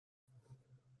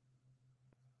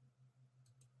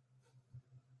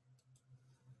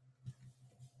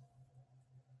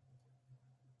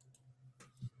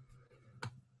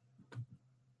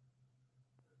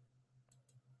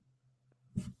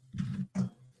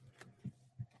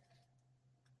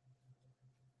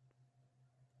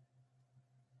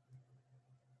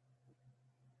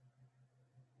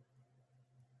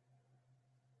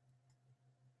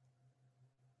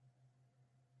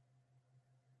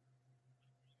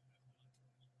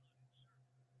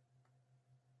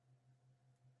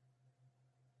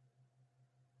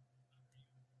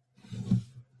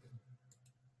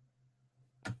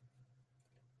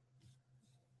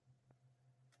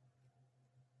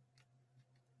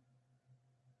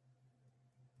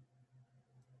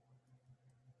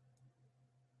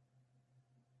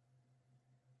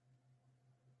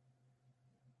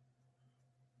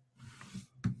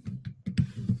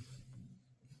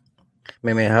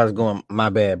Man, how's it going?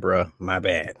 My bad, bro. My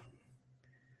bad.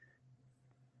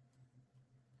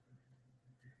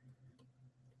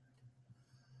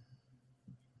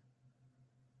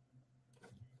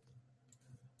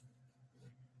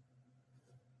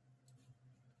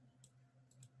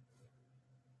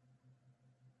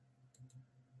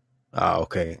 Oh,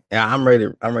 okay. Yeah, I'm ready.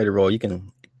 I'm ready to roll. You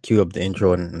can cue up the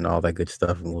intro and all that good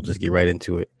stuff, and we'll just get right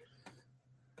into it.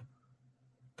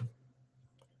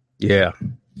 Yeah.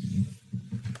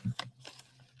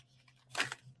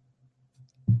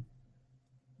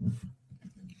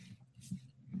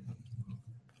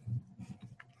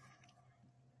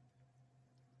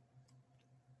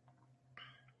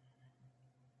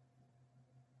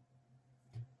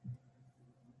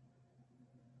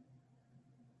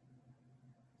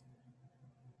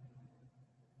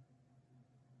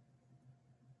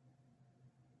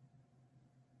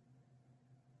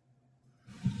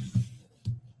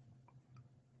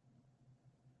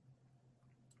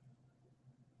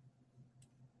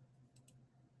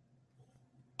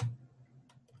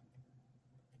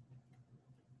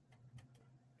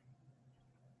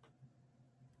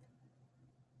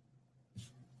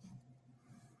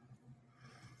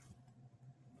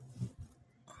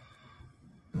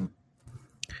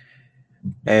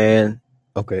 And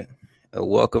okay.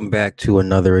 Welcome back to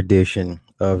another edition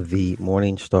of the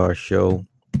Morning Star Show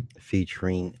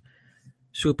featuring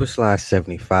Super Slash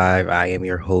 75. I am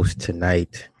your host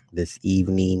tonight, this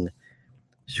evening,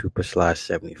 Super Slash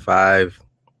 75.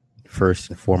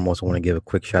 First and foremost, I want to give a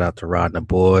quick shout out to Rod and the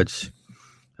Boards,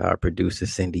 our producer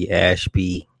Cindy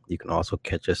Ashby. You can also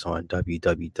catch us on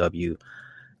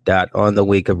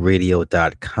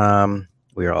www.onthewakeupradio.com.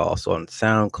 We are also on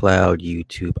SoundCloud,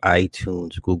 YouTube,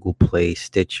 iTunes, Google Play,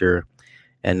 Stitcher,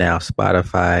 and now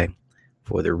Spotify.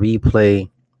 For the replay,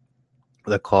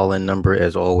 the call-in number,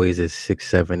 as always, is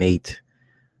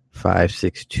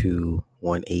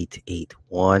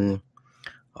 678-562-1881.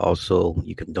 Also,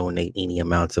 you can donate any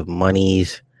amounts of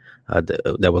monies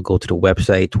that will go to the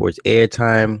website towards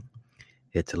airtime.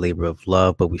 It's a labor of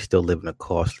love, but we still live in a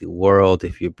costly world.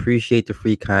 If you appreciate the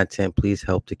free content, please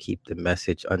help to keep the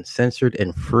message uncensored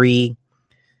and free.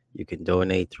 You can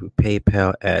donate through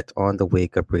PayPal at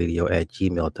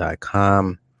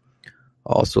onthewakeupradio@gmail.com.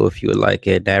 Also, if you would like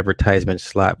an advertisement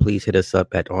slot, please hit us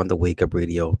up at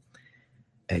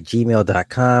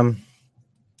onthewakeupradio@gmail.com.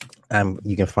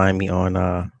 You can find me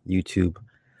on YouTube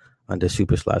under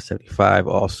Super Slash 75.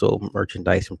 Also,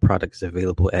 merchandise and products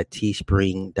available at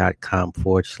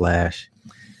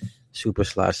teespring.com/Super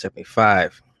Slash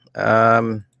 75.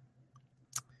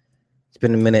 It's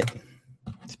been a minute.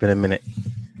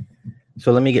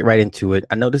 So let me get right into it.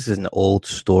 I know this is an old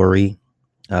story,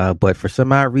 but for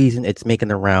some odd reason, it's making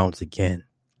the rounds again.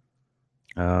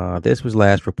 This was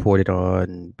last reported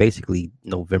on basically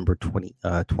November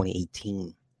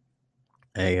 2018.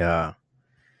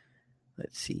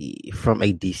 Let's see, from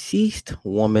a deceased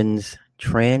woman's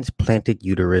transplanted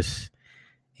uterus,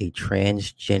 a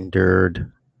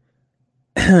transgendered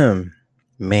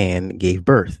man gave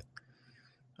birth.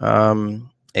 A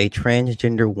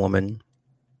transgender woman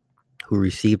who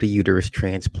received a uterus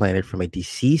transplanted from a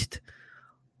deceased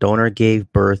donor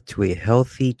gave birth to a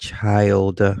healthy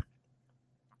child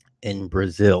in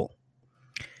Brazil.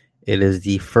 It is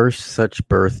the first such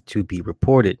birth to be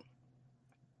reported.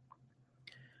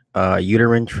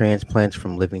 Uterine transplants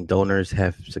from living donors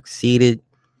have succeeded.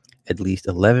 At least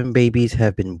 11 babies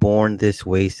have been born this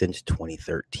way since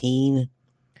 2013,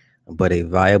 but a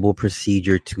viable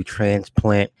procedure to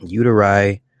transplant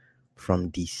uteri from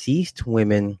deceased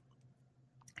women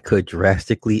could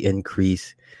drastically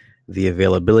increase the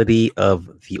availability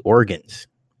of the organs.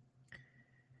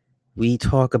 We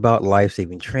talk about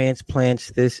life-saving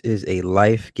transplants. This is a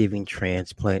life-giving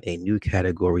transplant, a new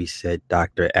category, said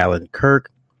Dr. Alan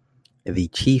Kirk, the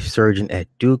chief surgeon at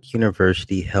Duke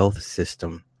University Health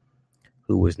System,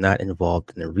 who was not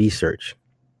involved in the research.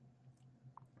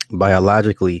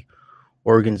 Biologically,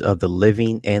 organs of the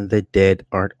living and the dead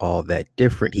aren't all that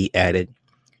different, he added,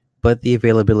 but the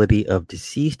availability of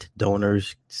deceased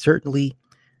donors certainly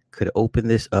could open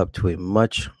this up to a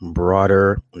much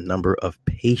broader number of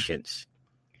patients.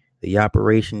 The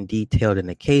operation, detailed in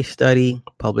a case study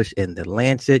published in The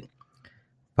Lancet,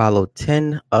 followed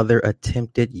 10 other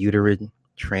attempted uterine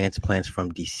transplants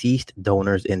from deceased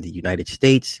donors in the United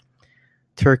States,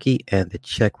 Turkey, and the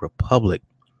Czech Republic.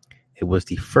 It was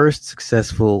the first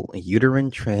successful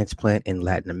uterine transplant in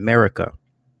Latin America.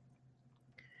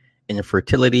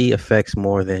 Infertility affects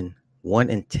more than 1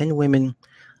 in 10 women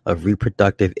of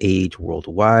reproductive age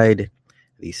worldwide.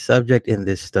 The subject in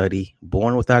this study,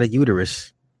 born without a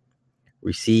uterus,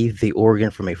 received the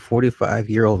organ from a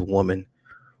 45-year-old woman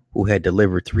who had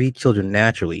delivered 3 children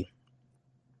naturally.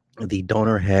 The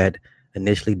donor had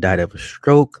initially died of a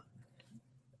stroke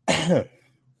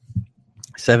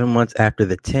 7 months after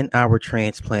the 10-hour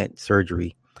transplant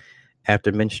surgery.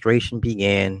 After menstruation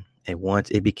began, and once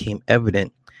it became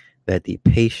evident that the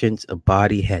patient's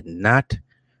body had not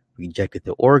rejected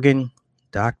the organ,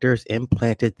 doctors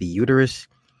implanted the uterus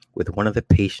with one of the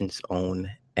patient's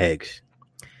own eggs.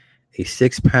 A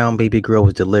 6-pound baby girl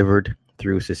was delivered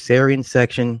through cesarean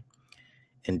section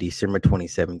in December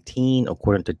 2017,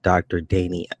 according to Dr.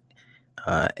 Danny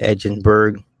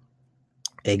Egenberg,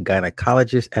 a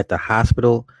gynecologist at the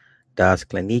Hospital das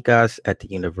Clínicas at the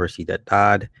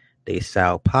Universidade de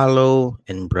São Paulo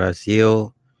in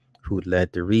Brazil, who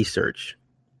led the research.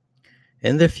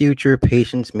 In the future,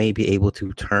 patients may be able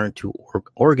to turn to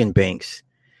organ banks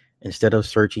instead of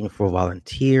searching for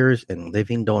volunteers, and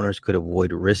living donors could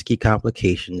avoid risky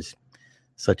complications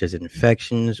such as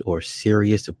infections or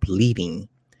serious bleeding.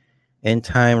 In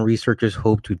time, researchers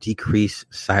hope to decrease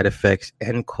side effects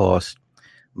and costs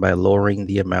by lowering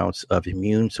the amounts of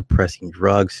immune-suppressing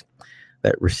drugs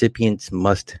that recipients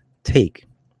must take.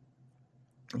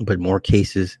 But more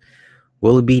cases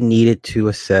will be needed to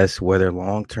assess whether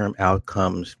long-term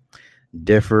outcomes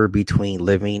differ between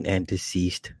living and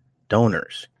deceased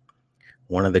donors.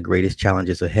 One of the greatest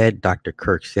challenges ahead, Dr.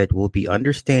 Kirk said, will be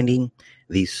understanding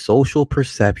the social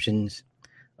perceptions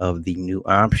of the new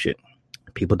option.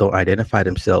 People don't identify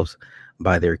themselves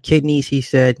by their kidneys, he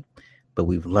said, but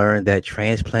we've learned that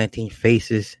transplanting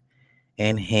faces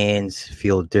and hands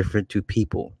feel different to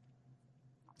people.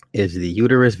 Is the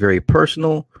uterus very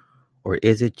personal, or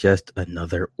is it just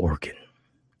another organ?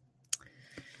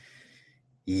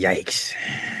 Yikes.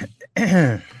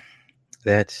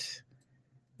 That's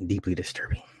deeply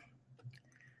disturbing.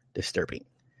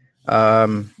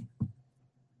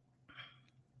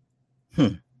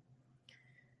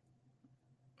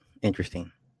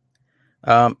 Interesting.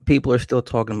 People are still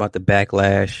talking about the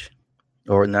backlash,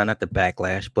 or not the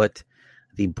backlash, but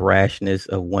the brashness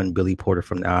of one Billy Porter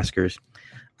from the Oscars.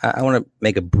 I want to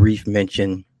make a brief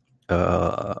mention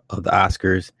of the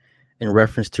Oscars in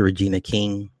reference to Regina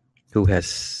King, who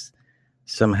has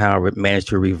somehow managed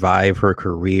to revive her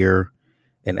career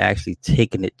and actually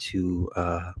taken it to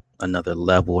another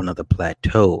level, another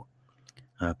plateau.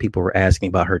 People were asking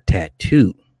about her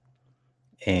tattoo,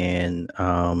 and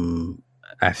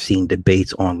I've seen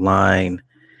debates online.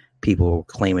 People were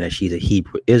claiming that she's a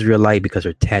Hebrew Israelite because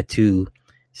her tattoo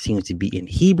seems to be in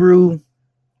Hebrew.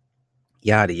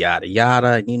 Yada, yada,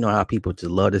 yada. And you know how people just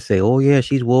love to say, oh, yeah,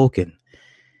 she's woke and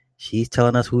she's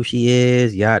telling us who she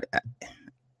is. Yada,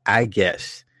 I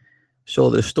guess.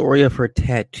 So the story of her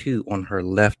tattoo on her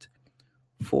left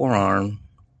forearm,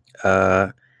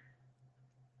 out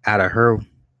of her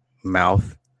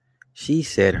mouth, she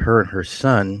said her and her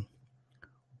son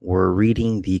were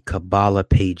reading the Kabbalah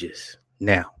pages.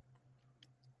 Now,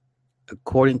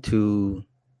 according to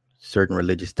certain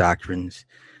religious doctrines,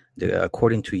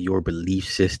 according to your belief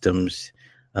systems,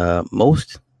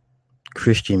 most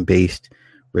Christian-based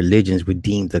religions would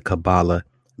deem the Kabbalah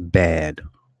bad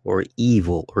or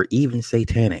evil or even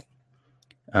satanic.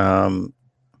 I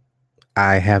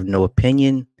have no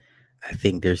opinion. I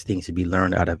think there's things to be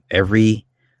learned out of every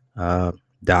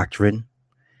doctrine.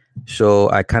 So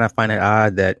I kind of find it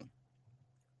odd that,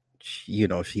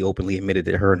 she openly admitted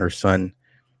that her and her son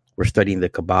were studying the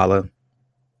Kabbalah.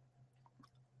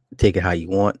 Take it how you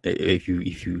want, if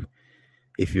you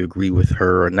agree with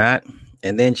her or not.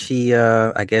 And then she,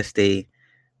 I guess they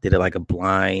did like a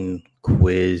blind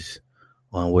quiz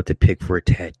on what to pick for a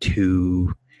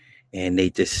tattoo, and they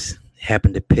just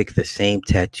happened to pick the same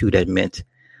tattoo that meant,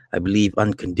 I believe,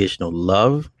 unconditional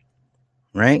love,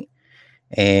 right?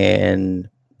 And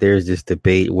there's this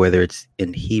debate whether it's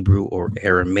in Hebrew or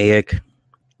Aramaic.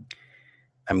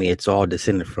 I mean, it's all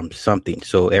descended from something.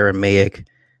 So Aramaic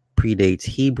predates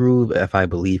Hebrew, if I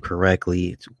believe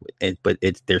correctly.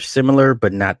 They're similar,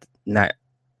 but not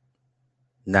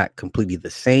completely the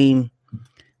same.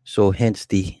 So hence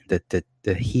the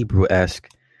Hebrew-esque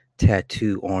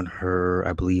tattoo on her,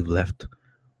 I believe, left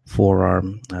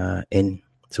forearm in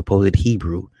supposed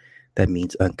Hebrew that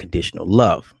means unconditional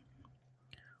love.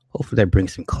 Hopefully that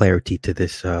brings some clarity to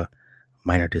this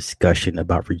minor discussion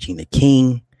about Regina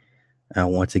King.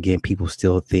 Once again, people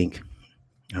still think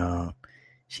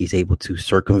she's able to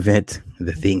circumvent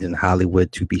the things in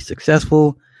Hollywood to be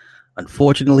successful.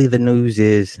 Unfortunately, the news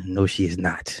is no, she is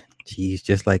not. She's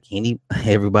just like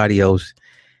everybody else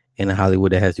in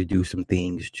Hollywood that has to do some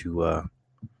things to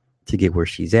get where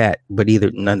she's at. But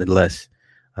nonetheless,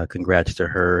 congrats to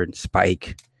her and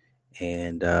Spike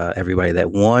and everybody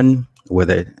that won.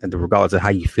 Regardless of how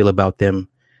you feel about them,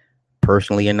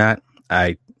 personally or not,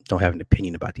 I don't have an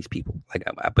opinion about these people.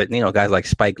 But guys like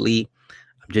Spike Lee,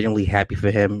 I'm genuinely happy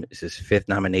for him. It's his 5th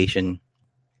nomination.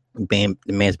 The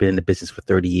man's been in the business for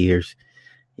 30 years.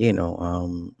 If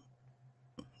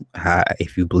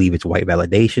you believe it's white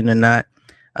validation or not,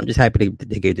 I'm just happy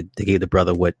they gave the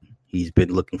brother what he's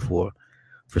been looking for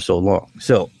so long.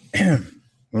 So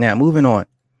now moving on.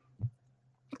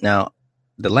 Now,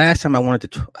 the last time I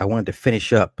wanted to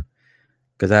finish up,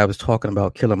 because I was talking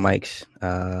about Killer Mike's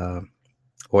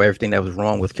or everything that was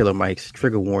wrong with Killer Mike's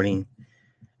trigger warning,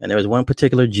 and there was one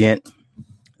particular gent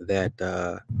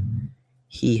that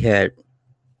he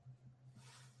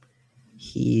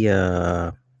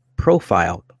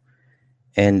profiled,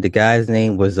 and the guy's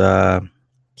name was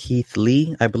Keith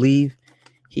Lee, I believe.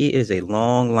 He is a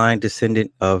long line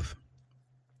descendant of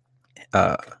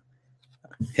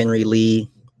Henry Lee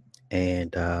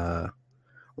and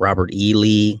Robert E.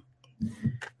 Lee.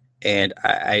 And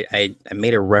I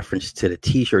made a reference to the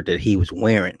T-shirt that he was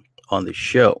wearing on the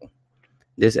show.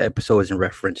 This episode is in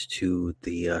reference to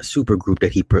the super group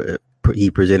that he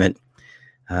presented,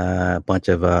 a bunch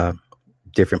of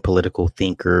different political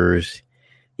thinkers,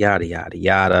 yada, yada,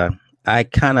 yada. I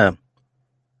kind of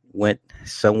went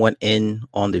somewhat in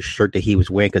on the shirt that he was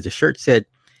wearing because the shirt said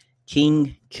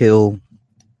King Kill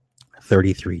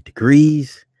 33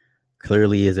 Degrees.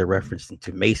 Clearly is a reference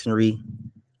to Masonry.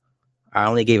 I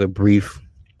only gave a brief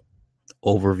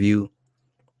overview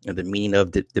of the meaning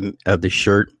of the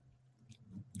shirt.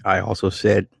 I also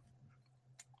said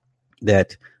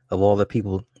that of all the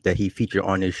people that he featured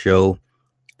on this show,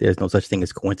 there's no such thing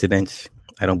as coincidence.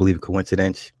 I don't believe in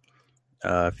coincidence.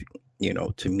 To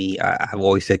me, I've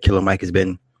always said Killer Mike has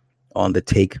been on the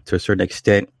take to a certain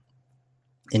extent.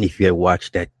 And if you had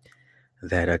watched that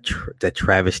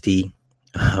travesty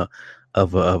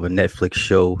of a Netflix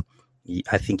show,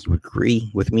 I think you would agree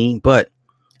with me. But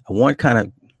I want to kind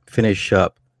of finish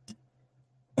up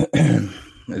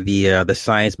the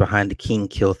science behind the King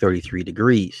Kill 33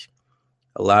 Degrees.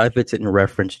 A lot of it's in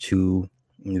reference to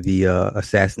the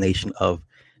assassination of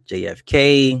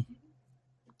JFK,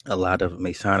 a lot of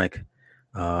Masonic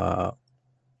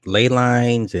ley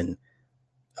lines and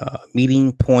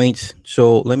meeting points.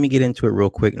 So let me get into it real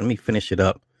quick. Let me finish it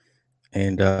up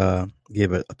and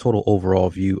give a total overall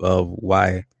view of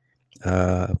why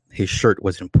his shirt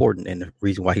was important and the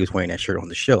reason why he was wearing that shirt on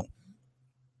the show.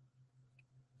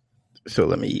 So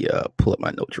let me pull up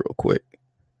my notes real quick.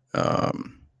 I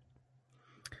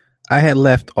had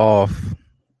left off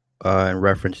in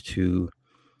reference to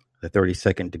the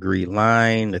 32nd degree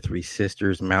line, the Three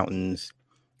Sisters Mountains.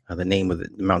 The name of the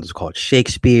mountain is called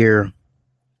Shakespeare.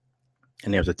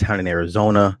 And there's a town in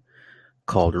Arizona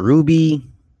called Ruby.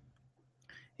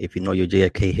 If you know your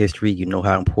JFK history, you know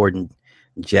how important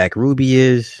Jack Ruby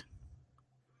is.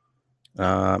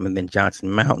 And then Johnson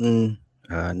Mountain,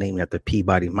 named after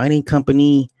Peabody Mining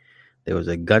Company. There was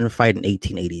a gunfight in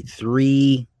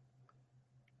 1883.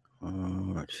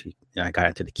 I got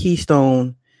into the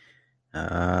Keystone.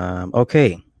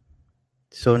 Okay.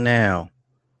 So now,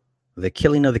 the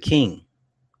killing of the king.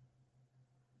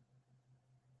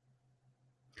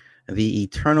 The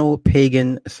eternal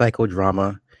pagan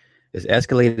psychodrama is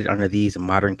escalated under these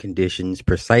modern conditions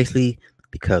precisely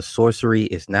because sorcery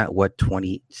is not what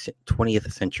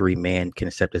 20th century man can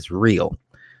accept as real.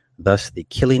 Thus, the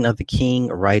killing of the king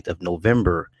rite of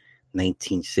November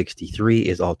 1963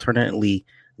 is alternately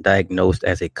diagnosed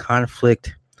as a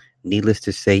conflict. Needless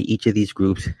to say, each of these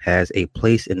groups has a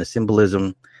place in the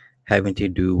symbolism having to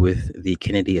do with the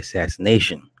Kennedy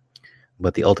assassination.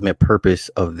 But the ultimate purpose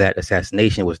of that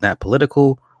assassination was not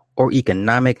political or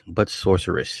economic, but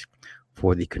sorcerous,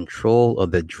 for the control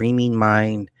of the dreaming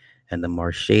mind and the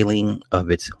marshaling of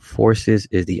its forces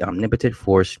is the omnipotent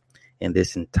force in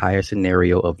this entire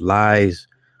scenario of lies,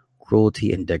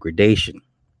 cruelty, and degradation.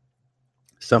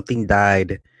 Something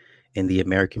died in the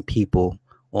American people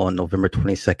on November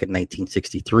 22nd,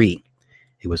 1963.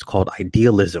 It was called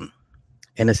idealism,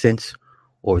 innocence,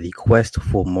 or the quest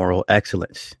for moral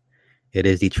excellence. It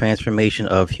is the transformation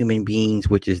of human beings,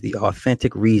 which is the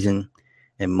authentic reason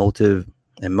and motive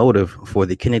for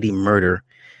the Kennedy murder.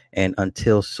 And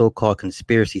until so-called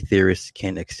conspiracy theorists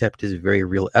can accept this very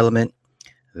real element,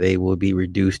 they will be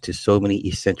reduced to so many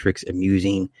eccentrics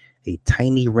amusing a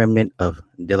tiny remnant of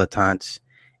dilettantes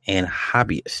and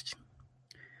hobbyists.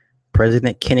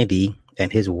 President Kennedy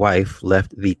and his wife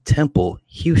left the Temple,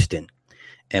 Houston,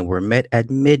 and were met at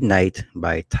midnight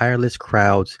by tireless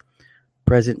crowds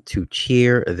present to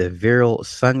cheer the virile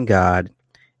sun god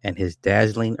and his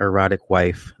dazzling erotic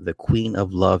wife, the Queen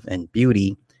of Love and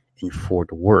Beauty, in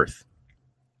Fort Worth.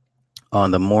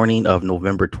 On the morning of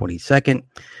November 22nd,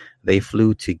 They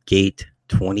flew to Gate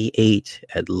 28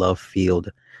 at Love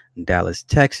Field, Dallas,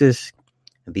 Texas.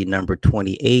 The number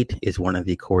 28 is one of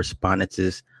the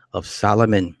correspondences of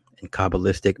Solomon in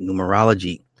Kabbalistic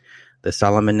numerology. The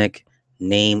Solomonic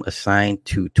name assigned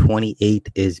to 28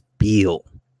 is Beal.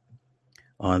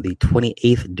 On the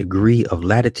 28th degree of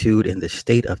latitude in the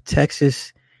state of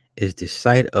Texas is the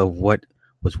site of what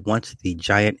was once the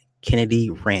giant Kennedy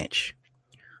Ranch.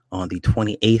 On the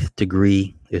 28th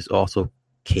degree is also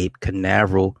Cape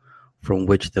Canaveral, from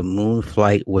which the moon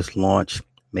flight was launched,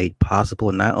 made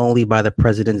possible not only by the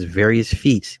president's various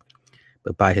feats,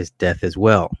 but by his death as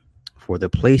well. For the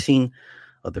placing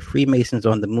of the Freemasons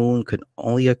on the moon could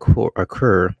only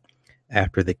occur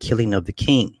after the killing of the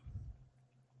king.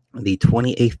 The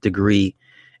 28th degree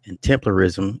in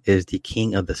Templarism is the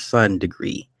King of the Sun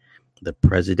degree. The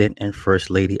president and first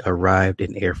lady arrived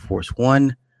in Air Force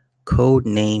One, code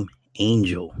name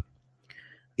Angel.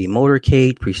 The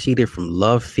motorcade proceeded from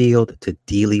Love Field to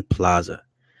Dealey Plaza.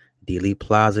 Dealey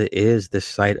Plaza is the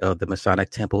site of the Masonic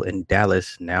Temple in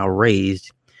Dallas, now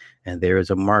razed, and there is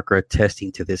a marker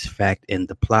attesting to this fact in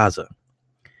the plaza.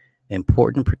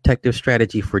 Important protective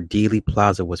strategy for Dealey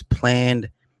Plaza was planned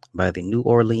by the New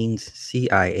Orleans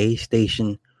CIA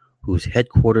station, whose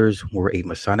headquarters were a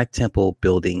Masonic Temple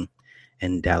building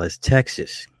in Dallas,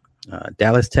 Texas.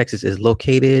 Dallas, Texas is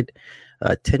located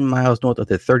 10 miles north of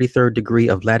the 33rd degree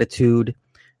of latitude.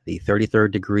 The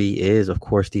 33rd degree is, of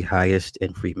course, the highest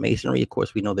in Freemasonry. Of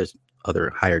course, we know there's other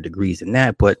higher degrees than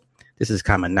that, but this is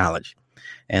common knowledge.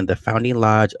 And the founding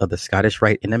lodge of the Scottish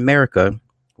Rite in America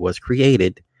was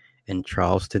created in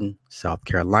Charleston, South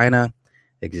Carolina,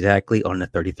 exactly on the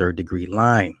 33rd degree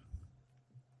line.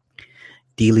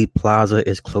 Dealey Plaza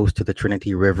is close to the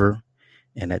Trinity River,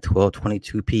 and at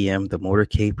 12:22 p.m., the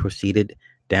motorcade proceeded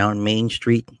down Main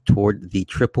Street toward the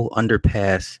triple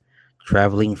underpass,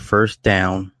 traveling first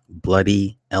down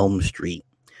Bloody Elm Street.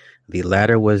 The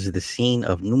latter was the scene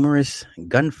of numerous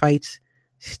gunfights,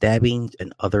 stabbings,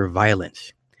 and other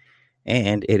violence.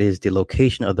 And it is the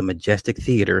location of the Majestic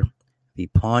Theater, the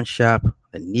Pawn Shop,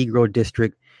 the Negro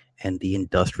District, and the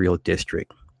Industrial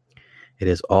District. It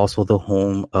is also the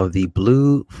home of the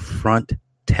Blue Front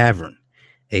Tavern,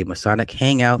 a Masonic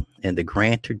hangout in the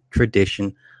grand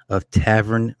tradition of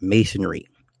tavern masonry.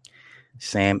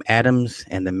 Sam Adams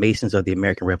and the Masons of the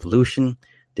American Revolution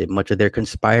did much of their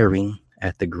conspiring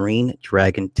at the Green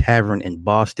Dragon Tavern in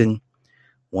Boston,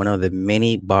 one of the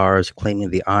many bars claiming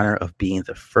the honor of being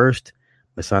the first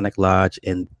Masonic lodge,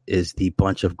 and is the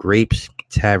Bunch of Grapes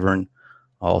Tavern,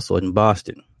 also in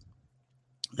Boston.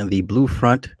 And the Blue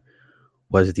Front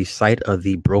was the site of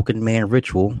the Broken Man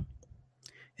ritual,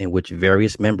 in which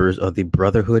various members of the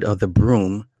Brotherhood of the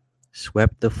Broom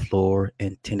swept the floor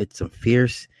and tended some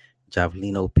fierce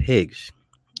javelino pigs.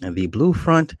 And the Blue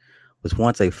Front was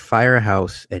once a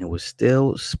firehouse and was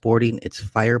still sporting its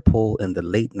fire pole in the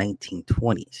late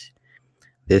 1920s.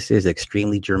 This is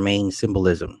extremely germane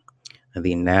symbolism. And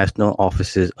the national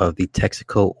offices of the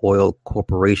Texaco Oil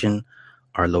Corporation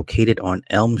are located on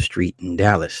Elm Street in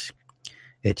Dallas.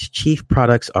 Its chief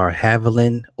products are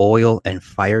Haviland Oil and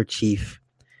Fire Chief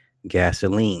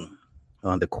Gasoline.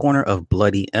 On the corner of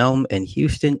Bloody Elm and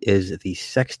Houston is the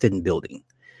Sexton Building.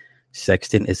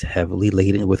 Sexton is heavily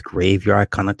laden with graveyard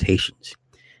connotations.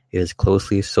 It is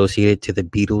closely associated to the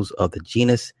beetles of the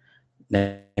genus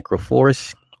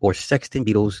Necrophorus, or Sexton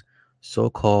beetles, so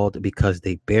called because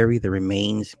they bury the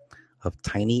remains of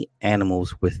tiny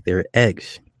animals with their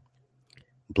eggs.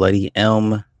 Bloody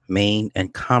Elm, Main,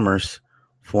 and Commerce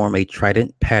form a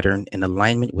trident pattern in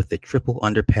alignment with the triple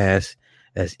underpass,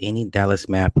 as any Dallas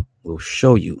map will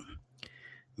show you.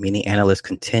 Many analysts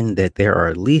contend that there are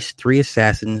at least 3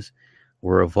 assassins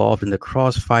were involved in the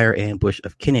crossfire ambush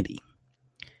of Kennedy.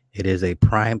 It is a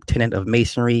prime tenet of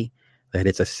Masonry that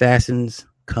its assassins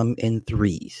come in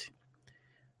threes.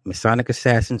 Masonic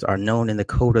assassins are known in the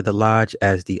code of the lodge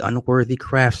as the unworthy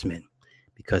craftsmen,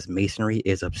 because Masonry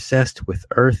is obsessed with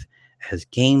earth as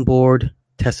game board,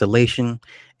 tessellation,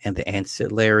 and the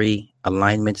ancillary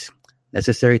alignments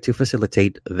necessary to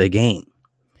facilitate the game.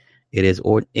 It is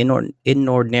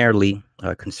inordinately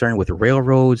concerned with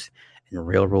railroads and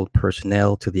railroad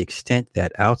personnel, to the extent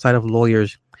that outside of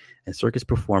lawyers and circus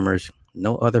performers,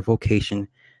 no other vocation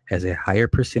has a higher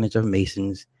percentage of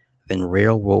Masons than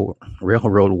railroad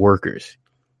workers.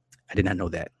 I did not know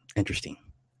that. Interesting.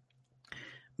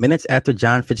 Minutes after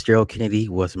John Fitzgerald Kennedy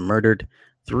was murdered,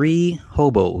 3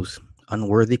 hobos,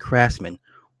 unworthy craftsmen,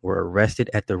 were arrested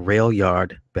at the rail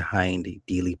yard behind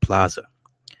Dealey Plaza.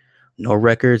 No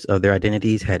records of their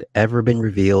identities had ever been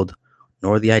revealed,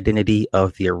 nor the identity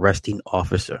of the arresting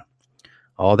officer.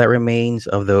 All that remains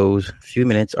of those few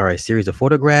minutes are a series of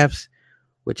photographs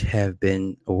which have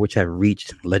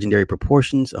reached legendary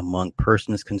proportions among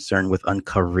persons concerned with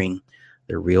uncovering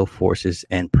the real forces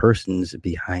and persons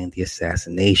behind the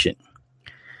assassination.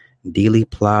 Dealey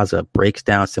Plaza breaks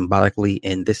down symbolically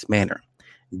in this manner.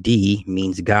 D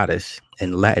means goddess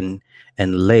in Latin,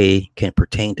 and ley can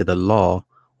pertain to the law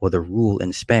or the rule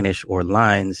in Spanish, or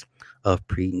lines of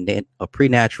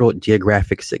prenatural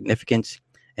geographic significance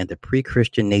and the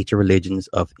pre-Christian nature religions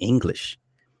of English.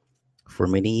 For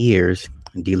many years,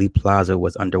 Dealey Plaza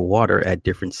was underwater at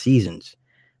different seasons,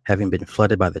 having been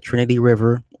flooded by the Trinity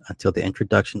River until the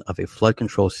introduction of a flood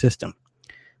control system.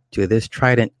 To this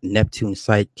Trident Neptune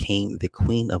site came the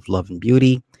Queen of Love and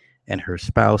Beauty and her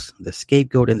spouse, the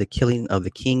scapegoat in the killing of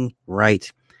the king,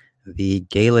 Right, the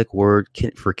Gaelic word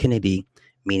for Kennedy,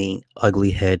 meaning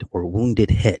ugly head or wounded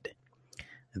head.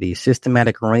 The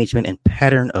systematic arrangement and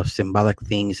pattern of symbolic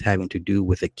things having to do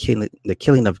with the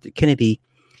killing of Kennedy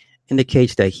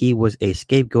indicates that he was a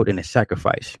scapegoat and a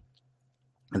sacrifice.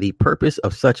 The purpose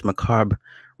of such macabre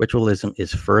ritualism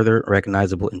is further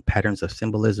recognizable in patterns of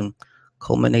symbolism,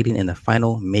 culminating in the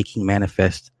final making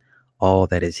manifest all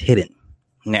that is hidden.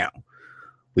 Now,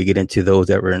 we get into those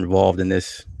that were involved in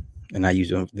this, and I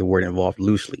use the word involved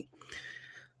loosely.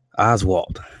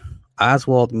 Oswald.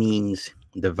 Oswald means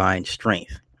divine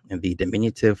strength, and the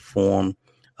diminutive form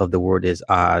of the word is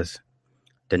Oz,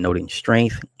 denoting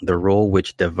strength, the role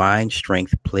which divine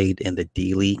strength played in the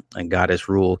Dealey and goddess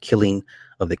rule killing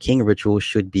of the king ritual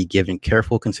should be given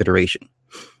careful consideration.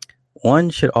 One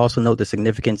should also note the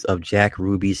significance of Jack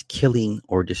Ruby's killing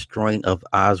or destroying of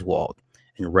Oswald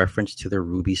in reference to the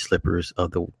ruby slippers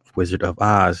of the Wizard of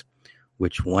Oz,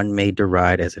 which one may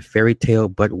deride as a fairy tale,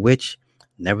 but which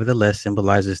nevertheless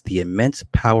symbolizes the immense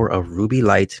power of ruby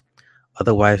light,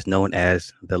 otherwise known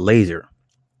as the laser.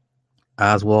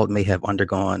 Oswald may have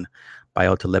undergone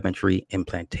biotelemetry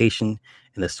implantation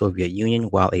in the Soviet Union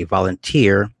while a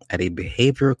volunteer at a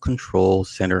behavioral control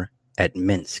center at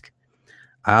Minsk.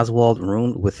 Oswald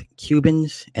roomed with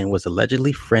Cubans and was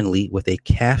allegedly friendly with a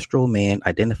Castro man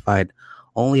identified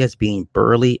only as being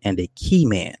burly and a key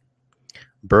man.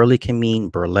 Burly can mean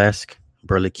burlesque,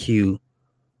 burlesque,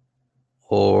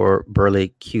 or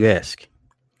burlesque-esque.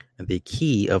 The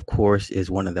key, of course,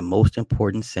 is one of the most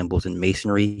important symbols in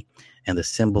Masonry and the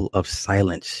symbol of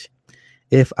silence.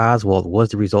 If Oswald was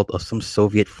the result of some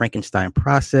Soviet Frankenstein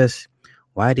process,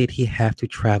 why did he have to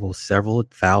travel several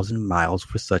thousand miles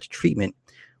for such treatment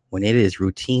when it is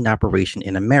routine operation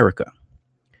in America?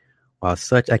 While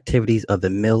such activities of the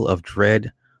Mill of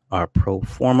Dread are pro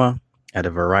forma at a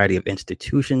variety of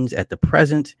institutions at the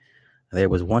present, there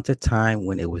was once a time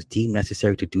when it was deemed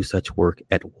necessary to do such work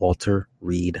at Walter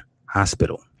Reed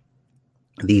Hospital.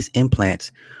 These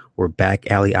implants were back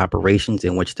alley operations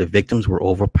in which the victims were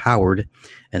overpowered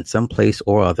in some place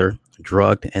or other,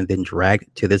 drugged, and then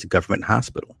dragged to this government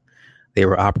hospital. They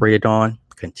were operated on,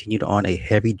 continued on a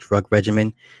heavy drug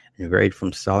regimen, and varied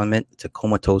from somnolent to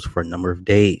comatose for a number of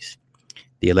days.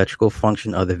 The electrical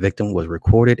function of the victim was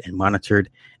recorded and monitored,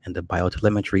 and the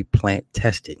biotelemetry plant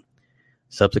tested.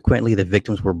 Subsequently, the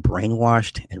victims were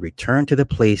brainwashed and returned to the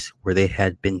place where they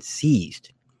had been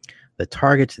seized. The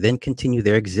targets then continued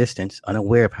their existence,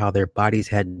 unaware of how their bodies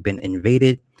had been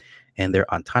invaded and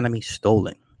their autonomy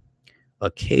stolen.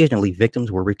 Occasionally,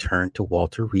 victims were returned to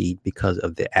Walter Reed because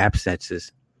of the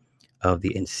absences of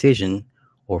the incision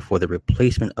or for the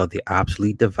replacement of the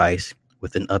obsolete device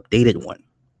with an updated one.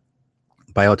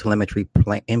 Biotelemetry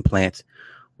implants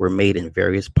were made in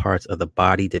various parts of the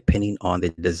body depending on the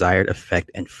desired effect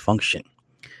and function.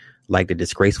 Like the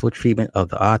disgraceful treatment of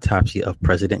the autopsy of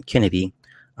President Kennedy,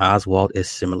 Oswald is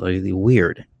similarly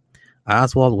weird.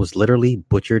 Oswald was literally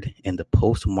butchered in the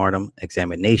post-mortem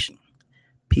examination.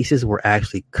 Pieces were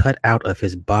actually cut out of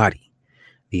his body.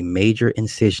 The major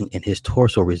incision in his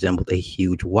torso resembled a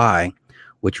huge Y,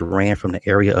 which ran from the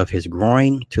area of his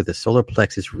groin to the solar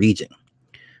plexus region.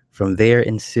 From there,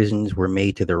 incisions were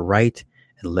made to the right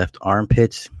and left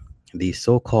armpits. The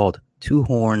so-called two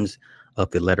horns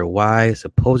of the letter Y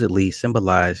supposedly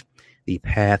symbolize the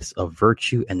paths of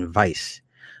virtue and vice,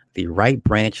 the right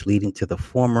branch leading to the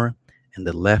former and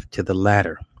the left to the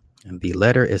latter. And the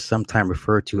letter is sometimes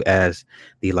referred to as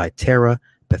the litera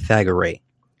Pythagoreae,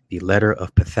 the letter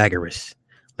of Pythagoras.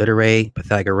 Literae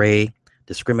Pythagoreae,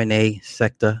 discrimine,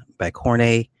 secta,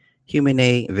 bicorne,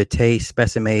 humane, vitae,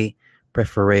 specime,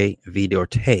 prefere,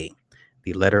 vidorte.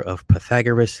 The letter of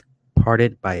Pythagoras,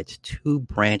 parted by its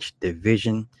two-branch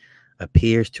division,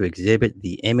 appears to exhibit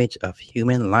the image of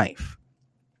human life.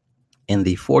 In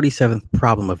the 47th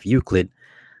problem of Euclid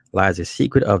lies the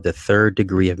secret of the third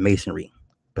degree of Masonry.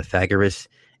 Pythagoras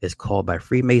is called by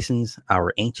Freemasons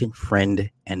our ancient friend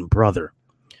and brother.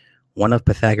 One of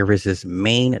Pythagoras'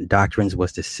 main doctrines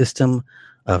was the system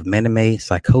of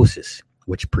metempsychosis,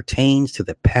 which pertains to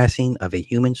the passing of a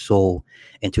human soul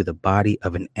into the body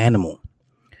of an animal.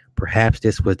 Perhaps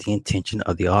this was the intention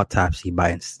of the autopsy.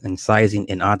 By incising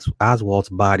in Oswald's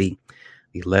body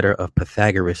the letter of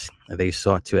Pythagoras, they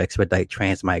sought to expedite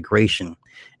transmigration,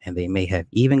 and they may have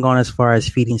even gone as far as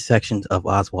feeding sections of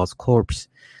Oswald's corpse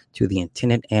to the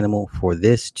intended animal, for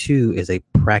this too is a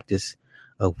practice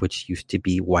of which used to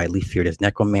be widely feared as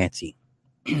necromancy.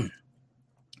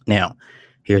 Now,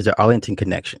 here's the Arlington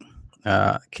connection.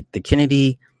 The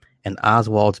Kennedy and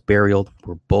Oswald's burial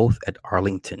were both at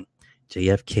Arlington,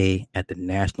 JFK at the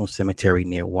National Cemetery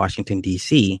near Washington,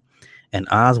 D.C., and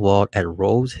Oswald at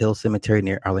Rose Hill Cemetery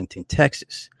near Arlington,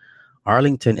 Texas.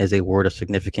 Arlington is a word of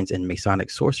significance in Masonic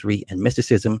sorcery and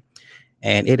mysticism,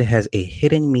 and it has a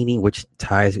hidden meaning which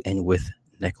ties in with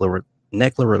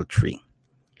necrolatry.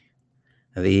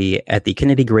 At the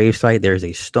Kennedy gravesite, there is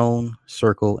a stone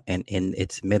circle, and in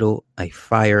its middle, a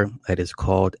fire that is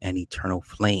called an eternal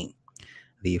flame.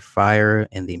 The fire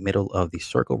in the middle of the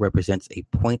circle represents a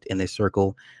point in the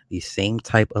circle, the same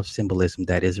type of symbolism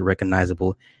that is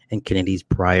recognizable in Kennedy's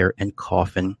briar and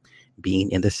coffin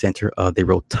being in the center of the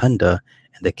rotunda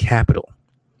and the Capitol.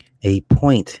 A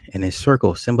point in a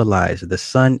circle symbolized the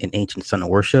sun in ancient sun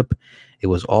worship. It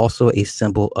was also a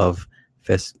symbol of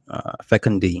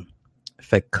fecundity,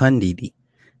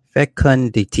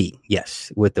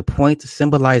 yes, with the point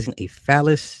symbolizing a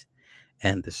phallus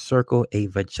and the circle a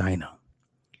vagina.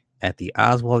 At the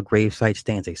Oswald gravesite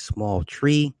stands a small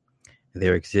tree.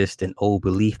 There exists an old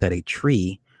belief that a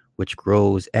tree which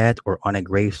grows at or on a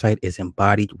gravesite is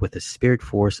embodied with the spirit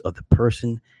force of the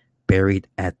person buried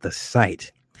at the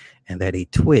site, and that a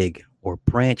twig or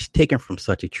branch taken from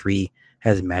such a tree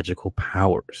has magical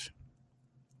powers.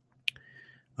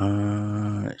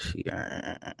 Let's see.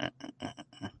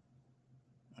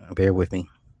 Bear with me.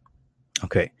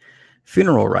 Okay.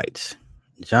 Funeral rites.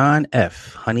 John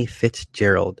F. Honey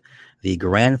Fitzgerald, the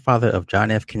grandfather of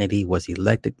John F. Kennedy, was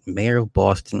elected mayor of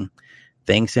Boston,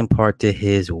 thanks in part to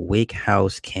his Wake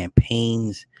House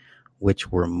campaigns,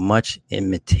 which were much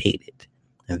imitated.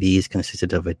 And these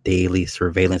consisted of a daily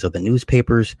surveillance of the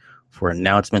newspapers for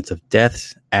announcements of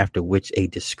deaths, after which a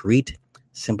discreet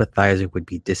sympathizer would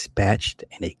be dispatched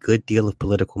and a good deal of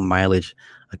political mileage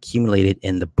accumulated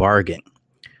in the bargain.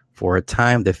 For a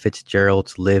time, the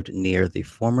Fitzgeralds lived near the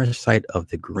former site of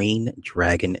the Green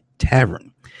Dragon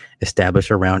Tavern, established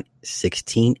around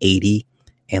 1680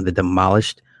 and the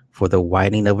demolished for the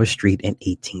widening of a street in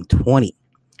 1820.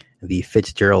 The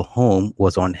Fitzgerald home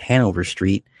was on Hanover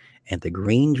Street, and the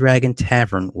Green Dragon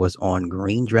Tavern was on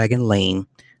Green Dragon Lane,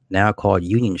 now called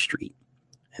Union Street.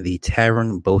 The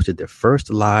tavern boasted the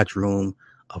first lodge room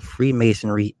of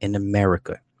Freemasonry in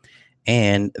America,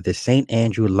 and the St.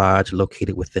 Andrew Lodge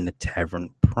located within the tavern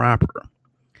proper.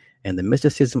 And the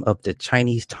mysticism of the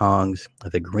Chinese tongs,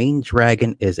 the green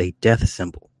dragon is a death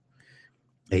symbol.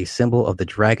 A symbol of the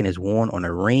dragon is worn on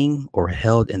a ring or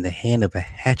held in the hand of a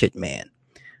hatchet man.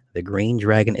 The green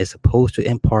dragon is supposed to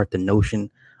impart the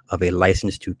notion of a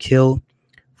license to kill,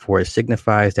 for it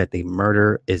signifies that the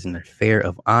murder is an affair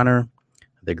of honor.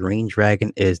 The green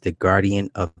dragon is the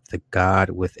guardian of the god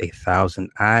with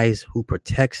 1,000 eyes who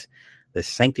protects the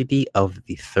sanctity of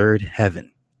the third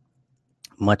heaven.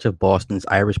 Much of Boston's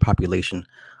Irish population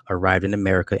arrived in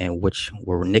America, and which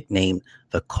were nicknamed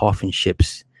the Coffin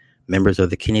Ships. Members of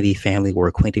the Kennedy family were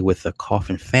acquainted with the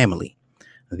Coffin family.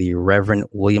 The Reverend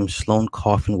William Sloane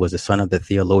Coffin was the son of the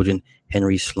theologian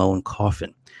Henry Sloane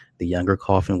Coffin. The younger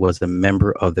Coffin was a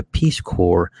member of the Peace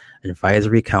Corps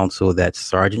Advisory Council that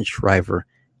Sergeant Shriver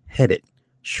headed.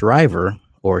 Shriver,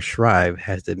 or shrive,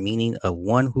 has the meaning of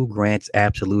one who grants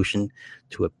absolution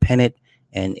to a penitent,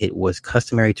 and it was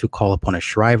customary to call upon a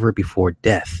shriver before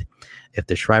death. If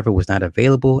the shriver was not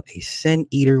available, a sin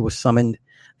eater was summoned.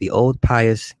 The old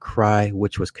pious cry,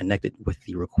 which was connected with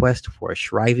the request for a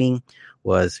shriving,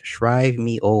 was, "Shrive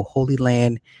me, O Holy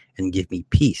Land, and give me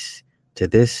peace." To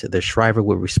this, the shriver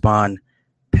would respond,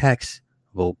 "Pax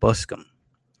vobiscum."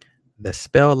 The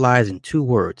spell lies in two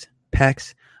words.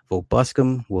 Pax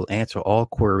vobiscum will answer all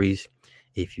queries.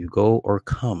 If you go or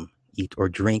come, eat or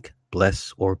drink,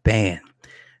 bless or ban.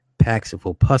 Pax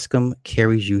vobiscum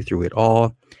carries you through it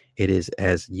all. It is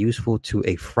as useful to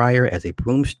a friar as a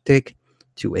broomstick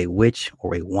to a witch,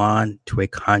 or a wand to a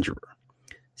conjurer.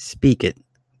 Speak it,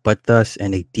 but thus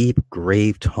in a deep,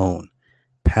 grave tone.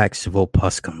 Pax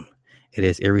vobiscum. It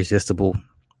is irresistible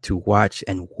to watch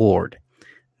and ward.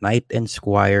 Knight and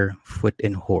squire, foot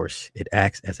and horse, it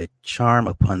acts as a charm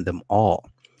upon them all.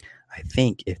 I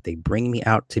think if they bring me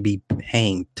out to be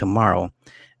hanged tomorrow,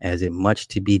 as it much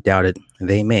to be doubted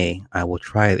they may, I will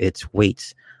try its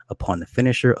weights upon the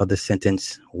finisher of the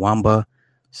sentence, Wamba,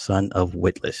 son of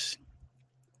Witless.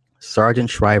 Sergeant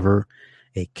Shriver,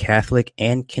 a Catholic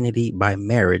and Kennedy by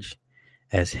marriage,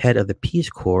 as head of the Peace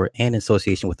Corps and in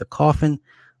association with the coffin,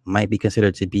 might be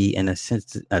considered to be in a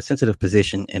sensitive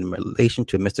position in relation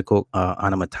to mystical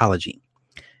onomatology.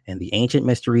 In the ancient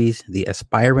mysteries, the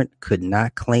aspirant could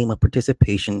not claim a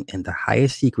participation in the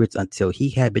highest secrets until he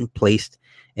had been placed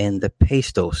in the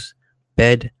pestos,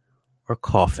 bed, or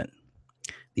coffin.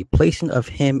 The placing of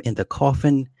him in the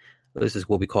coffin, this is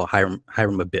what we call Hiram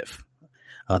Abiff.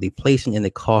 The placing in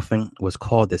the coffin was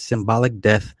called the symbolic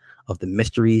death of the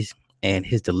mysteries, and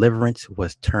his deliverance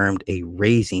was termed a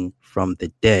raising from the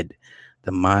dead.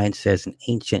 The mind, says an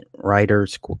ancient writer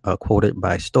quoted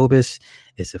by Stobus,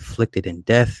 is afflicted in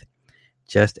death,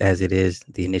 just as it is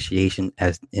the initiation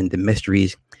as in the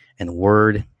mysteries, and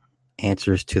word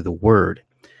answers to the word,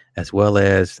 as well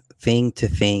as thing to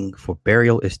thing, for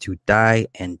burial is to die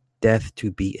and death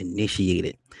to be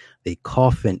initiated. The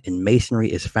coffin in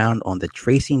masonry is found on the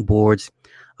tracing boards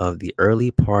of the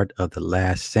early part of the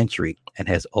last century and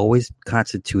has always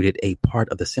constituted a part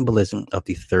of the symbolism of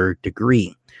the third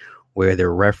degree, where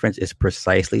their reference is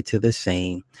precisely to the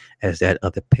same as that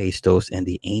of the pestos and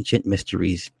the ancient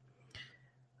mysteries.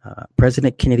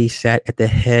 President Kennedy sat at the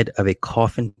head of a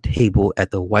coffin table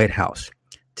at the White House.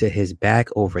 To his back,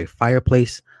 over a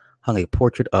fireplace, hung a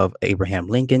portrait of Abraham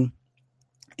Lincoln,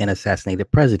 an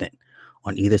assassinated president.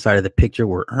 On either side of the picture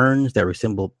were urns that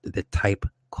resembled the type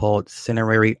called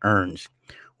cinerary urns,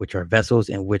 which are vessels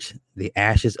in which the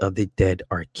ashes of the dead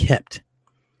are kept.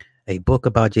 A book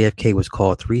about JFK was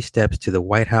called 3 Steps to the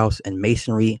White House, and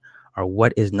masonry are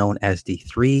what is known as the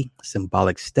 3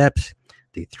 symbolic steps.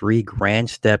 The 3 grand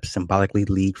steps symbolically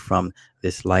lead from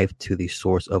this life to the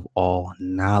source of all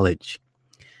knowledge.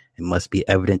 It must be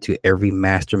evident to every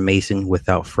master mason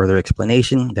without further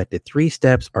explanation that the 3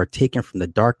 steps are taken from the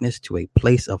darkness to a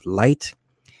place of light,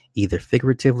 either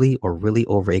figuratively or really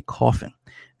over a coffin,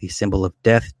 the symbol of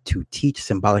death, to teach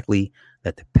symbolically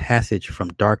that the passage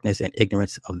from darkness and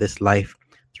ignorance of this life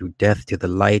through death to the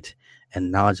light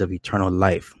and knowledge of eternal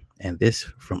life. And this,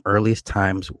 from earliest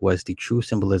times, was the true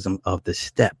symbolism of the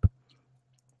step.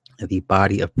 The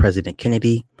body of President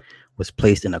Kennedy was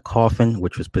placed in a coffin,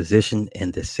 which was positioned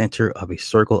in the center of a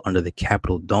circle under the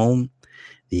Capitol dome.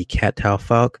 The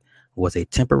catafalque was a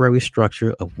temporary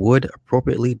structure of wood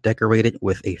appropriately decorated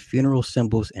with a funeral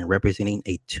symbols and representing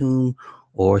a tomb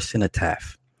or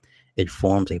cenotaph. It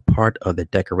forms a part of the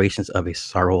decorations of a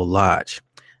sorrow lodge.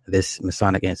 This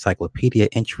Masonic Encyclopedia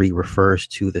entry refers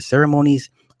to the ceremonies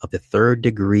of the third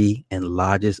degree and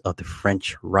lodges of the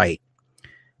French Rite.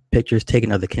 Pictures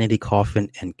taken of the Kennedy coffin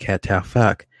and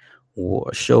catafalque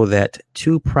show that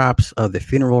 2 props of the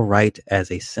funeral rite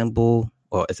as a symbol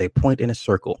or as a point in a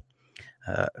circle.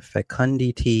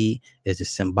 Fecundity is the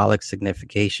symbolic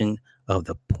signification of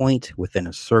the point within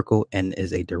a circle and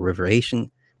is a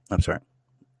derivation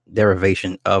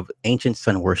of ancient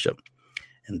sun worship.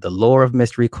 In the lore of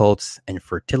mystery cults and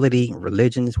fertility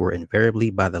religions were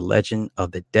invariably by the legend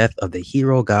of the death of the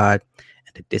hero god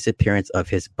and the disappearance of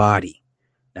his body.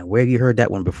 Now, where have you heard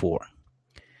that one before?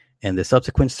 In the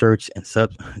subsequent search and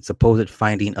supposed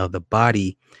finding of the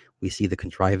body, we see the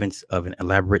contrivance of an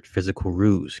elaborate physical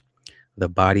ruse. The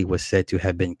body was said to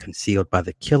have been concealed by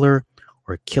the killer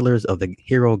or killers of the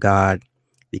hero god.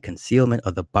 The concealment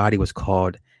of the body was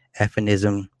called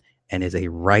ephenism and is a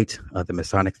rite of the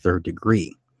Masonic third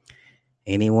degree.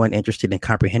 Anyone interested in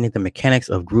comprehending the mechanics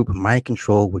of group mind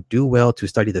control would do well to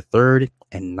study the 3rd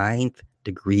and 9th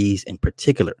degrees in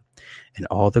particular, and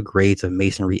all the grades of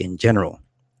masonry in general.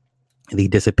 The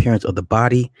disappearance of the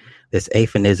body, this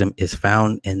ephenism, is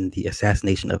found in the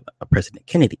assassination of President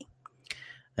Kennedy.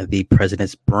 The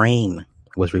president's brain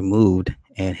was removed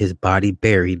and his body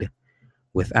buried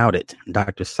without it.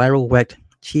 Dr. Cyril Wecht,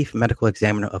 chief medical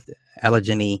examiner of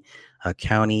Allegheny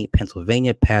County,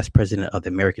 Pennsylvania, past president of the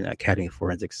American Academy of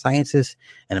Forensic Sciences,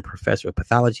 and a professor of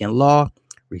pathology and law,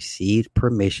 received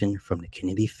permission from the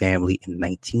Kennedy family in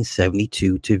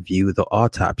 1972 to view the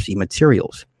autopsy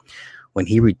materials. When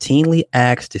he routinely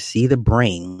asked to see the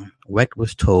brain, Wecht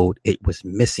was told it was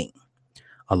missing,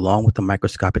 along with the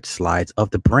microscopic slides of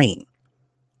the brain.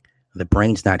 The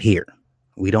brain's not here.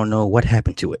 We don't know what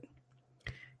happened to it.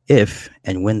 If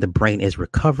and when the brain is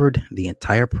recovered, the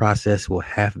entire process will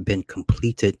have been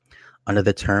completed under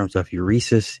the terms of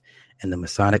uresis, and the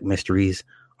Masonic mysteries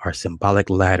are symbolic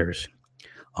ladders.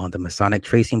 On the Masonic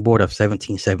tracing board of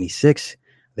 1776,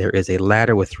 there is a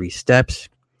ladder with 3 steps.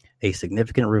 A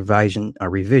significant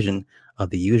revision of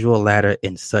the usual ladder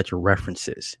in such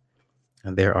references.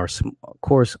 And there are, of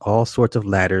course, all sorts of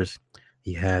ladders.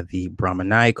 You have the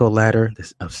Brahmanical ladder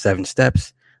of 7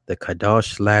 steps, the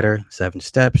Kadosh ladder, 7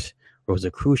 steps,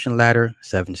 Rosicrucian ladder,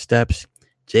 7 steps,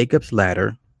 Jacob's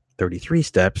ladder, 33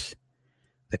 steps,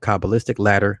 the Kabbalistic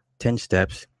ladder, 10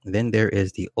 steps. And then there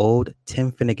is the old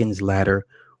Tim Finnegan's ladder,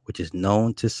 which is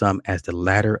known to some as the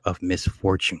ladder of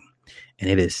misfortune. And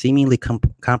it is seemingly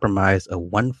compromised of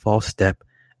one false step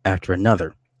after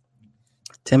another.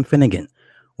 Tim Finnegan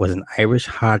was an Irish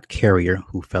hod carrier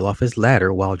who fell off his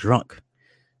ladder while drunk.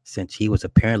 Since he was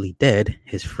apparently dead,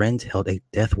 his friends held a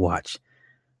death watch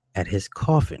at his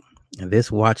coffin. And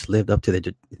this watch lived up to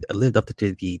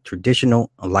the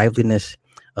traditional liveliness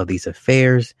of these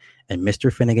affairs, and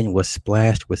Mr. Finnegan was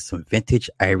splashed with some vintage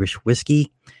Irish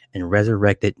whiskey and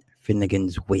resurrected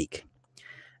Finnegan's wake.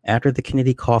 After the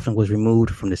Kennedy coffin was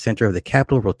removed from the center of the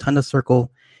Capitol Rotunda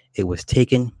Circle, it was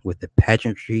taken with the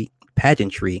pageantry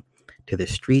to the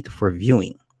street for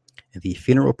viewing. The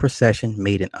funeral procession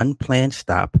made an unplanned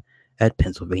stop at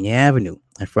Pennsylvania Avenue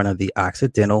in front of the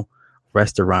Occidental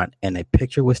restaurant, and a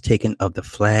picture was taken of the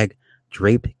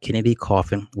flag-draped Kennedy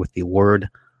coffin with the word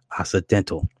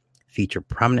Occidental featured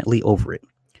prominently over it.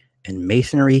 In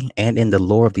masonry and in the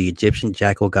lore of the Egyptian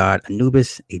jackal god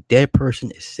Anubis, a dead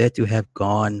person is said to have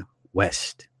gone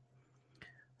west.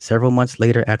 Several months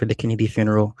later, after the Kennedy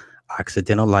funeral,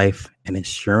 Occidental Life, an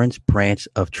insurance branch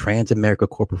of Transamerica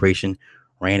Corporation,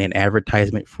 ran an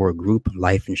advertisement for group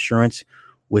life insurance,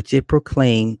 which it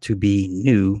proclaimed to be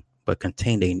new, but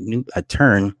contained a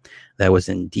term that was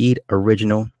indeed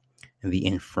original. And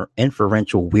the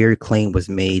inferential weird claim was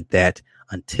made that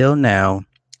until now,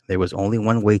 there was only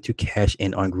one way to cash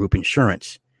in on group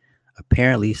insurance.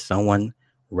 Apparently,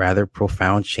 rather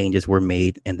profound changes were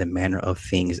made in the manner of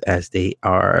things, as they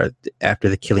are after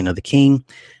the killing of the king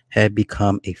had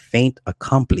become a fait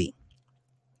accompli.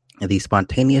 And the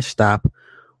spontaneous stop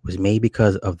was made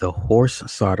because of the horse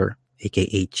sauter,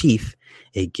 aka chief,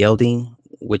 a gelding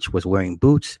which was wearing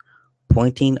boots,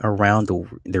 pointing around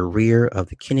the rear of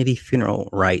the Kennedy funeral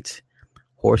rites.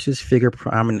 Horses figure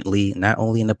prominently not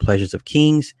only in the pleasures of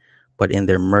kings, but in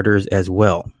their murders as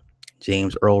well.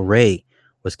 James Earl Ray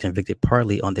was convicted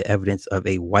partly on the evidence of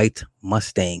a white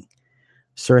Mustang.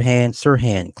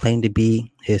 Sirhan claimed to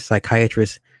be his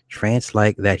psychiatrist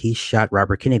trance-like that he shot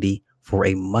Robert Kennedy for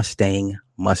a Mustang.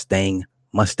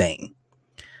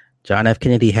 John F.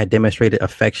 Kennedy had demonstrated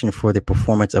affection for the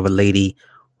performance of a lady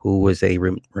who was a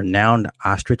renowned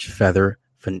ostrich feather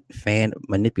fan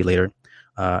manipulator,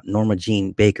 Norma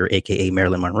Jean Baker, aka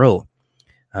Marilyn Monroe.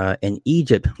 In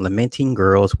Egypt, lamenting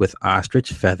girls with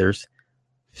ostrich feathers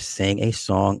sang a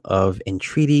song of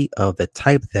entreaty of the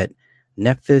type that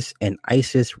Nephthys and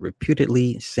Isis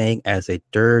reputedly sang as a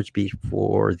dirge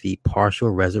before the partial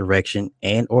resurrection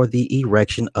and or the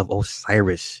erection of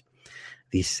Osiris.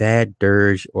 The sad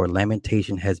dirge or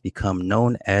lamentation has become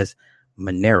known as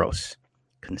Maneros,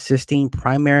 consisting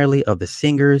primarily of the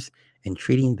singers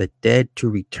entreating the dead to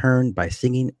return by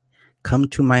singing "Come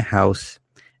to My House"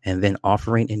 and then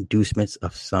offering inducements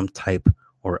of some type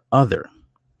or other.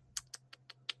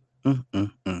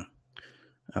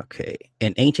 Okay.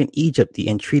 In ancient Egypt, the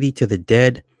entreaty to the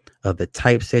dead of the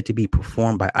type said to be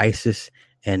performed by Isis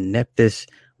and Nephthys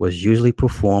was usually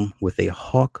performed with a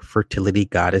hawk fertility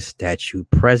goddess statue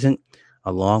present,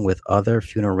 along with other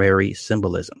funerary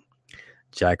symbolism.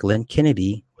 Jacqueline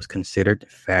Kennedy was considered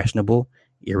fashionable,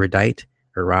 erudite,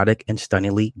 erotic, and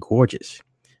stunningly gorgeous.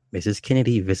 Mrs.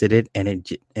 Kennedy visited an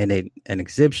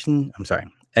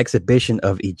exhibition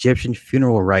of Egyptian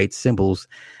funeral rite symbols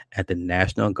at the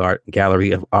National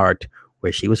Gallery of Art,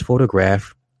 where she was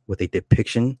photographed with a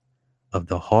depiction of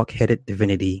the hawk-headed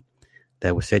divinity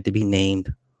that was said to be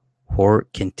named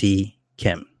Hor-Kenti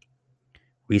Kem.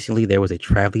 Recently, there was a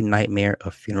traveling nightmare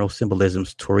of funeral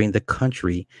symbolisms touring the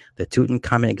country, the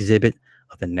Tutankhamun exhibit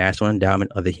of the National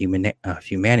Endowment of the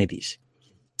Humanities.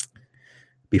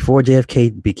 Before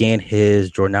JFK began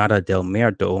his Jornada del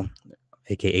Muerto,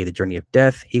 aka the Journey of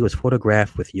Death, he was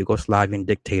photographed with Yugoslavian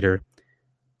dictator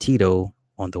Tito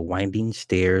on the winding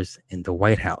stairs in the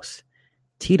White House.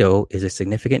 Tito is a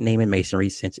significant name in Masonry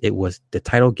since it was the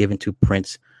title given to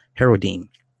Prince Haroldine,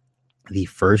 the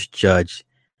first judge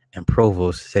and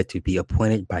provost said to be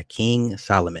appointed by King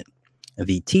Solomon.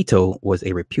 The Tito was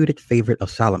a reputed favorite of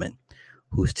Solomon,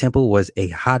 whose temple was a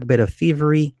hotbed of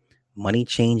thievery,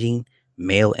 money-changing,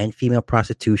 male and female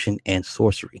prostitution, and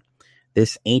sorcery.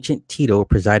 This ancient Tito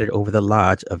presided over the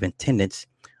lodge of attendants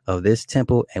of this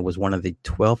temple and was one of the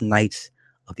 12 knights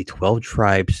of the 12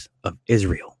 tribes of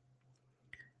Israel.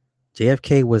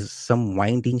 JFK was some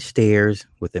winding stairs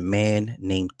with a man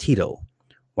named Tito,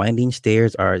 Winding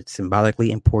stairs are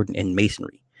symbolically important in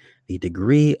masonry. The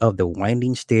degree of the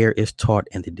winding stair is taught,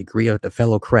 and the degree of the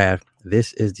fellow craft,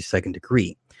 this is the second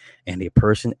degree. And a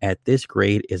person at this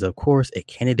grade is, of course, a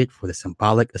candidate for the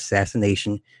symbolic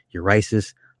assassination,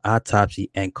 urisis, autopsy,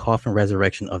 and coffin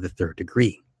resurrection of the third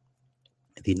degree.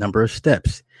 The number of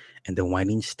steps and the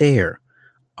winding stair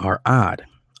are odd,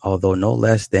 although no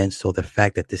less than so the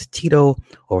fact that this Tito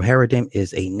or Herodim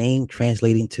is a name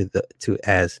translating to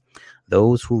as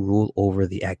those who rule over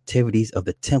the activities of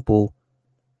the temple.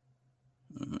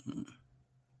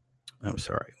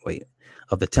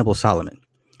 Of the Temple Solomon.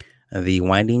 The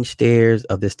winding stairs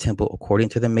of this temple, according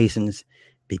to the Masons,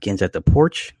 begins at the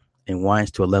porch and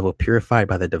winds to a level purified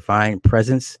by the divine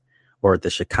presence, or the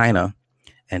Shekinah,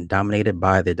 and dominated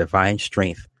by the divine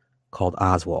strength called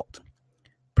Oswald.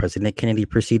 President Kennedy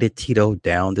preceded Tito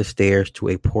down the stairs to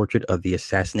a portrait of the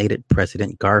assassinated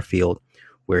President Garfield,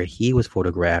 where he was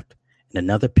photographed, and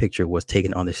another picture was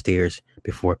taken on the stairs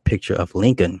before a picture of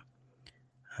Lincoln.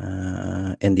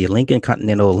 In the Lincoln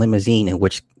Continental limousine in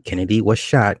which Kennedy was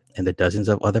shot, and the dozens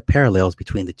of other parallels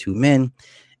between the two men,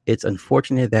 it's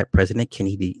unfortunate that President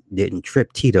Kennedy didn't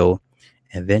trip Tito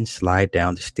and then slide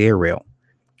down the stair rail,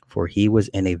 for he was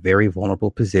in a very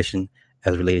vulnerable position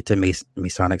as related to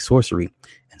Masonic sorcery,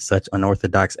 and such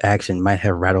unorthodox action might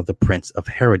have rattled the Prince of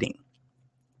Heroding.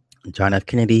 John F.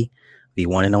 Kennedy, the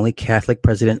one and only Catholic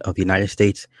president of the United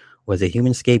States, was a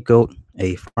human scapegoat,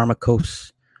 a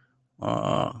pharmakos.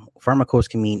 Pharmakos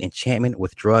can mean enchantment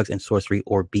with drugs and sorcery,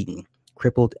 or beaten,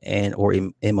 crippled, and or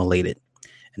immolated.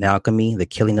 An alchemy, the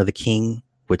killing of the king,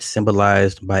 which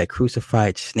symbolized by a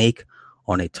crucified snake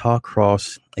on a tall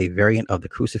cross, a variant of the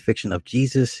crucifixion of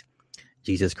Jesus.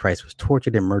 Jesus Christ was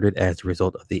tortured and murdered as a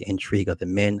result of the intrigue of the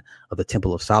men of the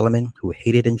Temple of Solomon, who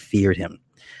hated and feared him.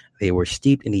 They were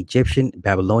steeped in Egyptian,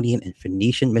 Babylonian, and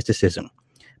Phoenician mysticism.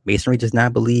 Masonry does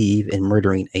not believe in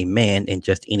murdering a man in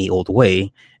just any old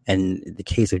way. And in the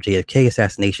case of JFK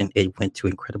assassination, it went to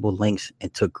incredible lengths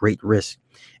and took great risks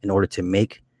in order to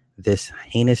make this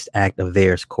heinous act of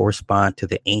theirs correspond to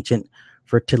the ancient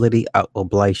fertility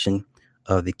oblation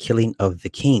of the killing of the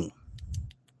king.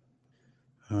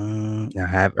 Now, I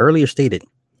have earlier stated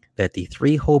that the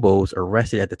three hobos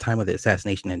arrested at the time of the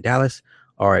assassination in Dallas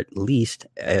are at least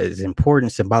as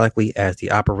important symbolically as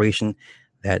the operation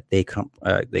that they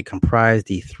comprise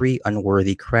the three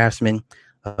unworthy craftsmen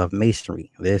of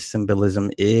masonry. This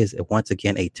symbolism is once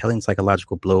again a telling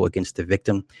psychological blow against the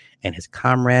victim and his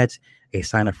comrades, a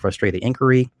sign of frustrated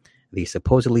inquiry, the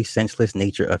supposedly senseless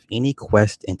nature of any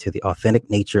quest into the authentic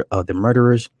nature of the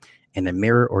murderers, and a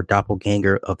mirror or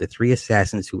doppelganger of the three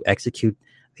assassins who execute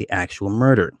the actual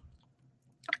murder.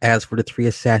 As for the three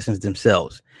assassins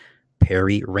themselves,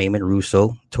 Perry Raymond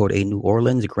Russo told a New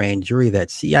Orleans grand jury that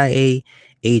CIA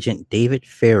agent David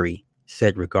Ferry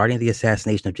said regarding the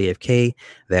assassination of JFK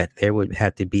that there would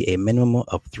have to be a minimum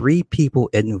of 3 people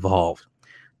involved.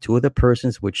 2 of the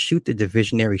persons would shoot the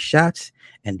divisionary shots,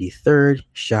 and the third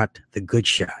shot the good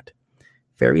shot.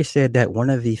 Ferry said that one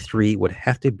of the 3 would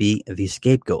have to be the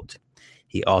scapegoat.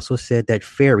 He also said that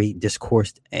Ferry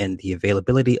discoursed and the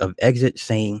availability of exit,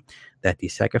 saying that the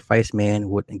sacrificed man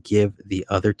would give the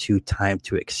other 2 time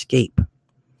to escape.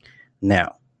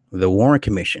 Now, the Warren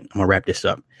Commission. I'm going to wrap this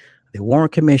up. The Warren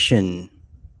Commission.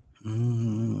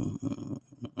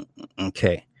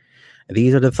 Okay.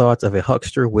 These are the thoughts of a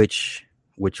huckster which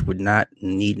would not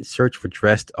need search for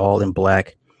dressed all in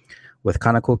black with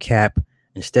conical cap.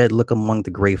 Instead, look among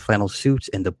the gray flannel suits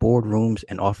in the boardrooms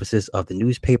and offices of the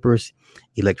newspapers,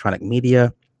 electronic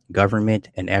media, government,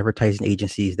 and advertising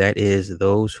agencies. That is,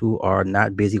 those who are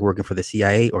not busy working for the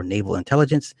CIA or naval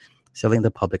intelligence, selling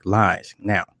the public lies.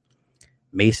 Now,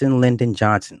 Mason Lyndon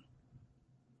Johnson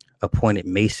appointed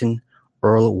Mason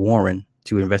Earl Warren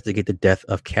to investigate the death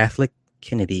of Catholic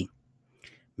Kennedy.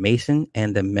 Mason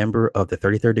and the member of the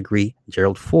 33rd degree,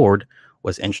 Gerald Ford,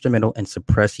 was instrumental in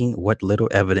suppressing what little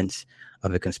evidence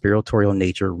of a conspiratorial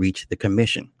nature reached the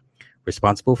commission.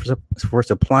 Responsible for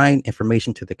supplying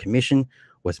information to the commission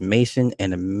was Mason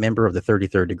and a member of the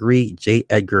 33rd degree, J.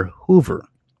 Edgar Hoover.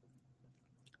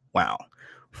 Wow.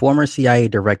 Former CIA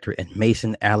director and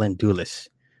Mason Allen Dulles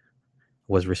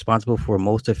was responsible for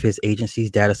most of his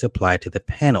agency's data supply to the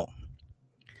panel.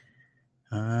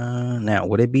 Now,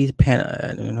 would it be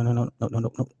panel?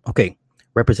 No. Okay.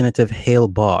 Representative Hale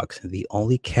Boggs, the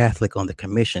only Catholic on the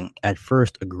commission, at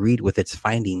first agreed with its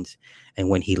findings, and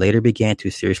when he later began to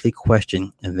seriously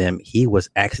question them, he was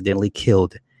accidentally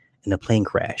killed in a plane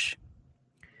crash.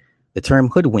 The term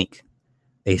hoodwink,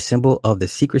 a symbol of the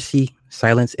secrecy,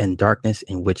 silence, and darkness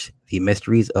in which the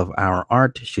mysteries of our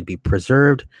art should be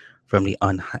preserved from the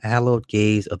unhallowed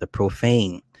gaze of the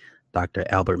profane, Dr.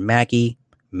 Albert Mackey,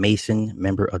 Mason,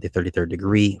 member of the 33rd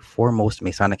degree, foremost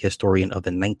Masonic historian of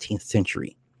the 19th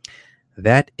century.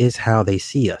 That is how they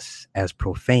see us, as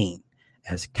profane,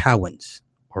 as cowards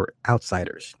or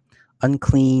outsiders,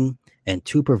 unclean and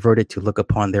too perverted to look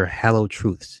upon their hallowed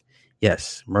truths.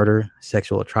 Yes, murder,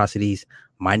 sexual atrocities,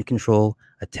 mind control,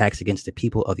 attacks against the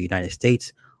people of the United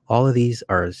States, all of these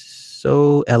are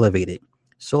so elevated,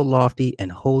 so lofty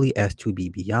and holy as to be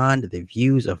beyond the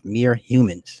views of mere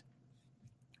humans.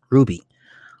 Ruby.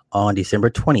 On December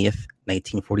 20th,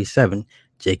 1947,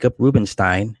 Jacob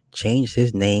Rubenstein changed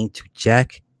his name to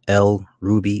Jack L.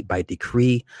 Ruby by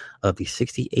decree of the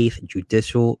 68th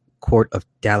Judicial Court of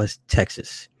Dallas,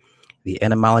 Texas. The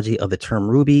etymology of the term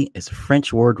ruby is a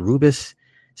French word rubus,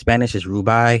 Spanish is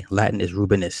rubi, Latin is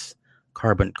rubinus,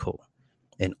 carbuncle.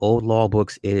 In old law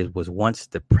books, it was once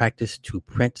the practice to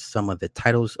print some of the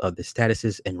titles of the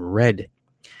statuses in red,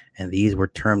 and these were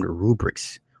termed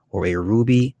rubrics, or a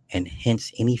ruby, and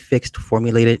hence any fixed,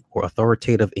 formulated, or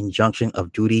authoritative injunction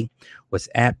of duty was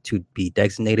apt to be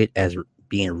designated as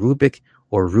being rubic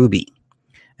or ruby.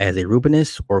 As a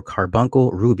rubinus or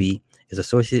carbuncle, ruby is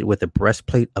associated with the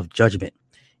breastplate of judgment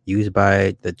used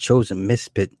by the chosen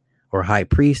misfit or high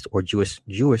priest or Jewish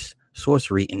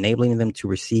sorcery, enabling them to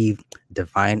receive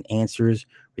divine answers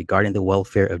regarding the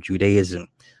welfare of Judaism.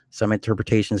 Some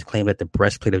interpretations claim that the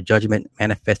breastplate of judgment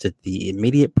manifested the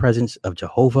immediate presence of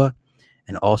Jehovah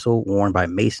and also worn by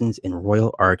Masons in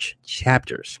Royal Arch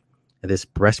chapters. This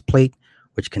breastplate,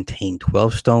 which contained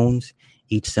 12 stones,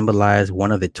 each symbolized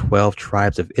one of the 12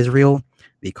 tribes of Israel.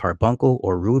 The carbuncle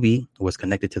or ruby was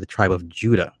connected to the tribe of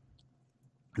Judah.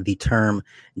 The term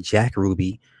Jack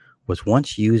Ruby was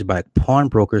once used by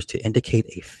pawnbrokers to indicate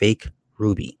a fake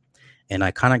ruby. In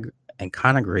iconography,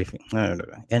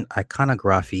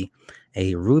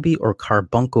 a ruby or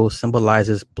carbuncle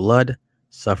symbolizes blood,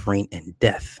 suffering, and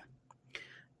death.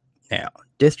 Now,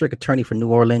 District Attorney for New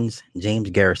Orleans, James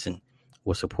Garrison,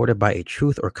 was supported by a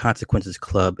Truth or Consequences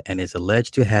club and is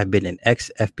alleged to have been an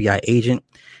ex-FBI agent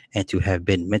and to have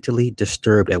been mentally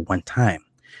disturbed at one time.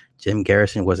 Jim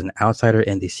Garrison was an outsider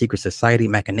in the secret society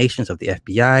machinations of the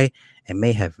FBI and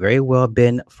may have very well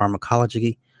been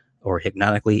pharmacologically or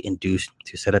hypnotically induced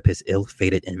to set up his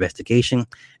ill-fated investigation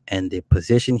and the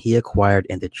position he acquired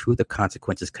in the Truth or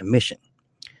Consequences Commission.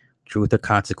 Truth or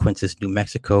Consequences, New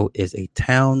Mexico is a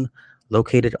town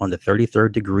located on the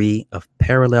 33rd degree of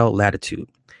parallel latitude.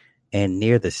 And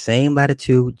near the same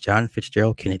latitude, John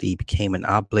Fitzgerald Kennedy became an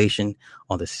oblation.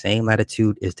 On the same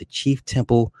latitude is the chief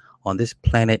temple on this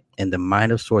planet in the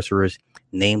mind of sorcerers,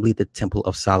 namely the Temple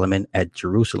of Solomon at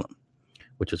Jerusalem,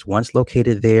 which was once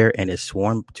located there and is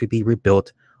sworn to be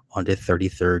rebuilt on the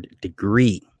 33rd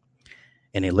degree.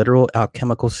 In a literal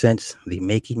alchemical sense, the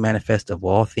making manifest of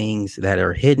all things that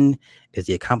are hidden is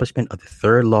the accomplishment of the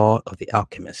third law of the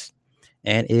alchemist,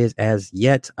 and is as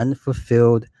yet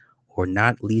unfulfilled or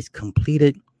not least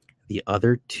completed. The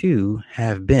other two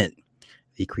have been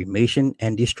the cremation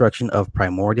and destruction of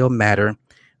primordial matter,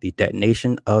 the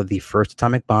detonation of the first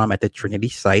atomic bomb at the Trinity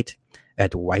site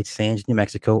at White Sands, New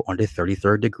Mexico on the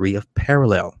 33rd degree of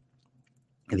parallel,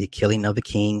 the killing of the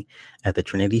king at the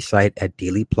Trinity site at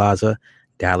Dealey Plaza,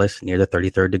 Dallas, near the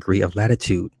 33rd degree of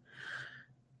latitude.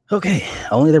 Okay,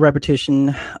 only the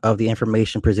repetition of the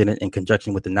information presented in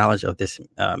conjunction with the knowledge of this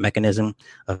mechanism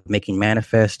of making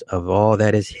manifest of all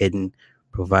that is hidden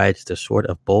provides the sort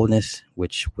of boldness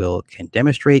which can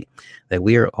demonstrate that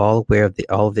we are all aware of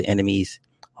all of the enemies,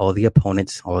 all the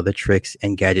opponents, all of the tricks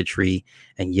and gadgetry,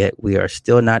 and yet we are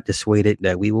still not dissuaded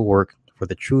that we will work for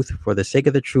the truth, for the sake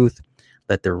of the truth.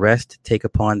 Let the rest take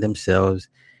upon themselves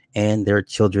and their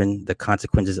children the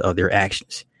consequences of their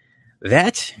actions.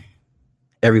 That,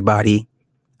 everybody,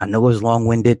 I know it's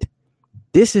long-winded.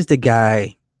 This is the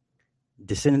guy,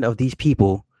 descendant of these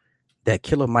people, that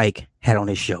Killer Mike had on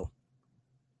his show.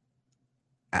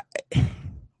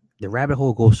 The rabbit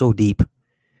hole goes so deep,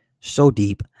 so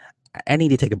deep. I need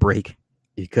to take a break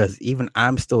because even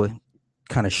I'm still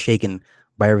kind of shaken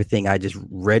by everything I just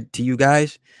read to you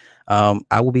guys.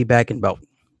 I will be back in about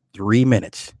 3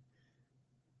 minutes.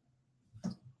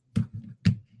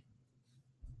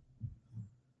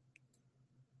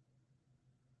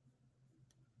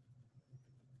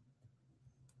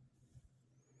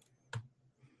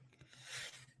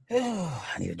 Oh,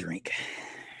 I need a drink.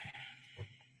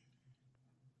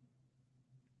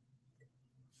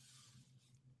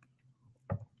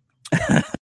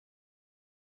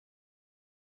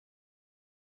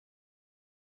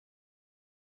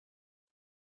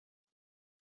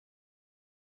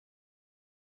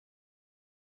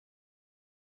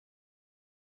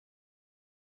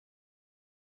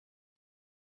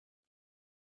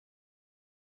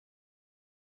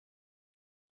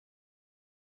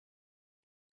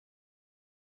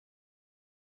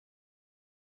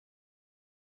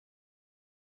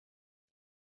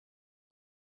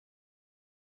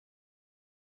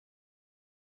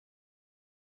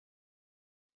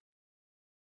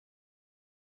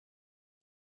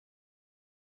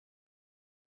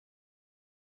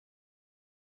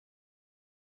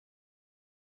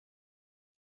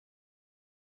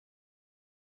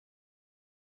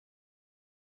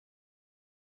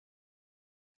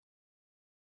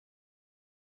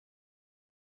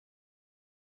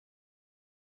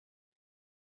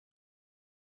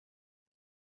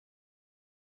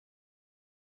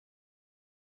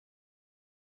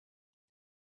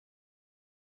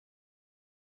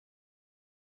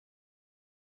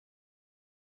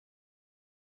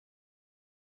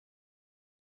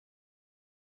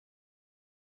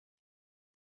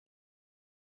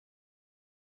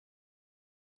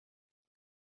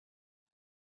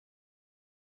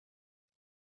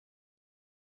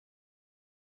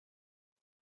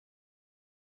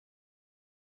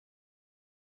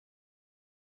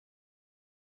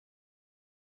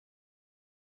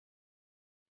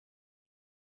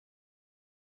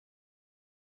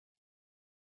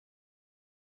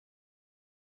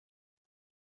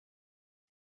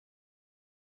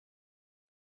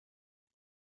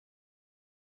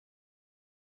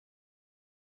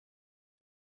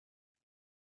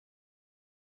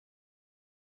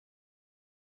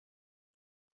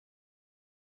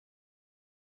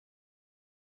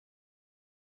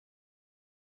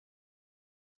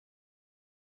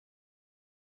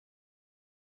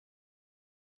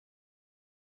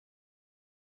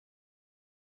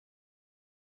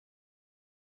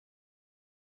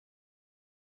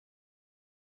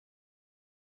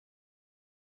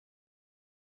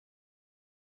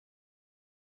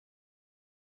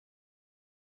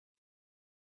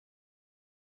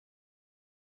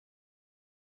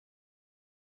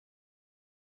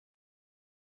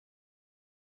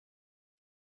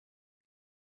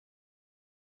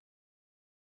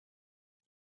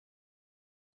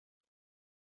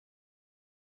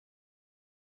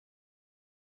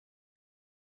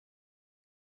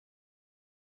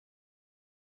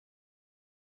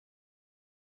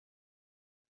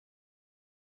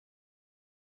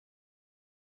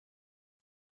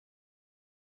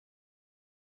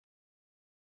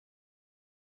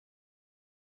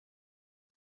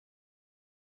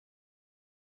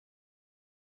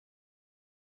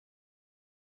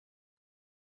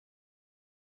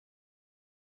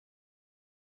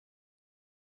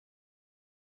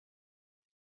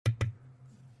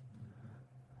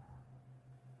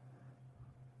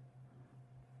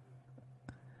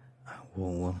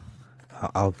 Well,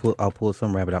 I'll pull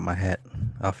some rabbit out my hat.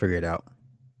 I'll figure it out.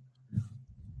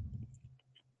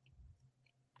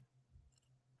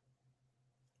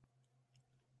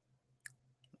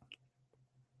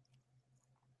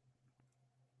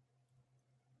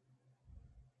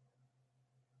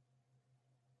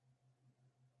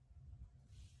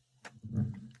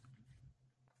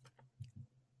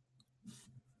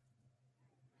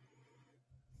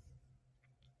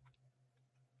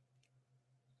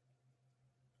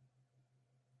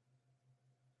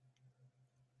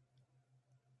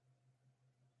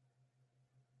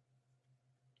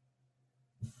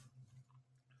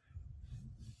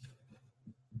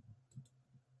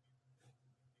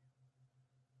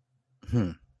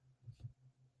 Hmm.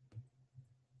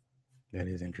 That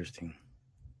is interesting.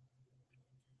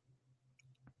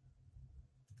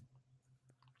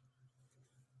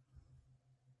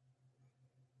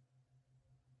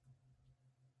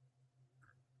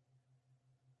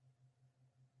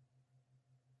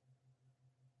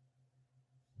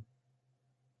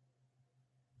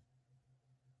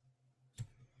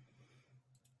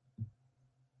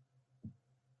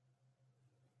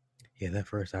 Yeah, that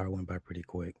first hour went by pretty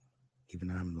quick. Even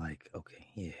I'm like, okay,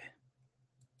 yeah.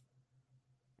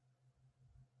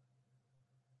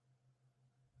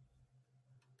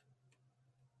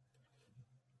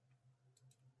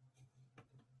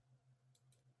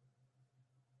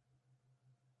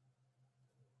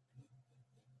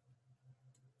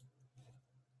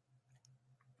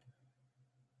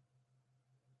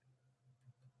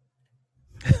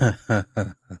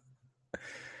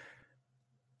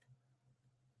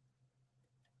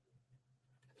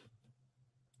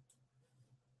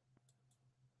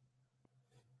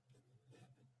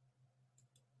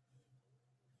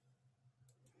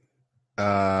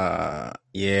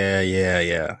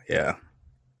 Yeah.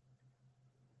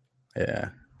 Yeah.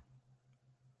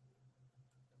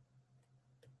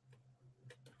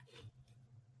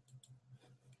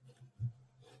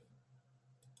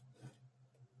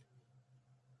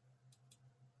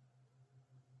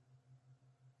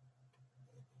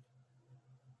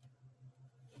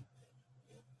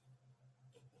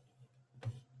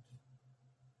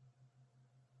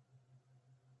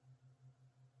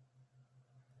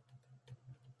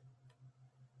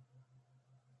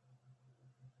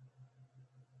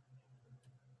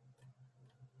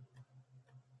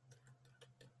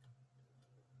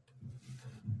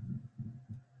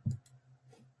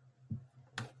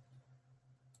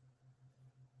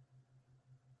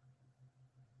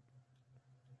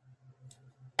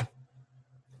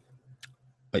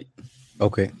 Wait,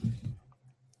 okay.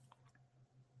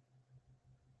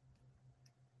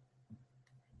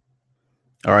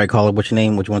 All right, caller, what's your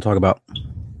name? What you want to talk about?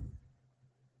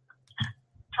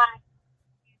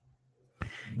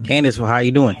 Candace, well, how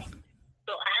you doing? Before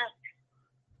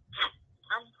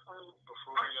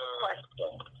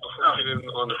we get in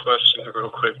on the question real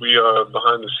quick, we are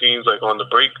behind the scenes, like on the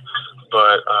break,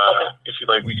 but if you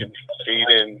like, we can fade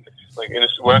in, like,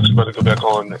 we're actually about to go back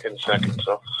on in a second,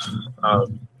 so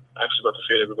actually about to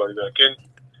fade everybody back in,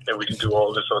 and we can do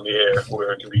all this on the air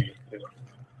where it can be,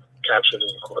 captured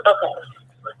and recorded. Okay.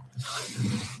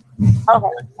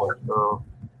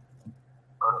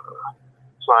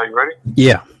 So are you ready?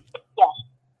 Yeah. Yes.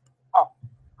 Oh.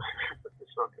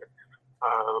 It's okay.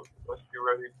 Let's get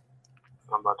ready.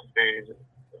 I'm about to fade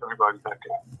everybody back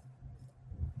in.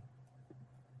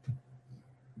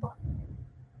 All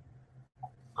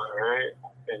right.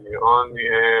 And you're on the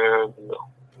air. No.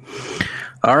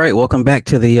 All right, welcome back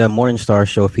to the Morning Star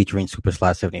Show featuring Super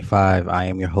Slot 75. I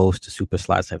am your host, Super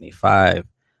Slot 75.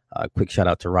 Quick shout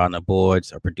out to Ron the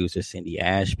Boards, our producer Cindy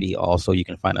Ashby. Also, you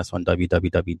can find us on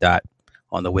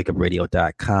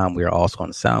www.onthewakeupradio.com. We are also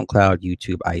on SoundCloud,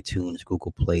 YouTube, iTunes,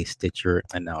 Google Play, Stitcher,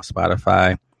 and now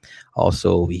Spotify.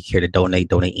 Also, we care to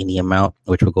donate any amount,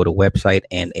 which will go to website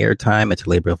and airtime. It's a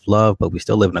labor of love, but we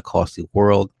still live in a costly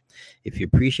world. If you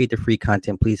appreciate the free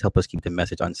content, please help us keep the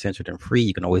message uncensored and free.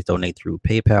 You can always donate through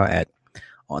PayPal at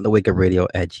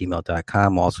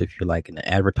onthewakeupradio@gmail.com. Also, if you like an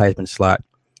advertisement slot,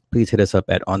 please hit us up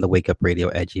at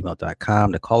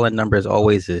onthewakeupradio@gmail.com. The call-in number, as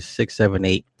always, is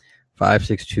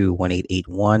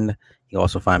 678-562-1881. You can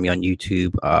also find me on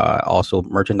YouTube. Also,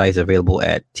 merchandise available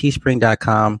at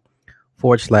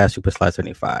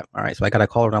teespring.com/superslide75. All right, so I got a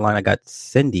caller on the line. I got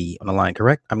Cindy on the line,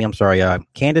 correct? I'm sorry,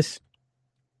 Candace?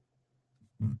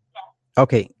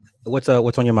 Okay, what's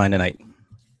on your mind tonight?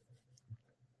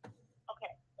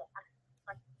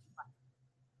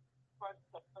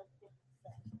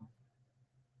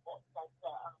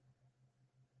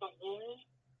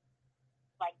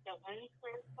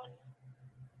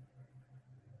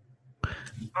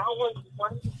 I was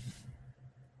wondering.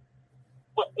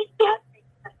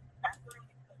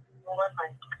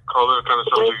 Caller, kind of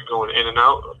sounds like you're going in and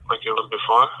out, like you're a little bit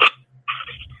far.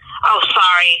 Oh,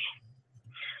 sorry.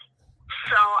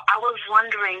 So I was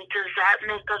wondering, does that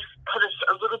make us put us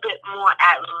a little bit more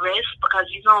at risk? Because,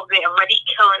 they're already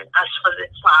killing us for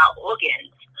our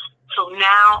organs. So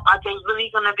now, are they really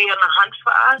going to be on the hunt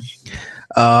for us?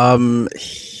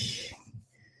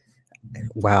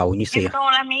 Wow. When you say, you know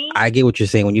what I mean? I get what you're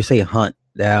saying. When you say hunt,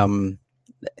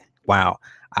 wow.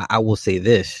 I will say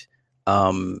this.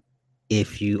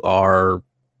 If you are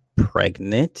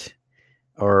pregnant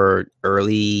or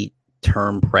early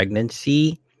term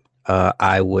pregnancy,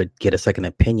 I would get a second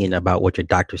opinion about what your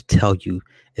doctors tell you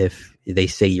if they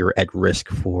say you're at risk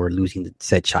for losing the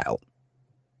said child.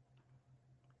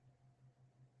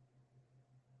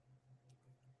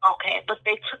 Okay, but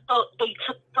they took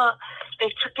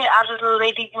it out of the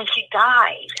lady when she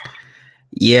died.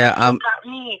 Yeah, got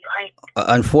me.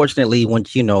 Unfortunately,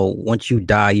 once you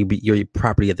die, you're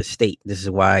property of the state. This is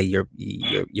why your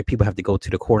people have to go to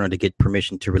the coroner to get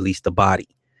permission to release the body.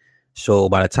 So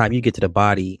by the time you get to the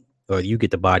body, or you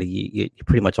get the body, you're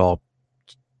pretty much all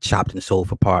chopped and sold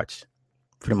for parts,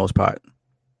 for the most part.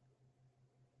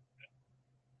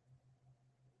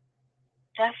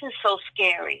 That is so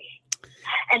scary.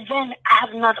 And then I have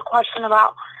another question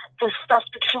about the stuff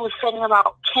that you were saying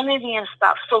about Kennedy and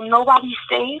stuff. So nobody's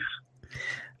safe?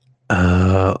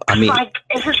 I mean,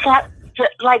 is it that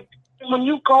when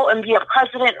you go and be a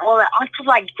president, all that, aren't you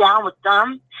down with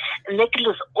them, and they can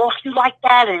just off you like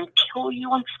that and kill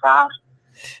you and stuff?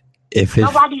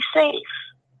 Nobody's safe.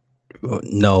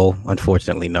 No,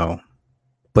 unfortunately, no.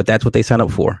 But that's what they sign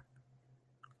up for.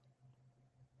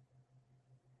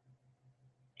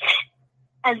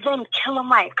 And then Killer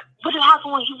Mike. What did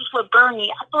happen when he was with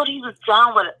Bernie? I thought he was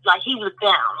down with it. He was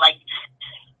down.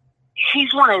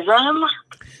 He's one of them.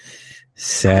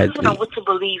 Sadly, I don't know what to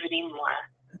believe anymore.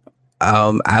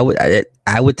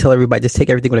 I would tell everybody, just take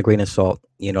everything with a grain of salt.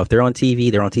 If they're on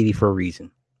TV, they're on TV for a reason.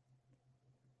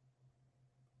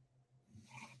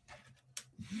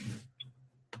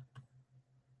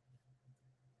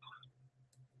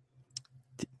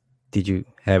 Did you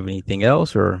have anything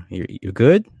else, or you're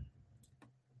good?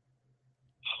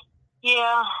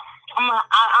 Yeah,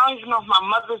 I don't even know if my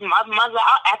mother.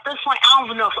 At this point, I don't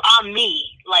even know if I'm me.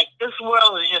 This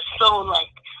world is just so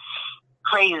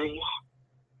crazy.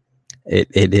 It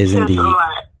is indeed.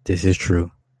 This is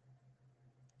true.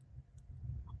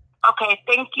 Okay,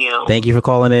 thank you. Thank you for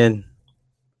calling in.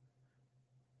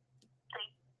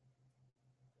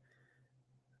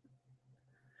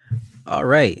 All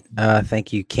right.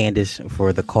 Thank you, Candace,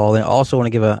 for the call in. Also want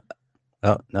to give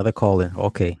another call in.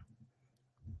 Okay.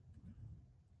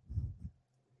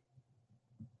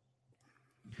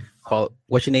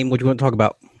 What's your name? What do you want to talk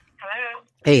about? Hello.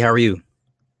 Hey, how are you?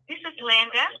 This is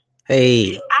Linda.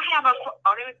 Hey. I have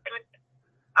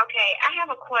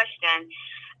a question.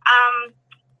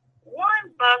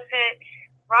 Warren Buffett,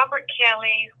 Robert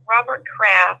Kelly, Robert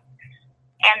Kraft,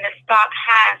 and the stock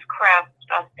Heinz Kraft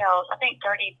sells, I think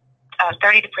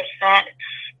 30%,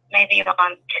 maybe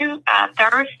on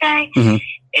Thursday. Mm-hmm.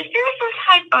 Is there some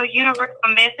type of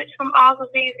universal message from all of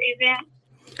these events?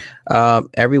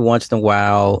 Every once in a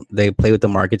while, they play with the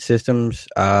market systems.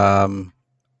 I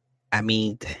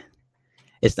mean,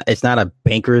 it's not a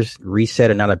banker's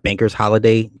reset or not a banker's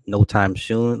holiday no time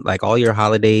soon. All your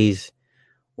holidays,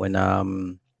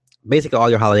 when basically all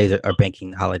your holidays are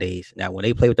banking holidays. Now, when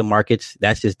they play with the markets,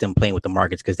 that's just them playing with the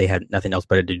markets because they have nothing else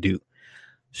better to do.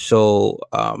 So,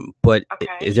 but okay.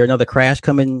 Is there another crash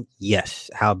coming? Yes.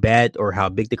 How bad or how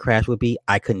big the crash would be,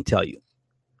 I couldn't tell you.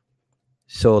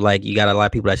 So, you got a lot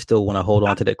of people that still want to hold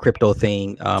on to the crypto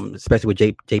thing, especially with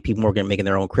JP Morgan making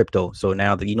their own crypto. So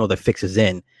now that the fix is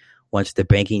in, once the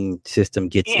banking system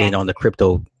gets in on the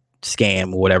crypto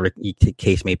scam or whatever the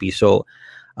case may be. So,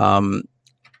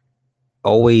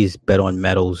 always bet on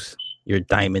metals, your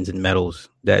diamonds and metals.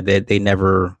 That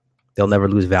they'll never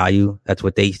lose value. That's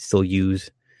what they still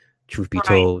use. Truth be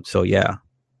told. So yeah.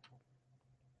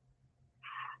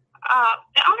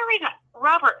 The only reason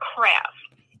Robert Kraft.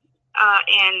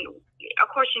 And of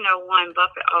course, Warren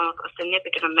Buffett owns a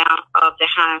significant amount of the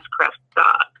Heinz Kraft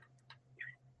stock.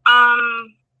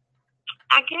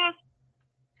 I guess,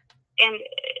 and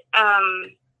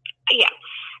yeah.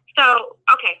 So,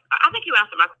 okay, I think you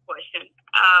answered my question.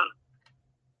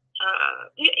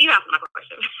 You answered my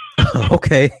question.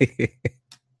 Okay.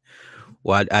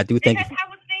 Well, I do think. Because I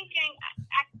was thinking,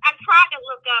 I tried to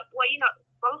look up. Well,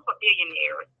 both are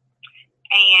billionaires.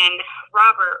 And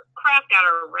Robert Kraft got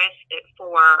arrested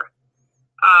for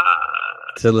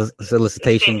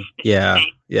solicitation. Yeah.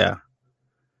 Right.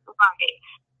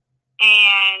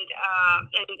 and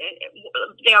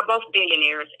they are both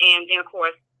billionaires. And then, of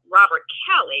course, Robert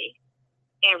Kelly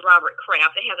and Robert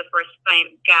Kraft, they have the first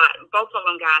name, both of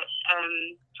them got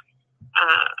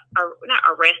not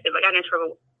arrested, but got in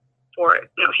trouble for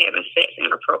having sex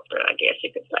inappropriate, I guess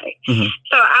you could say. Mm-hmm.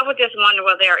 So I would just wonder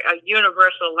whether there a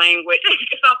universal language,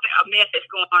 a message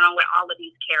going on with all of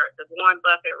these characters: Warren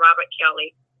Buffett, Robert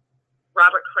Kelly,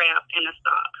 Robert Kraft, and the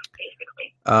stock,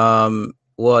 basically.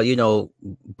 Well,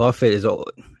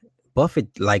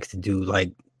 Buffett likes to do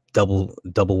like double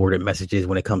worded messages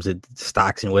when it comes to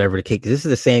stocks and whatever the case. This is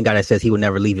the same guy that says he would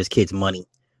never leave his kids money,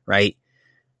 right?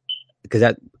 Because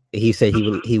that he said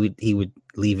he would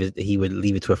leave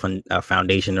it to a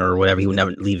foundation or whatever. He would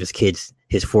never leave his kids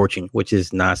his fortune, which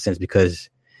is nonsense, because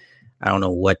I don't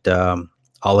know what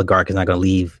oligarch is not going to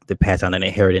leave to pass on an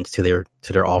inheritance to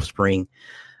their offspring.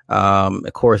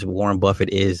 Of course, Warren Buffett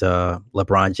is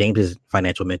LeBron James's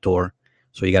financial mentor,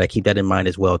 so you got to keep that in mind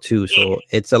as well too. So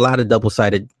it's a lot of double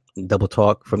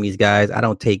talk from these guys. I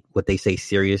don't take what they say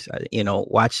serious.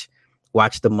 Watch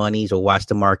the monies or watch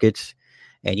the markets.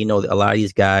 And, a lot of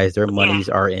these guys, their monies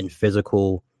are in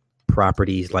physical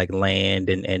properties like land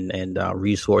and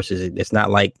resources. It's not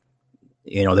like,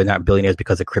 they're not billionaires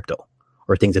because of crypto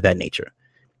or things of that nature.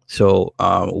 So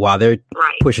while they're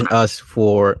pushing us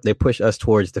towards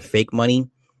the fake money,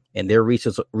 and their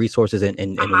resources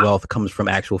and wealth comes from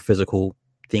actual physical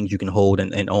things you can hold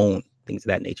and own, things of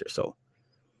that nature. So.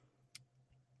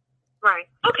 Right.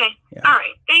 Okay. Yeah. All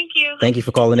right. Thank you. Thank you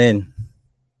for calling in.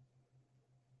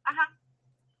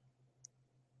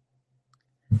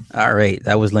 All right,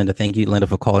 that was Linda. Thank you, Linda,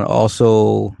 for calling.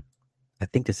 Also, I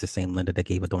think this is the same Linda that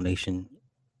gave a donation,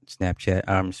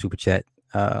 Snapchat, super chat.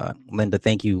 Linda,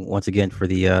 thank you once again for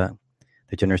the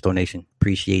generous donation.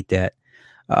 Appreciate that.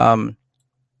 All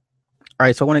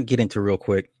right, so I want to get into real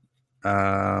quick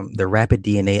the Rapid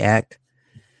DNA Act.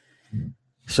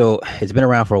 So it's been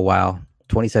around for a while,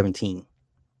 2017.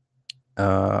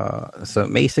 So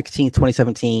May 16th,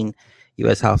 2017.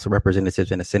 U.S. House of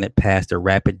Representatives and the Senate passed the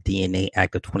Rapid DNA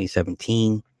Act of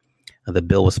 2017. The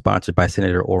bill was sponsored by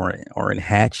Senator Orrin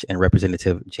Hatch and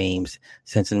Representative James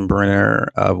Sensenbrenner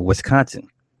of Wisconsin.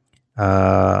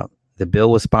 The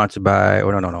bill was sponsored by,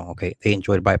 okay, they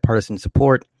enjoyed bipartisan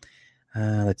support.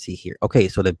 Let's see here. Okay,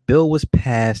 so the bill was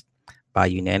passed by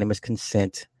unanimous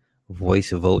consent, voice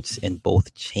votes in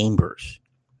both chambers.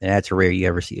 And that's rare you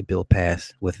ever see a bill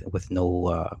pass with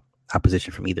no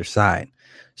opposition from either side.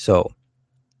 So,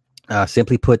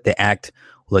 simply put, the act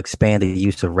will expand the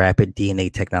use of rapid DNA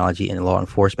technology in law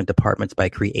enforcement departments by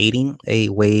creating a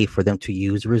way for them to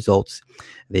use the results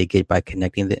they get by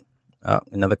connecting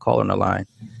another caller on the line.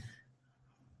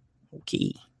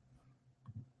 Okay.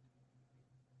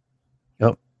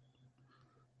 Oh,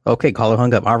 okay. Caller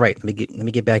hung up. All right. Let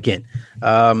me get back in.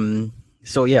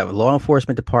 So yeah, law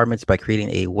enforcement departments by creating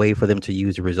a way for them to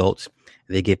use the results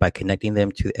they get by connecting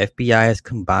them to the FBI's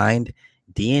combined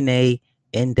DNA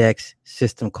index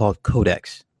system called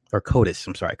CODIS.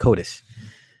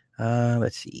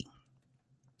 Let's see.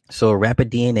 So Rapid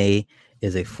DNA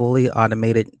is a fully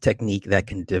automated technique that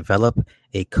can develop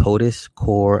a CODIS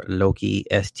core Loci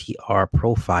STR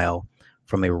profile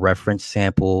from a reference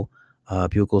sample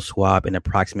buccal swab in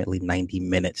approximately 90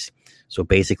 minutes. So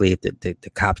basically, if the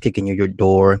cops kick in your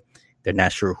door, they're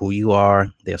not sure who you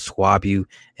are, they'll swab you,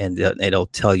 and they'll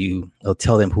tell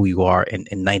them who you are in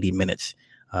 90 minutes.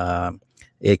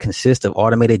 It consists of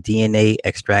automated DNA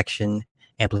extraction,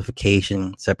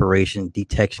 amplification, separation,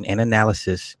 detection, and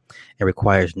analysis, and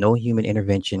requires no human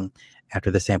intervention after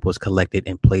the sample is collected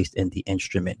and placed in the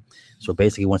instrument. So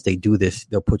basically, once they do this,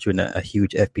 they'll put you in a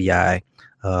huge FBI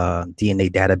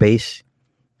DNA database.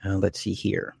 Let's see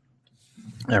here.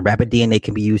 Rapid DNA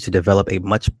can be used to develop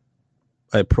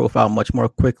a profile much more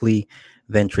quickly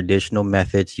than traditional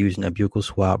methods using a buccal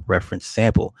swab reference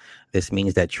sample. This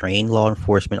means that trained law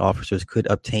enforcement officers could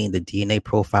obtain the DNA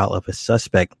profile of a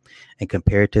suspect and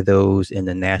compare it to those in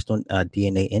the national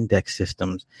DNA index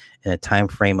systems in a time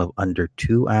frame of under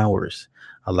 2 hours,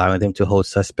 allowing them to hold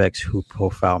suspects who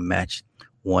profile match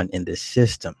one in the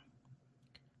system.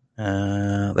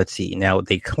 Let's see. Now,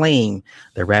 they claim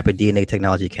that rapid DNA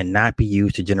technology cannot be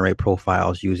used to generate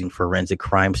profiles using forensic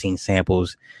crime scene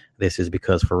samples. This is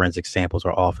because forensic samples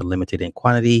are often limited in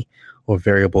quantity or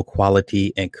variable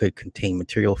quality and could contain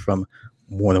material from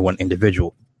more than one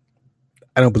individual.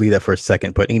 I don't believe that for a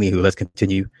second, but anywho, let's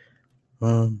continue.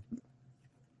 The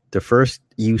first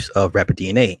use of rapid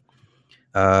DNA.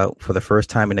 For the first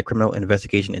time in a criminal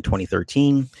investigation in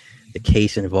 2013, the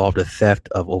case involved a theft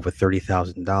of over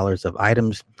 $30,000 of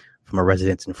items from a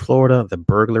residence in Florida. The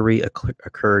burglary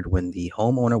occurred when the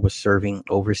homeowner was serving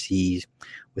overseas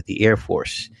with the Air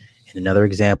Force. In another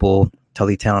example,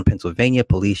 Tullytown, Pennsylvania,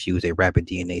 police used a rapid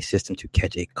DNA system to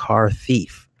catch a car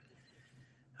thief.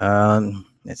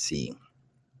 Let's see.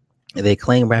 They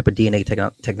claim rapid DNA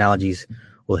technologies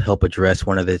will help address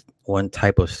one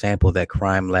type of sample that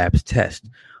crime labs test.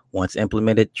 Once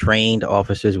implemented, trained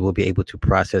officers will be able to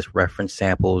process reference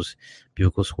samples,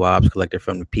 buccal swabs collected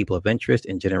from the people of interest,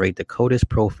 and generate the CODIS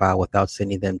profile without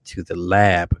sending them to the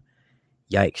lab.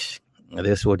 Yikes.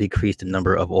 This will decrease the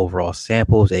number of overall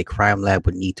samples a crime lab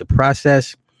would need to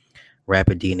process.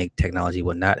 Rapid DNA technology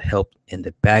will not help in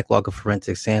the backlog of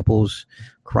forensic samples,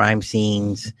 crime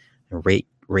scenes, and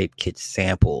rape kit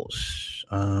samples.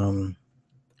 Let's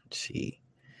see.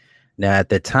 Now, at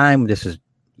the time this was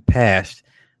passed,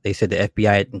 they said the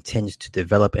FBI intends to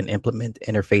develop and implement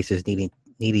interfaces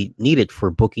needed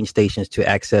for booking stations to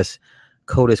access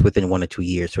CODIS within 1 to 2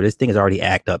 years. So this thing is already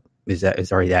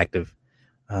is already active.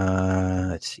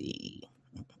 Let's see.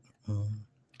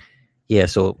 Yeah,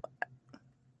 so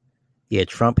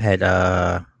Trump had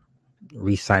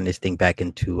re-signed this thing back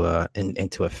into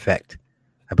effect,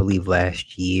 I believe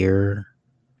last year.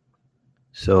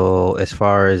 So as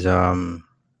far as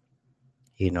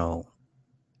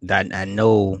that I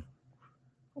know,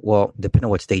 well, depending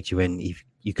on what state you're in, if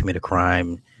you commit a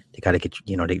crime, they got to get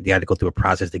they got to go through a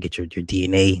process to get your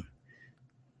DNA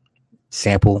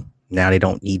sample. Now they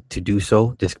don't need to do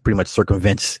so. This pretty much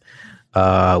circumvents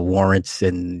warrants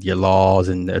and your laws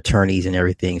and attorneys and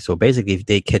everything. So basically, if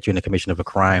they catch you in the commission of a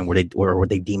crime where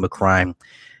they deem a crime,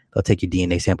 they'll take your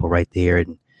DNA sample right there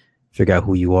and figure out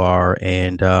who you are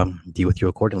and deal with you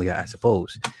accordingly, I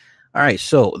suppose. All right.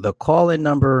 So the call-in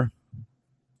number,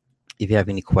 if you have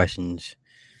any questions,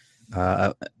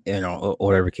 or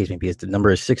whatever the case may be, the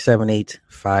number is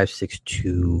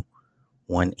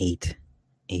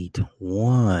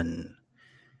 678-562-1881.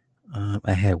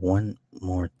 I had one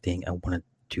more thing I wanted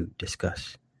to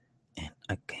discuss, and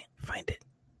I can't find it.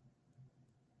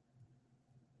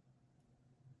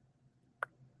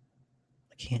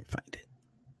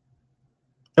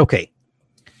 Okay.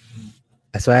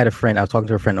 So I had a friend. I was talking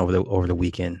to a friend over the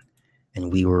weekend,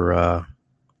 and we were. I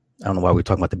don't know why we're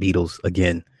talking about the Beatles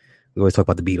again. We always talk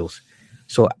about the Beatles.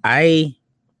 So another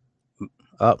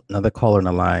caller on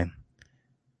the line.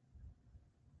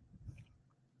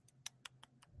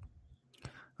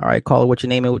 All right, caller, what's your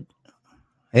name?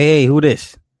 Hey, who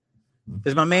this?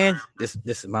 This is my man. This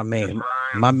is my man. Ryan.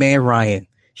 My man Ryan.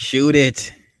 Shoot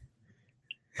it.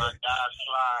 My guy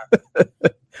Sly.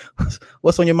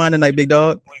 What's on your mind tonight, big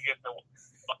dog? We get the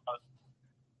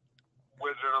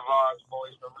Wizard of Oz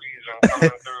voice of reason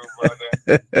coming through, brother.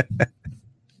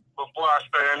 Before I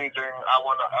say anything, I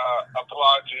want to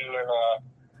applaud you and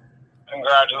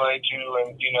congratulate you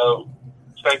and,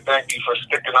 say thank you for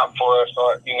sticking up for us.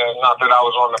 Not that I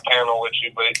was on the panel with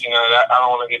you, but, that I don't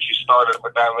want to get you started,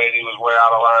 but that lady was way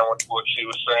out of line with what she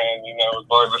was saying,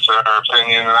 regardless of her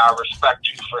opinion. And I respect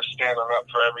you for standing up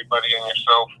for everybody and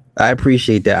yourself. I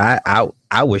appreciate that.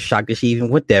 I was shocked that she even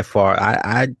went that far.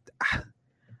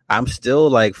 I'm still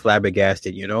like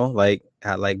flabbergasted, like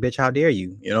bitch, how dare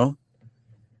you, Well,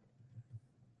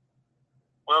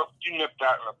 you nipped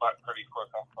that in the butt pretty quick,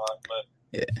 I thought, but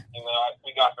yeah,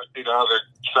 we got to see the other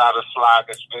side of Sly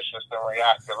that's vicious and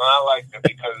reactive, and I liked it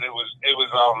because it was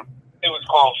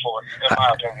called for, in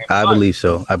my opinion. I believe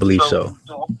so. With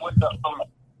the,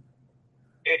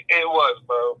 it was,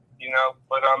 bro.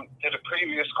 But to the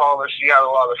previous caller, she had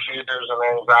a lot of fears and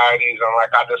anxieties, and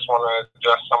I just want to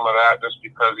address some of that, just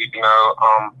because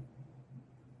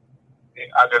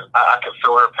I can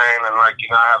feel her pain, and I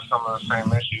have some of the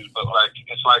same issues. But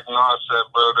it's like Nas said,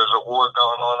 bro, there's a war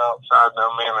going on outside.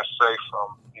 No man is safe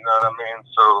from. You know what I mean?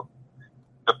 So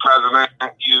the president,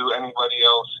 you, anybody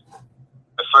else,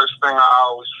 the first thing I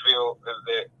always feel is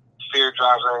that fear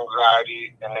drives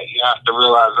anxiety, and that you have to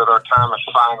realize that our time is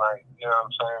finite. You know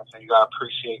what I'm saying? So you gotta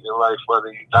appreciate your life,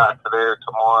 whether you die today or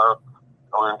tomorrow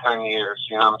or in 10 years.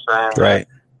 You know what I'm saying? Right.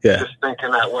 Yeah. Just thinking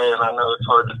that way, and I know it's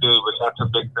hard to do, but that's a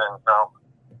big thing.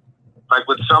 Like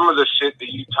with some of the shit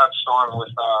that you touched on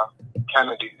with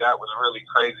Kennedy, that was really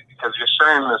crazy, because you're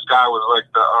saying this guy was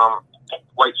like the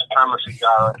white supremacy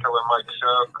guy, like Killer Mike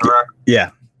show, correct? Yeah.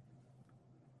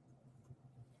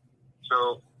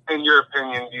 So, in your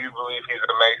opinion, do you believe he's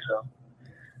a Mason?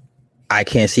 I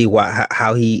can't see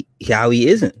how he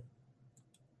isn't.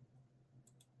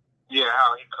 Yeah,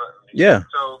 how he couldn't be. Yeah.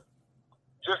 So,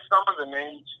 just some of the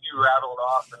names you rattled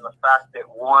off, and the fact that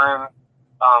Warren,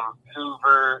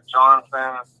 Hoover,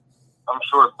 Johnson, I'm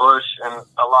sure Bush and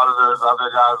a lot of those other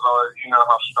guys are. You know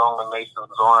how strong the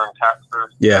Masons are in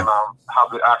Texas. Yeah. And how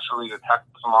actually the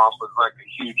Texas mob was like a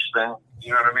huge thing.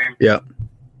 You know what I mean? Yeah.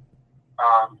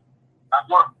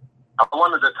 I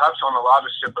wanted to touch on a lot of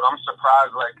shit, but I'm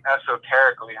surprised, like,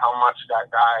 esoterically, how much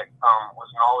that guy was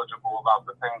knowledgeable about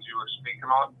the things you were speaking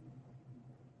on.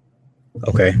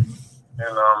 Okay.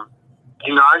 And,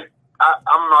 you know,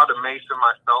 I'm not a Mason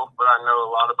myself, but I know a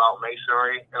lot about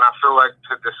Masonry, and I feel like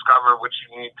to discover what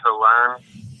you need to learn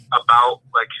about,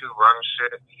 like, who runs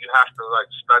shit, you have to, like,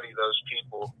 study those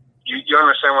people. You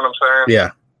understand what I'm saying?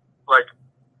 Yeah. Like,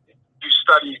 you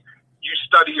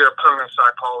study your opponent's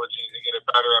psychology to get a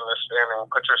better understanding,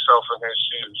 put yourself in his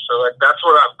shoes. So, like, that's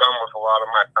what I've done with a lot of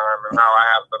my time, and now I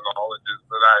have the knowledges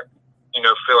that I, you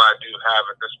know, feel I do have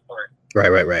at this point.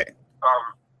 Right.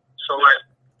 So, like,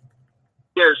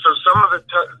 yeah, so some of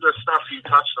the stuff you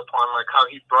touched upon, like how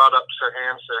he brought up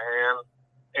Sirhan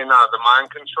and the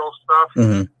mind control stuff.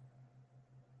 Mm-hmm.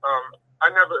 I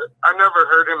never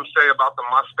heard him say about the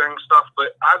Mustang stuff,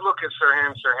 but I look at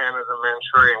Sirhan as a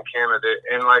Manchurian candidate,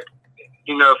 and, like,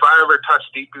 you know, if I ever touch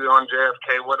deeply on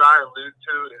JFK, what I allude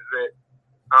to is that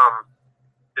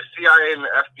the CIA and the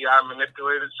FBI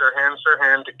manipulated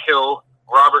Sirhan to kill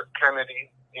Robert Kennedy,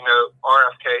 you know,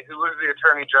 RFK, who was the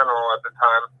Attorney General at the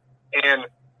time, and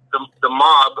the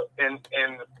mob, and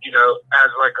you know, as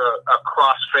like a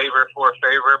cross favor for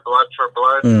favor, blood for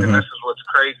blood. Mm-hmm. And this is what's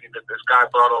crazy, that this guy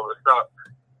brought all this up.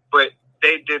 But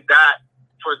they did that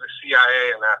for the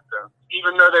CIA in that sense.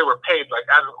 Even though they were paid, like,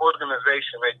 as an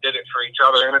organization, they did it for each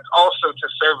other. And it's also to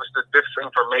service the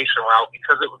disinformation route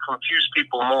because it would confuse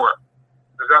people more.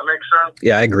 Does that make sense?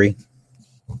 Yeah, I agree.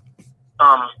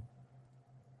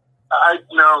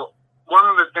 Now, one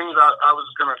of the things I was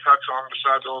going to touch on,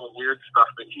 besides all the weird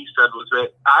stuff that he said, was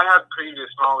that I had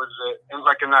previous knowledge that, and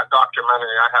like in that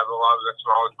documentary, I have a lot of this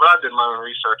knowledge, but I did my own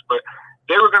research. But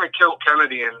they were going to kill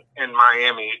Kennedy in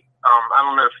Miami. I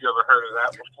don't know if you ever heard of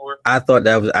that before.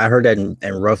 I heard that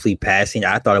in roughly passing.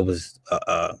 I thought it was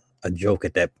a joke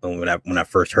at that point when I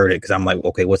first heard it, because I'm like,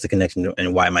 okay, what's the connection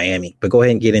and why Miami? But go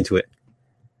ahead and get into it.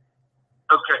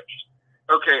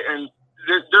 Okay, and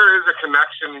there is a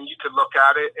connection, and you could look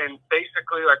at it, and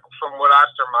basically, like, from what I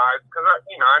surmised, because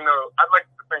I'd like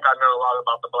to think I know a lot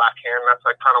about the Black Hand. That's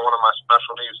like kind of one of my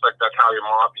specialties, like the Italian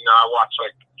mob. You know, I watch,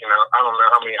 like, you know, I don't know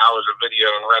how many hours of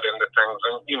video and read into things,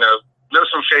 and, you know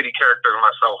some shady characters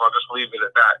myself. I'll just leave it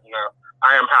at that. You know,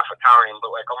 I am half Italian,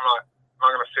 but, like, I'm not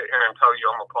going to sit here and tell you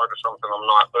I'm a part of something I'm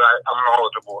not, but I'm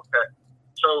knowledgeable with that.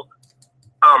 So,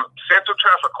 Santo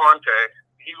Trafficante,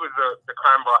 he was the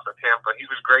crime boss of Tampa. He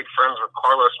was great friends with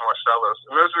Carlos Marcellos,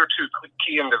 and those are two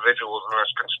key individuals in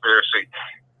this conspiracy.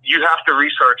 You have to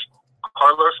research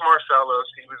Carlos Marcellos.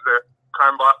 He was the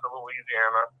crime boss of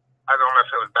Louisiana. I don't know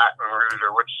if it was Baton Rouge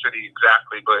or which city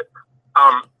exactly, but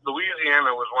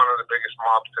Louisiana was one of the biggest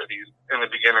mob cities in the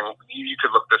beginning. You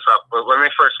could look this up, but when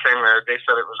they first came there, they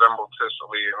said it resembled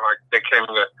Sicily, and, like, they came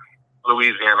to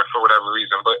Louisiana for whatever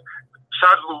reason. But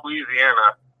besides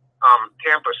Louisiana,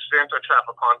 Tampa, Santo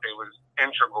Trafficante was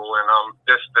integral in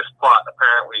this plot,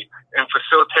 apparently, in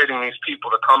facilitating these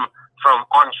people to come from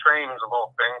on trains, of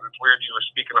all things. It's weird you were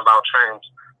speaking about trains.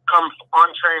 Come on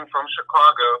train from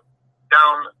Chicago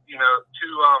down, you know, to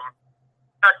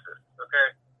Texas, okay?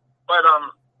 But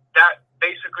that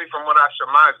basically, from what I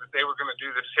surmised, that they were going to do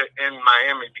this hit in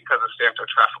Miami because of Santo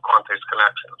Trafficante's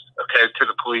connections, okay, to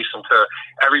the police and to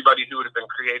everybody who would have been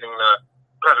creating the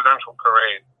presidential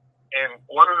parade. And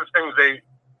one of the things they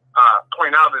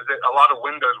point out is that a lot of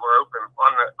windows were open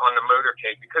on the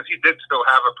motorcade because he did still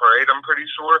have a parade, I'm pretty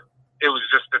sure. It was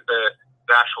just that the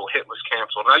actual hit was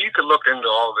canceled. Now, you could look into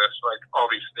all this, like,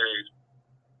 all these theories.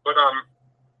 But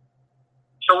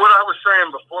so what I was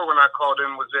saying before when I called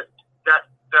in was that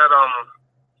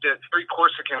three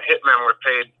Corsican hitmen were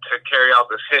paid to carry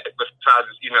out this hit, besides,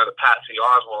 you know, the Patsy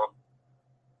Oswald.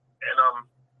 And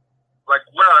like,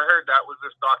 where I heard that was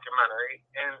this documentary,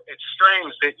 and it's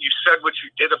strange that you said what you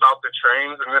did about the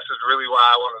trains, and this is really why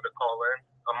I wanted to call in,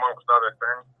 amongst other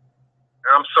things.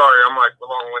 And I'm sorry, I'm, like,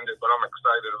 long-winded, but I'm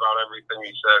excited about everything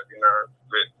you said. You know,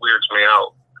 it weirds me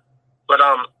out. But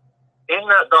in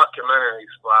that documentary,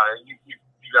 Sly,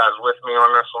 you guys with me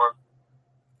on this one?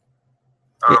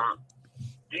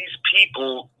 These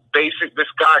people, this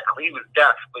guy, he was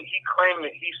deaf, but he claimed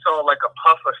that he saw, like, a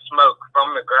puff of smoke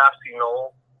from the grassy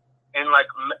knoll, and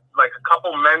like a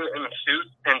couple men in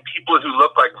suits and people who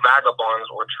look like vagabonds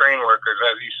or train workers,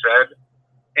 as you said.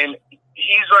 And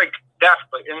he's, like, deaf,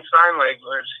 but in sign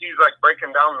language, he's, like,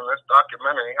 breaking down in this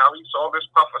documentary how he saw this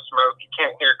puff of smoke. He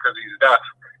can't hear because he's deaf,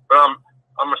 but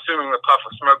I'm assuming the puff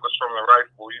of smoke was from the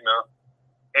rifle, you know.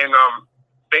 And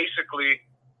basically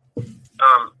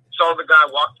saw the guy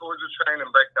walk towards the train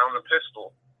and break down the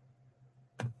pistol.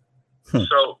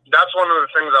 So that's one of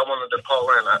the things I wanted to call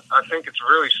in. I think it's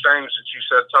really strange that you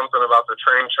said something about the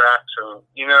train tracks, and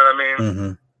you know what I mean?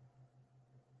 Mm-hmm.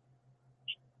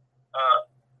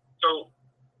 So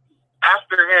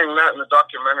after hearing that in the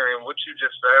documentary and what you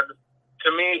just said, to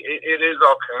me, it is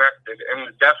all connected. And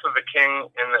the death of the king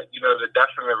and the death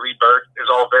and the rebirth is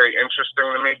all very interesting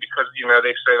to me because,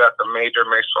 they say that's a major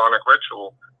Masonic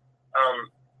ritual.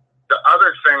 The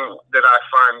other thing that I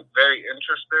find very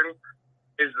interesting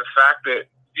is the fact that,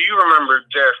 do you remember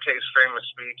JFK's famous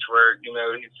speech where,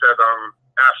 he said,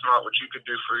 ask not what you could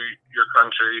do for your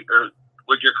country, or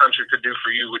what your country could do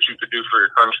for you, what you could do for your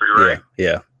country, right?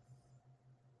 Yeah.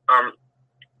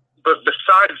 But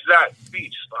besides that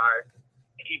speech,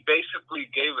 he basically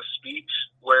gave a speech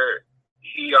where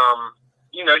he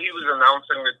was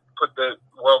announcing to put the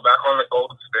world back on the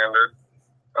gold standard.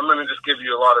 I'm going to just give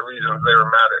you a lot of reasons they were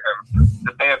mad at him.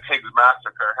 The Bay of Pigs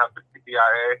massacre had the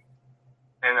CIA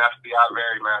and FBI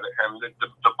very mad at him.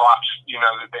 The botch,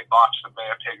 that they botched the Bay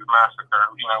of Pigs massacre,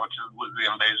 which was the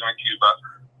invasion of Cuba.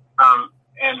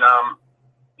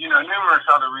 Numerous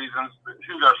other reasons,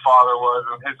 who their father was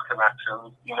and his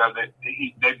connections, that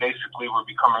they basically were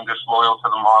becoming disloyal to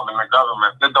the mob and the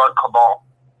government, the dark cabal.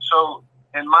 So,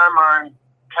 in my mind,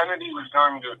 Kennedy was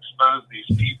going to expose these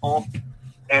people,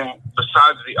 and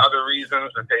besides the other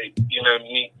reasons that they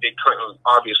couldn't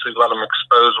obviously let them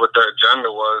expose what their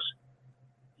agenda was,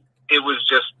 it was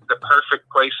just the perfect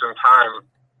place and time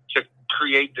to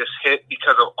create this hit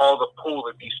because of all the pull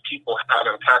that these people had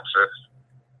in Texas.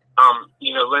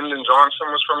 Lyndon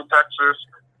Johnson was from Texas.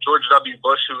 George W.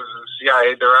 Bush, who was the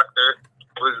CIA director,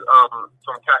 was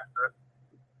from Texas.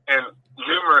 And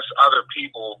numerous other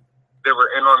people that were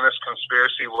in on this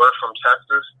conspiracy were from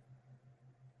Texas.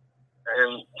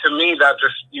 And to me, that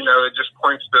just, it just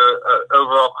points to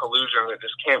overall collusion that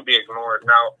just can't be ignored.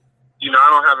 Now, I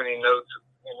don't have any notes,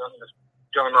 I'm just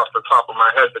going off the top of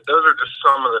my head, but those are just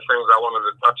some of the things I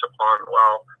wanted to touch upon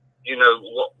while,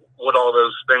 what all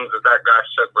those things that guy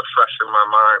said were fresh in my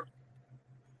mind.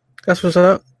 That's what's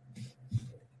up.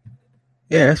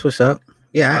 Yeah, that's what's up.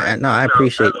 Yeah, I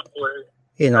appreciate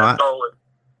it. I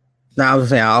was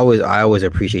saying I always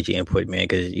appreciate your input, man,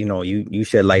 because you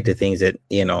said like the things that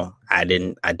I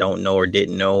don't know or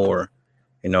didn't know or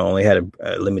only had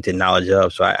a limited knowledge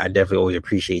of. So I definitely always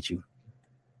appreciate you.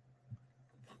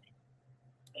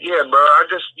 Yeah, bro. I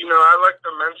just I like to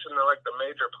mention the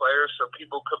major players so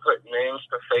people could put names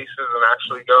to faces and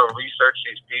actually go and research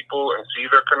these people and see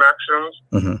their connections.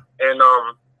 Mm-hmm. And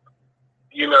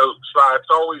Sly, it's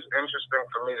always interesting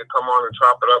for me to come on and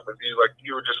chop it up with you. Like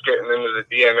you were just getting into the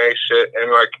DNA shit,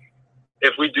 and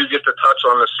if we do get to touch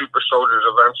on the super soldiers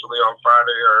eventually on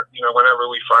Friday or whenever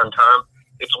we find time,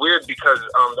 it's weird because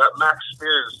that Max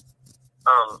Spears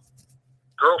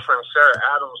girlfriend Sarah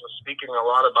Adams was speaking a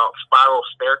lot about spiral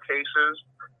staircases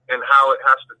and how it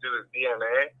has to do with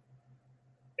DNA.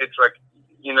 It's like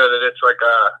that it's like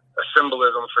a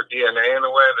symbolism for DNA in a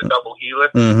way, the double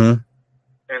helix. Mm-hmm.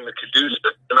 And the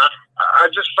caduceus. And I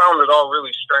just found it all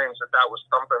really strange that was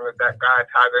something that guy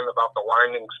tied in about the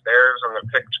winding stairs and the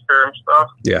picture and stuff.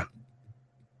 Yeah.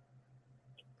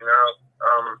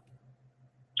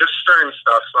 Just strange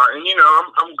stuff. And,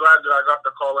 I'm glad that I got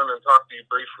to call in and talk to you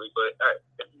briefly, but,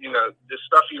 the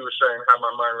stuff you were saying had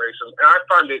my mind racing. And I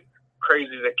find it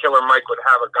crazy that Killer Mike would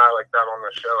have a guy like that on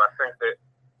the show. I think that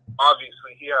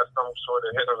obviously he has some sort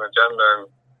of hidden agenda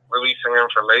and releasing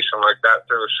information like that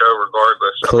through the show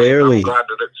regardless. Clearly. I'm glad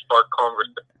that it sparked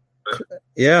conversation.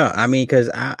 Yeah, I mean, because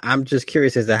I'm just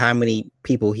curious as to how many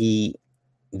people the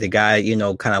guy,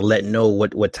 kind of let know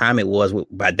what time it was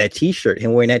by that T-shirt,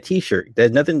 him wearing that T-shirt.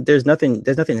 There's nothing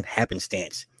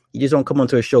happenstance. You just don't come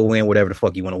onto a show wearing whatever the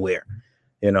fuck you want to wear,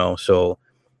 So,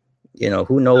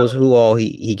 who knows who all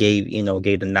he gave,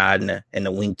 gave the nod and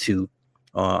the wink to,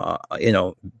 per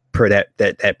that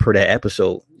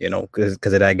episode,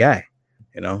 because of that guy,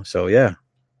 So yeah.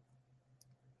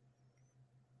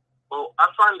 Well,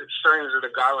 I find it strange that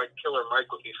a guy like Killer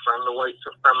Mike would befriend the white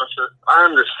supremacist. I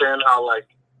understand how, I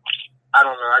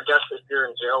don't know. I guess if you're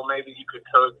in jail, maybe you could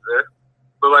coexist.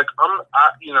 But I'm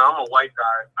a white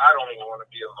guy. I don't even want to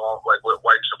be involved with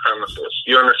white supremacists.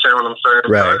 You understand what I'm saying?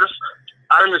 Right. So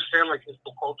I understand his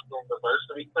cultural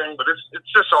diversity thing, but it's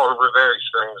just all very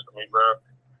strange to me, bro.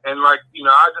 And I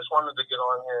just wanted to get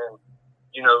on here and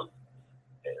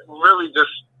really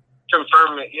just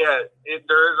confirm that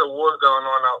there is a war going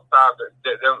on outside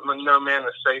that no man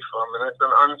is safe from, and it's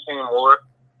an unseen war.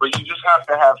 But you just have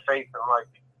to have faith in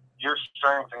your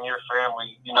strength and your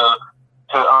family,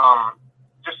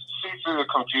 to just see through the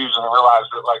confusion and realize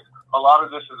that like a lot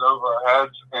of this is over our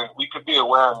heads, and we could be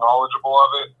aware and knowledgeable of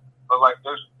it, but like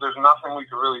there's nothing we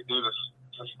can really do to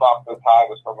stop the tide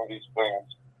of some of these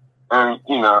things. And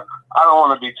I don't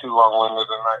want to be too long-winded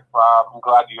tonight, Rob. I'm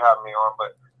glad you had me on,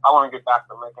 but I want to get back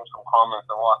to making some comments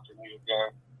and watching you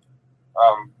again.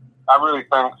 I really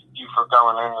thank you for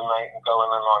going in tonight and going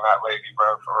in on that lady,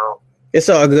 bro, for real. It's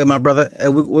all good, my brother.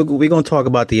 We're going to talk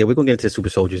about we're going to get into Super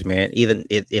Soldiers, man. Even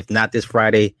if not this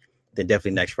Friday, then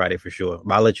definitely next Friday for sure.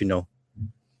 But I'll let you know.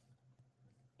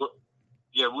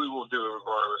 Yeah, we will do it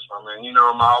regardless, my man.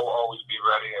 I'll always be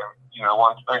ready. And,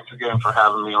 once thanks again for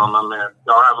having me on, my man.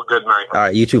 Y'all have a good night. All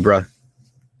right, you too, bro.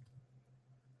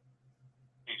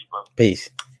 Peace, bro. Peace.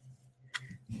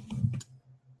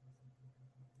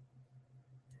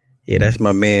 Yeah, that's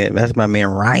my man. That's my man,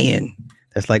 Ryan.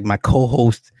 That's like my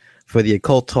co-host for the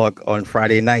Occult Talk on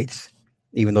Friday nights,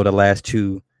 even though the last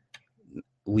 2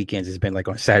 weekends has been like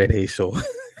on Saturday. So,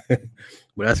 but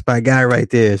that's my guy right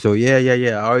there. So yeah.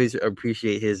 I always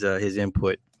appreciate his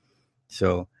input.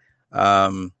 So,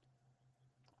 got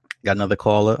another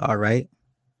caller. All right.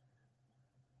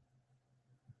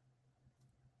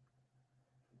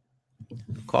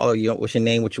 Caller, what's your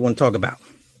name? What you want to talk about?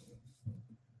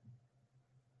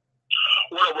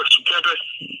 What up with some pimping?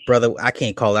 Brother, I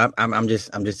can't call it. I'm just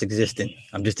existing.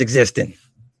 I'm just existing.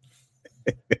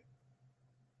 Man,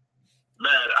 I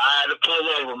had to pull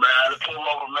over, man.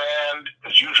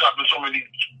 Because you dropping so many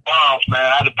bombs, man.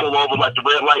 I had to pull over like the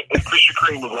red light and Krispy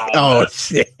Kreme was on. Oh, man.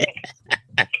 shit.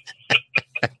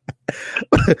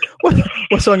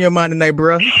 What's on your mind tonight,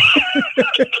 bro? No,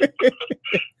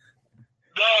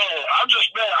 I'm just,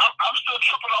 man, I'm still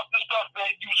tripping off this stuff that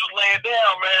you just laying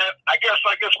down, man. I guess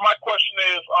my question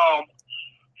is,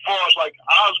 for us, like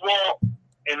Oswald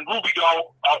and Ruby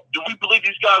go, do we believe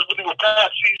these guys really were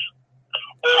patsies?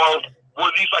 Or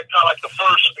were these like kind of like the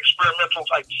first experimental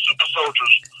type super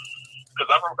soldiers?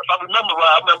 Because if I remember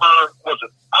right, was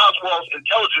it Oswald's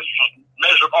intelligence was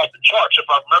measured off the charts, if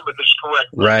I remember this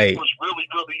correctly. Right. He was really,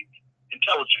 really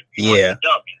intelligent. Yeah.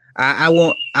 I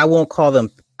won't call them.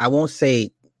 I won't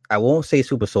say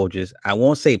super soldiers. I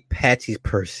won't say patsies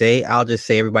per se. I'll just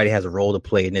say everybody has a role to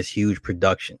play in this huge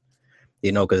production.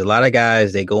 Because a lot of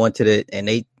guys, they go into and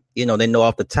they know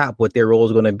off the top what their role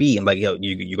is going to be. And like, you're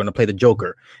going to play the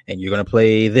Joker, and you're going to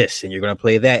play this, and you're going to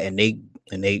play that, and they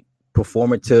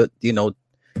perform it to the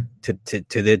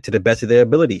best of their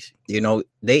abilities.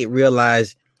 They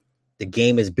realize the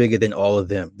game is bigger than all of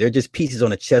them. They're just pieces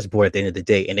on a chessboard at the end of the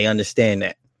day, and they understand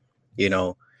that.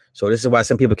 So this is why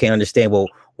some people can't understand. Well,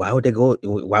 why would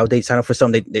they sign up for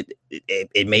something that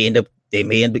they may end up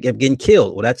getting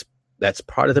killed? Well, that's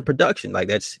part of the production. Like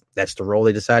that's the role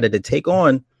they decided to take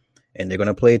on, and they're going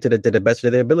to play it to the best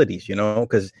of their abilities.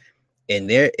 Because in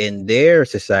their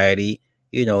society,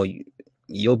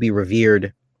 you'll be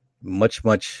revered much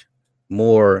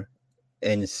more.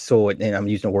 And I'm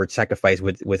using the word sacrifice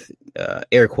with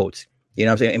air quotes. You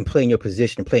know what I'm saying? And playing your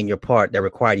position, playing your part that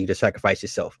required you to sacrifice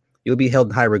yourself. You'll be held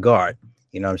in high regard.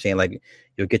 You know what I'm saying? Like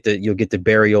you'll get the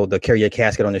burial, they'll carry your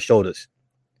casket on the shoulders,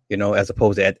 as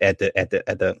opposed to at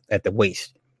the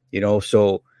waist.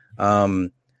 So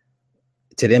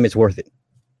to them it's worth it.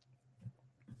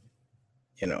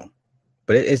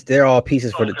 But they're all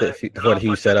pieces for the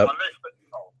huge setup.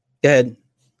 Go ahead.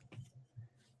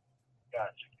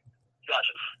 Gotcha.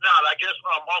 Now, I guess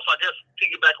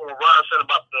piggyback on what Ryan said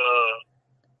about the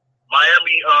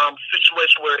Miami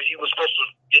situation where he was supposed to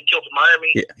get killed in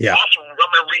Miami. Yeah. Also, I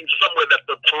remember reading somewhere that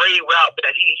the parade route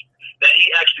that he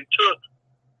actually took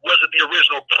wasn't the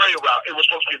original parade route. It was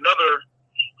supposed to be another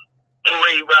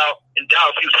parade route in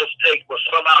Dallas he was supposed to take, but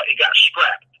somehow it got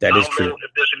scrapped. That is true.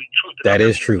 If there's any truth to that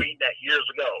is true. That years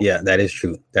ago. Yeah, that is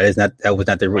true. That was not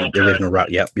the original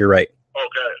route. Yep, you're right.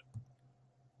 Okay.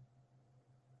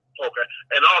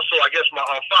 And also, I guess my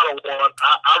final one,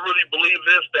 I really believe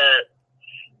this, that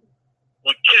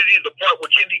when the part where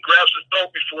Kennedy grabs his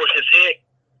throat before his head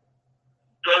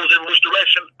goes in which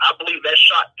direction, I believe that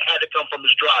shot had to come from his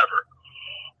driver,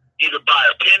 either by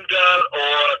a pin gun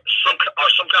or some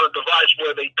kind of device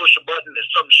where they push a button and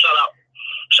something shot out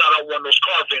one of those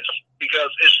car vents,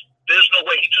 because there's no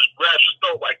way he just grabs his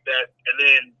throat like that. And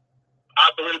then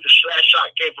I believe that shot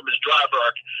came from his driver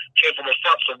or came from a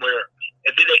front somewhere.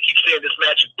 And then they keep saying this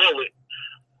magic bullet.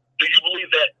 Do you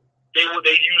believe that they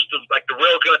used the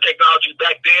railgun technology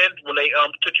back then when they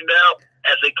took him down,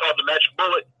 as they called the magic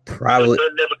bullet? Probably. They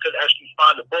never could actually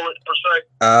find the bullet per se.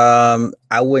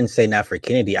 I wouldn't say not for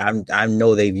Kennedy. I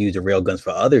know they've used the railguns for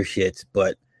other shits,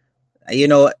 but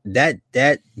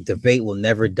that debate will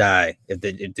never die if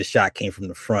the shot came from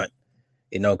the front.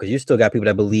 Because you still got people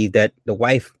that believe that the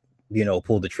wife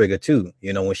pulled the trigger too.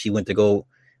 When she went to go,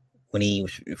 when he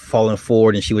was falling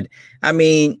forward, and she would. I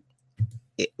mean,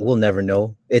 we'll never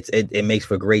know. It makes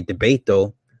for great debate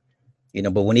though,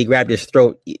 But when he grabbed his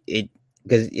throat, it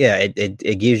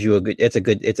gives you it's a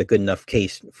good enough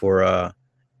case for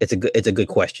it's a good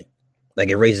question. Like,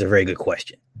 it raises a very good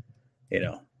question.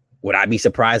 Would I be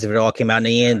surprised if it all came out in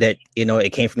the end that it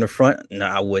came from the front? No,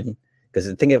 I wouldn't.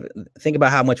 Because think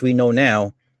about how much we know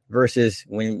now versus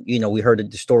when we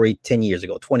heard the story 10 years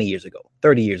ago, 20 years ago,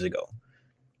 30 years ago.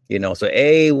 So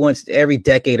once every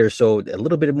decade or so, a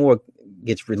little bit more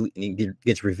gets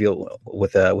revealed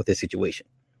with this situation.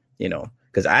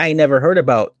 Because I ain't never heard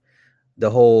about the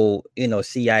whole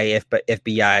CIA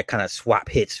FBI kind of swap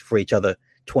hits for each other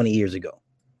 20 years ago.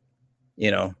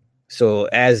 So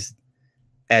as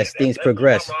things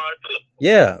progress.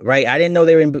 Yeah, right. I didn't know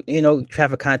they were in,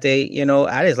 Trafficante,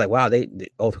 I just like, wow, so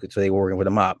they were working with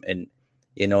a mob, and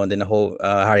and then the whole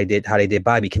how they did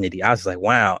Bobby Kennedy. I was like,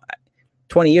 wow,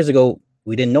 20 years ago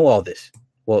we didn't know all this.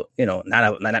 Well,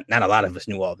 not a lot of us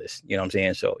knew all this. You know what I'm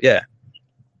saying? So yeah.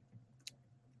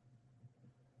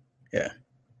 And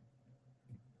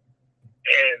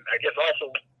I guess also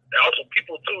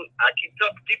people too. I keep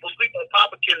telling people sleep on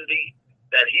Papa Kennedy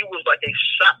that he was like a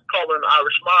shot caller in the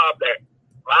Irish mob. That a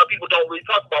lot of people don't really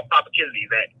talk about Papa Kennedy.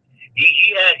 That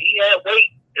he had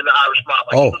weight in the Irish mob.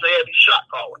 Like, he was a heavy shot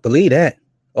caller. Believe that.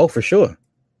 Oh, for sure. I just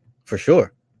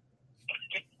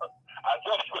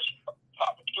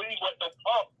Papa Kennedy went to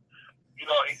pump. He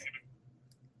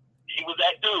was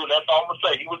that dude. That's all I'm gonna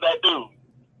say. He was that dude.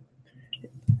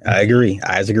 I agree.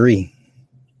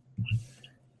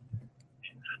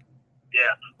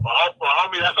 Yeah. Well,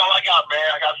 homie, that's all I got, man.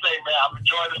 I gotta say, man, I'm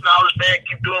enjoying this knowledge, man.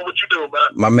 Keep doing what you do, man.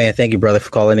 My man, thank you, brother, for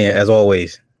calling in, as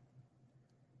always.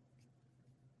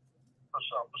 What's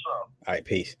up? All right,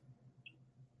 peace.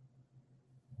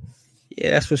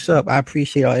 Yeah, that's what's up. I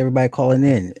appreciate everybody calling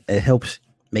in. It helps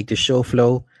make the show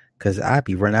flow, because I'd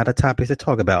be running out of topics to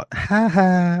talk about. Ha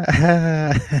ha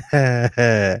ha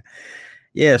ha.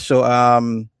 Yeah, so I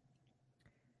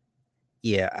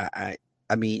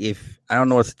mean, if I don't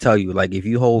know what to tell you, like, if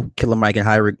you hold Killer Mike in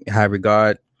high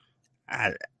regard,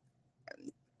 I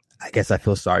guess I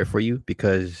feel sorry for you,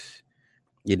 because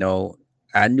I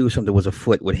knew something was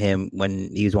afoot with him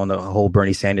when he was on the whole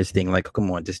Bernie Sanders thing. Like,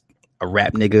 come on, just a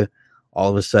rap nigga all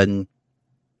of a sudden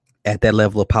at that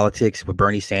level of politics with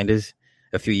Bernie Sanders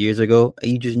a few years ago.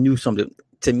 You just knew something.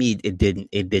 To me, it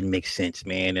didn't make sense,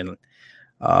 man. And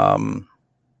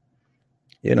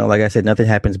like I said, nothing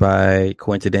happens by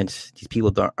coincidence. These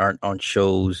people aren't on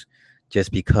shows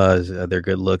just because of their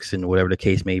good looks and whatever the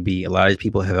case may be. A lot of these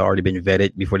people have already been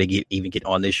vetted before they even get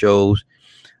on their shows.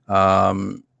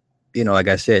 Like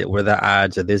I said, what are the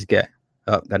odds of this guy?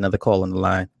 Oh, got another call on the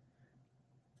line.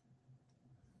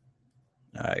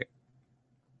 All right.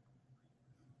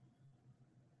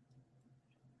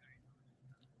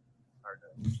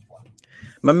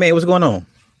 My man, what's going on?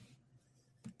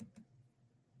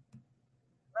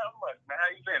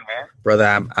 Man. Brother,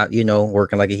 I'm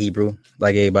working like a Hebrew,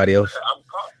 like everybody else. I'm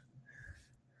caught.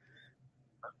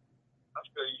 I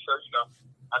feel you, so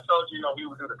I told you, we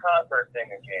would do the concert thing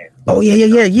again. Oh yeah.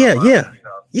 Yeah. Okay,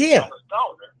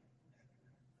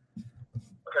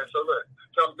 so look,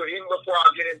 even before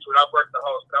I get into it, I break the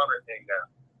whole stoner thing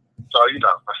down. So I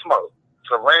smoke.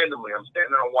 So randomly, I'm sitting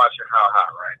there watching How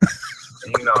High, right?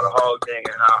 And the whole thing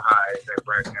and How High they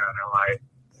break down.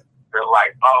 They're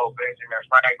like, oh, Benjamin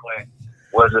Franklin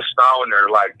was a stoner,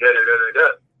 like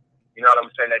da-da-da-da-da. You know what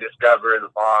I'm saying? They discovered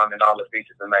the bomb and all the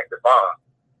features that make the bomb.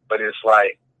 But it's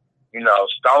like,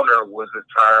 stoner was a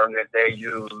term that they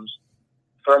used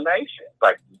for Masons,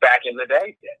 like back in the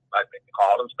day. Like, they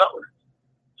called them stoners.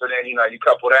 So then, you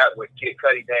couple that with Kid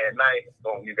Cudi Day and Night,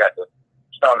 boom, you got the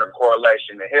stoner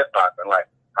correlation to hip hop and like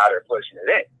how they're pushing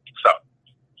it in. So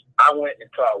I went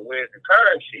and saw Wiz and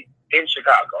Currency in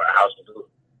Chicago at House of Blues.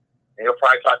 And he'll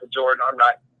probably talk to Jordan. I'm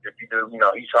not. If you do, he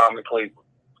saw him in Cleveland.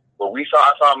 But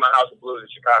I saw him at House of Blues in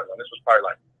Chicago, and this was probably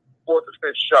like 4th or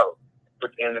 5th show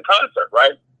in the concert,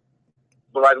 right?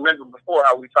 But I remember before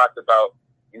how we talked about,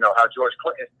 how George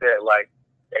Clinton said, like,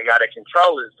 they got to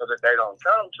control it so that they don't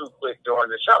come too quick during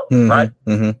the show, right?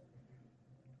 Mm-hmm.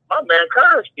 My man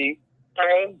Currency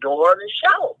came during the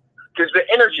show because the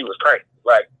energy was crazy.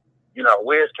 Like,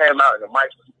 Wiz came out and the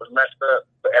mic was messed up,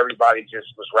 but everybody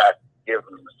just was rapping, giving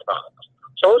him the songs.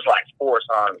 So it's like 4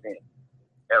 songs in,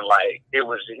 and like he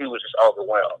was just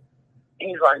overwhelmed.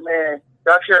 He's like, man,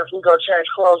 y'all care if we go change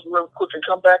clothes real quick and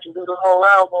come back and do the whole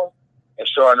album? And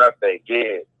sure enough, they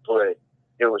did. But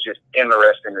it was just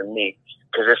interesting to me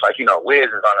because it's like Wiz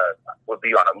would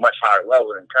be on a much higher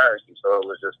level than Currency, so it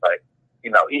was just like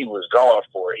he was going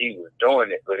for it. He was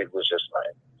doing it, but it was just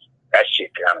like that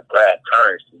shit kind of grabbed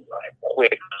currency like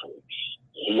quickly.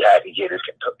 He had to get his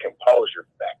composure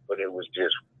back, but it was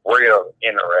just real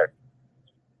interesting.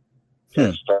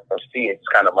 Just to see it, it's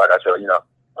kind of like I said, on an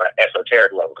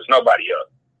esoteric level, because nobody else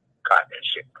caught that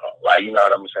shit. Like, you know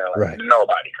what I'm saying? Like,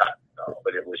 nobody caught it.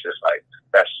 But it was just like,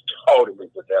 that's totally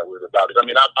what that was about. I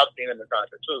mean, I've seen him in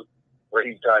concert too, where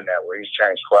he's done that, where he's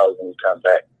changed clothes and he's come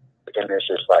back. And it's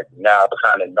just like, now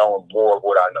kind of knowing more of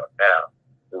what I know now,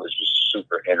 it was just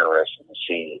super interesting to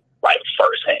see, like,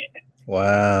 firsthand.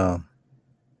 Wow.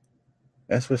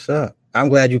 That's what's up. I'm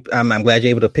glad you're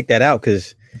able to pick that out,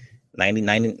 because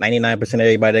 99% of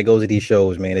everybody that goes to these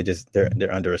shows, man,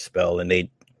 they're under a spell, and they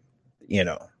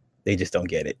just don't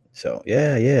get it. So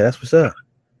yeah, that's what's up.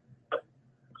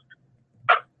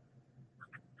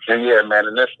 And yeah, man,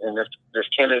 and this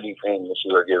Kennedy thing that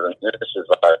you were giving, this is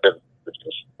like it's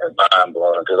mind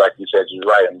blowing, because like you said, you're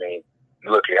right. I mean,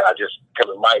 look at how just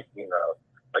Kevin Mike,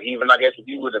 like even I guess if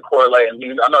you were to correlate, and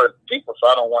I know it's people, so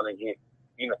I don't want to get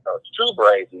too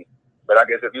crazy. But I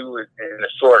guess if you were in a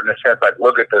sense, like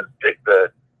look at the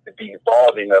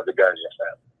evolving of the Gungeon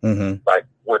family, like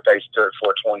what they stood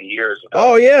for 20 years ago.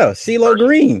 Oh yeah, CeeLo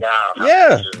Green. Now,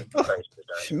 yeah,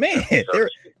 man, so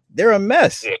they're a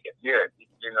mess. Yeah,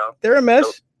 they're a mess.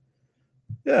 So,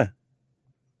 yeah.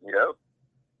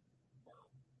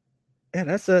 Yeah,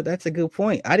 that's a good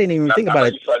point. I didn't even think about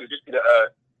it. What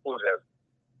was that?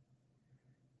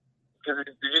 Did you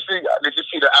see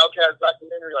the Outkast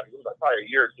documentary? Like, it was probably a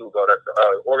year or two ago. That's the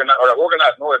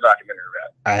Organized Noise documentary.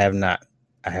 Right? I have not.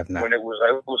 When it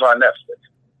was on Netflix.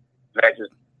 That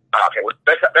just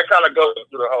that kind of goes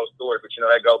through the whole story, but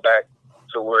they go back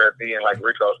to where it being like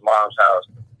Rico's mom's house.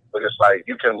 But it's like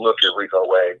you can look at Rico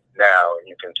Wade now, and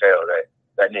you can tell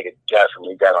that nigga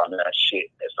definitely got on that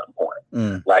shit at some point.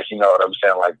 Like, you know what I'm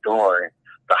saying? Like during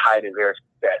the height of their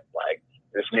that, like,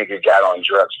 this nigga got on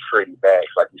drugs pretty bad.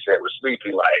 Like you said, with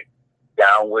Sleepy, like,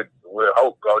 down with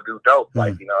Hope, go do dope.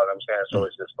 Like, you know what I'm saying? So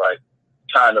it's just like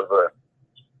kind of a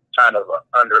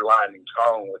underlining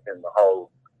tone within the whole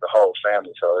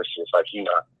family. So it's just like,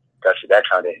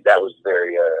 that was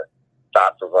very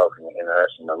thought provoking and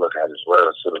interesting to look at as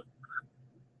well. So,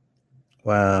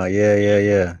 wow,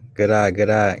 yeah. Good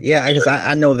eye. Yeah, I guess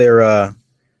I know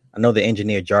I know the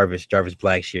engineer Jarvis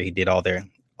Blackshear. He did all their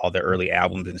early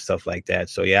albums and stuff like that.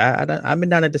 So yeah, I've been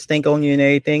down at the Stink Onion and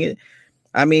everything.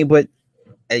 I mean, but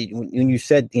when you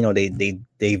said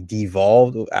they've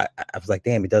devolved, I was like,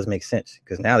 damn, it does make sense,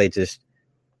 because now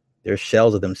they're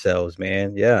shells of themselves,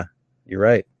 man. Yeah, you're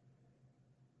right.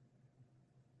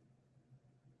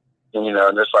 And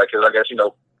just like, cause I guess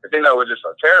the thing that was just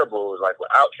so terrible was like with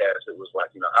Outkast. It was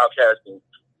like Outkast and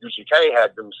UGK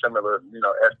had them similar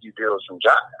FD deals from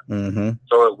Jive.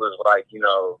 So it was like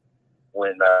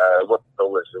when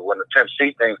the Pimp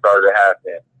C thing started to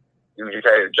happen, UGK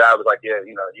the job was like, yeah,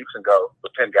 you can go,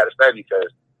 but Pimp got to stay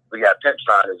because we got Pimp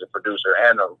signed as a producer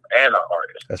and an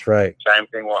artist. That's right. Same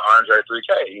thing with Andre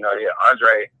 3K.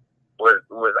 Andre was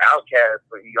Outkast,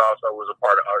 but he also was a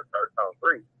part of Earth Tone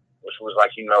 3, which was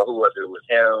like, who was it? It was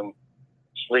him,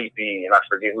 Sleepy, and I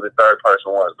forget who the third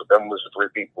person was, but them was the three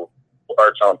people for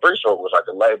Earth Tone 3. So it was like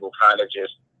the label kind of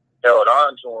just held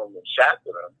on to him and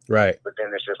shafted him. Right. But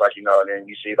then it's just like, and then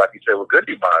you see, like you said, with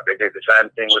Goodie Mob, they did the same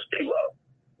thing with Stilo.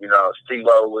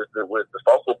 Stilo was the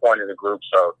focal point of the group,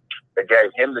 so they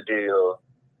gave him the deal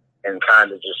and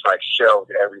kind of just like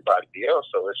shelved everybody else.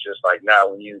 So it's just like now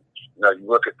when you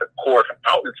look at the core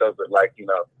components of it, like,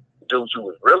 dudes who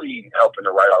was really helping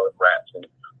to write all the raps and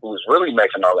who was really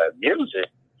making all that music,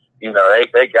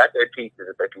 they got their pieces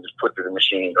that they can just put through the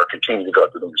machine or continue to go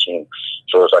through the machine.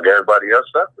 So it's like everybody else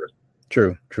suffers.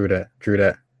 True that.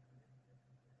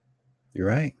 You're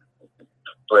right.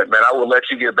 But man, I will let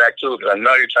you get back to it, because I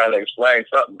know you're trying to explain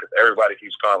something, because everybody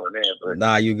keeps calling in. But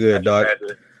nah, you good, dog.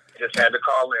 Just had to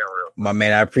call in real quick. My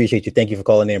man, I appreciate you. Thank you for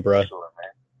calling in, bro. Sure,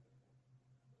 man.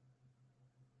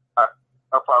 All right.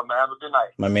 No problem, man. Have a good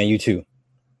night. My man, you too.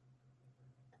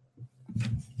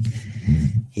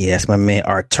 Yeah, that's my man,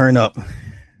 our Turn Up.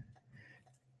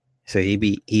 So I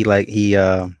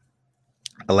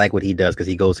like what he does, because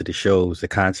he goes to the shows, the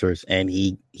concerts, and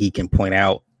he can point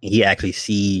out, he actually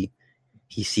sees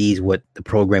what the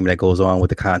programming that goes on with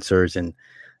the concerts and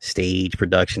stage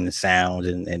production and sounds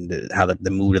and how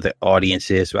the mood of the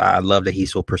audience is. So I love that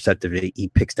he's so perceptive that he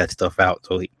picks that stuff out.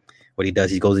 So what he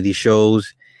does, he goes to these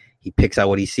shows, he picks out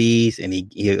what he sees, and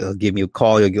he'll give me a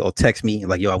call, he'll text me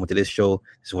like, yo, I went to this show,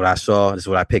 this is what I saw, this is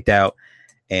what I picked out.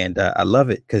 And I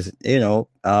love it, because I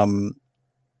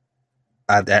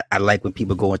like when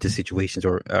people go into situations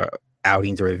or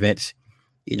outings or events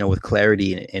with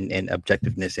clarity and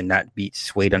objectiveness, and not be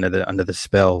swayed under the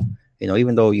spell.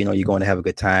 Even though you're going to have a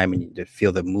good time and you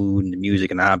feel the mood and the music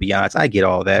and the ambiance, I get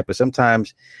all that, but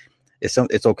sometimes it's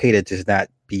okay to just not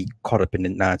be caught up in the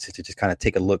nonsense, to just kind of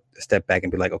take a step back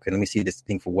and be like, okay, let me see this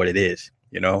thing for what it is.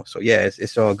 So yeah,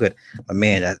 it's all good. But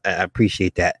man, I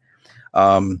appreciate that.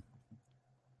 So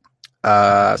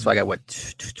I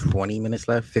got 20 minutes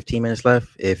left, 15 minutes left.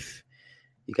 If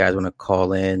you guys want to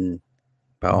call in,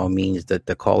 by all means, the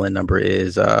call-in number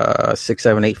is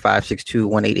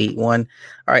 678-562-1881.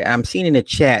 All right, I'm seeing in the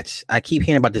chats, I keep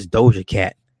hearing about this Doja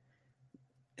Cat.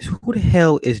 Who the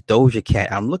hell is Doja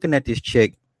Cat? I'm looking at this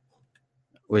chick.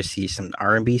 Was she some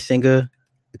R&B singer?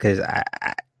 Because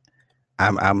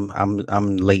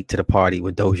I'm late to the party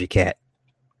with Doja Cat.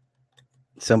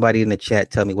 Somebody in the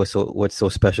chat tell me what's so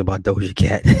special about Doja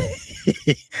Cat.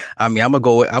 I mean, I'm gonna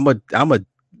go.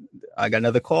 I got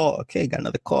another call. Okay, got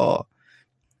another call.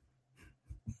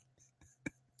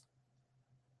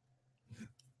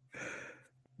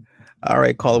 All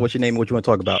right, caller, what's your name? What you want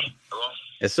to talk about? Hello?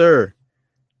 Yes, sir.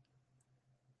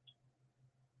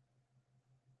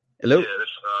 Hello? Yeah, this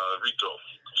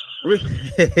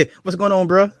Rico. What's going on,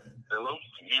 bro? Hello?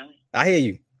 Can you hear me? I hear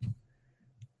you.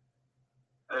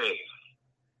 Hey.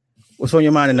 What's on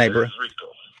your mind tonight, bro? Rico.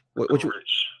 What you,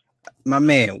 Rich. My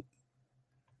man.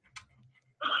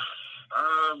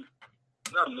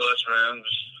 Not much, man.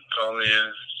 Just calling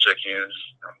in, check in.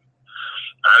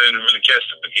 I didn't really catch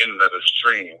the beginning of the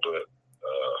stream, but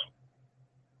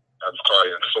I was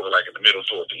calling sort of like in the middle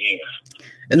toward the end.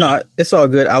 No, it's all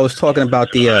good. I was talking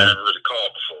about the. I haven't really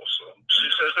called before,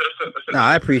 so. No,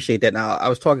 I appreciate that. Now I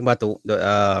was talking about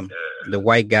the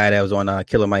white guy that was on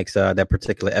Killer Mike's that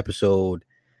particular episode.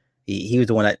 He was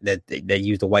the one that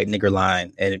used the white nigger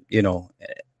line, and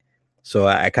so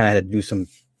I kind of had to do some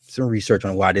research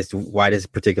on why this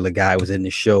particular guy was in the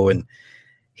show, and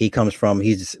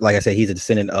he's like I said, he's a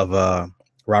descendant of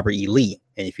Robert E. Lee.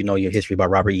 And if you know your history about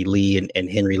Robert E. Lee and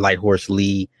Henry Lighthorse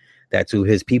Lee, that's who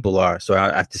his people are. So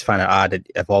I just find it odd that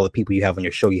of all the people you have on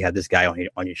your show, you have this guy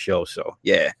on your show. So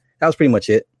yeah, that was pretty much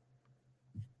it.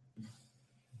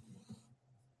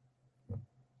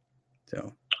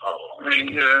 So. I mean,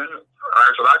 yeah. All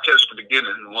right, so I'll catch the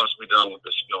beginning once we're done with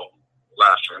this,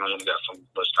 live stream. I only got so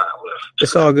much time left.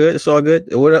 It's all good. It's all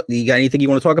good. What else? You got anything you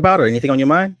want to talk about or anything on your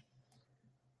mind?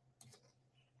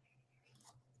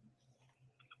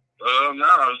 No.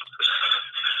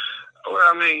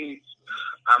 Well, I mean,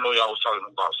 I know y'all was talking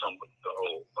about something with the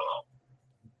whole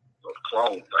the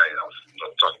clone thing. I was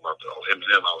talking about the whole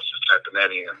Eminem. I was just typing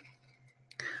that in.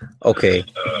 Okay.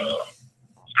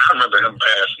 I remember him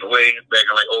passing away back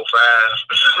in like 05.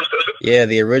 Yeah,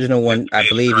 the original one, I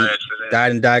believe he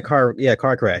died in car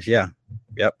crash. Yeah.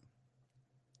 Yep.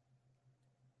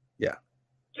 Yeah.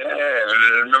 Yeah, and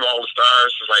I remember all the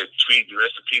stars was like tweeting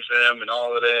rest in peace to him and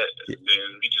all of that. And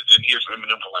then we just didn't hear from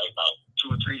Eminem for like about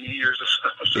 2 or 3 years or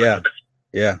something. Yeah.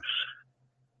 Yeah.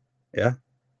 Yeah.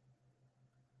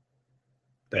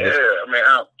 I mean,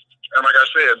 and like I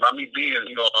said, by me being,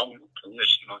 I'm from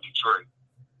Michigan, Detroit.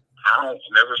 I don't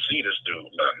never see this dude.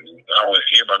 Nothing. I don't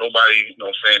hear about nobody,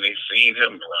 saying they seen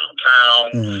him around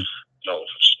town. Mm-hmm.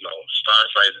 Star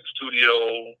sites in the studio.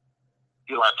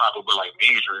 He like pop up with like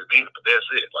major events, but that's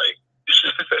it. Like,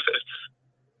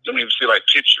 don't even see like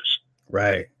pictures.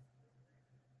 Right.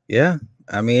 Yeah.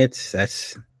 I mean,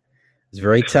 it's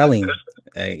very telling.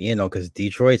 Because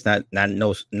Detroit's not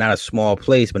a small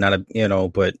place, but not a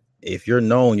but if you're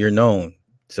known, you're known.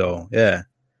 So yeah.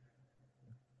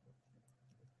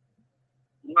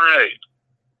 Right.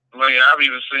 I mean, I've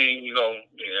even seen, I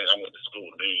went to school.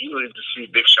 You don't even see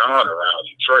Big Sean around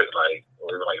Detroit,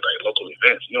 or local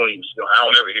events. You don't even. I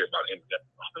don't ever hear about him.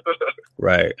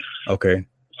 Right. Okay.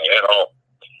 At all.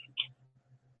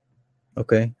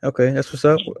 Okay. That's what's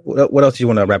up. What else do you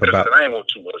want to rap about? I ain't want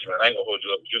too much, man. I ain't gonna hold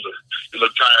you up. You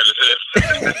look tired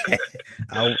as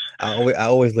hell. I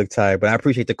always look tired, but I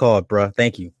appreciate the call, bro.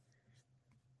 Thank you.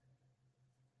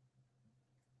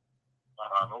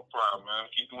 No problem, man.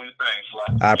 Keep doing your thing, Fly.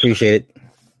 I appreciate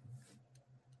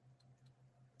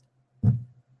it.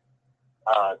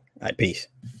 All right, peace.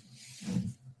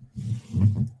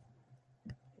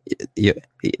 Yeah,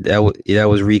 that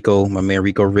was Rico, my man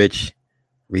Rico Rich.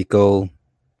 Rico,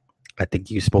 I think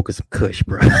you spoke of some kush,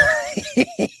 bro.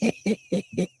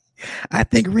 I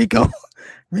think Rico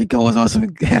was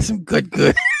on had some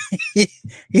good. He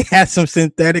had some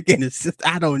synthetic in his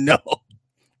system. I don't know.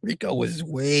 Rico was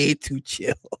way too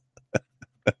chill.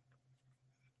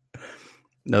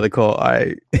 Another call. All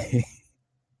right.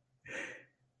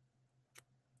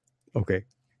 Okay.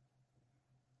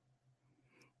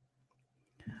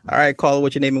 All right, caller,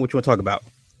 what's your name and what you want to talk about?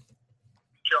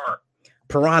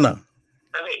 Piranha.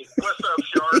 Hey, what's up,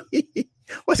 Shark?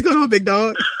 What's going on, big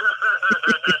dog?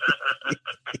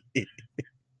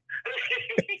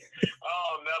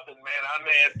 Oh, nothing, man.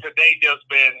 Today just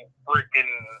been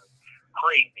freaking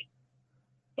crazy.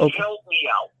 Okay. Help me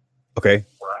out. Okay.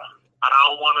 I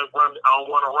don't want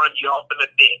to run you off in the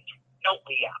ditch. Help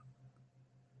me out.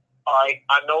 All right.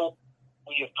 I know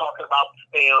we are talking about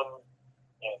STEM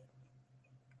and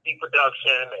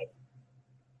C-Production and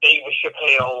David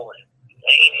Chappelle and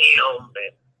him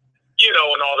and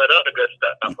and all that other good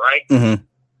stuff, right? Mm-hmm.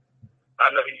 I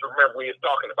know you remember we was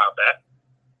talking about that.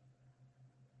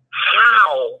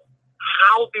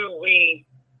 How do we?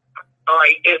 All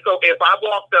right. And so if I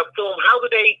walked up to them, how do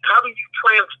you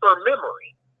transfer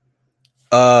memory?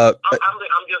 I'm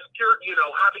just curious.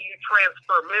 How do you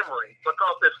transfer memory?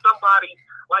 Because if somebody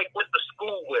like went to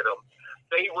school with them,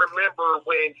 they remember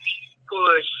when he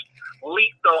pushed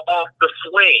Lisa off the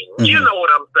swing. Mm-hmm. You know what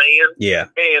I'm saying? Yeah.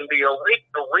 And the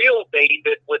real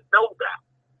David would know that.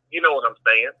 You know what I'm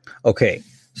saying? Okay.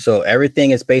 So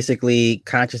everything is basically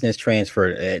consciousness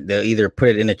transfer. They'll either put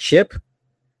it in a chip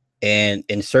and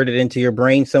insert it into your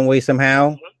brain some way,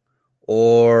 somehow, mm-hmm.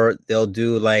 or they'll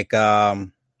do like, mm-hmm.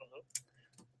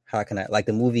 how can I, like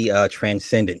the movie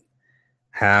Transcendent,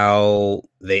 how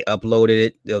they uploaded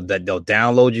it. They'll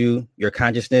download your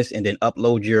consciousness and then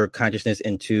upload your consciousness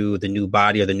into the new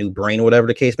body or the new brain or whatever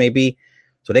the case may be.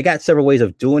 So they got several ways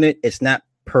of doing it. It's not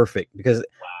perfect because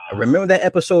I remember that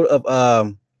episode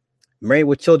of Married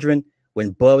with Children when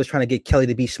Bud was trying to get Kelly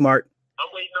to be smart. I'm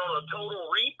waiting on a Total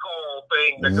Recall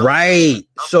thing. Right.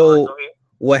 So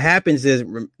what happens is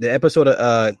the episode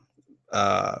of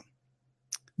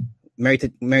Married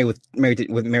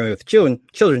with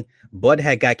Children, Bud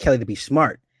had got Kelly to be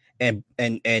smart, and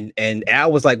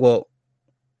Al was like, "Well,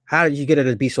 how did you get her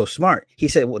to be so smart?" He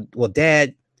said, "Well,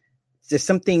 Dad, there's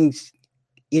some things,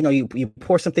 you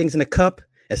pour some things in a cup,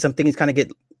 and some things kind of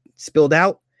get spilled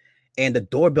out." And the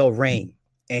doorbell rang,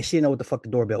 and she didn't know what the fuck the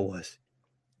doorbell was.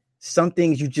 Some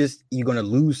things you're gonna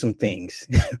lose some things,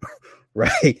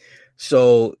 right?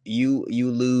 So you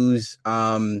lose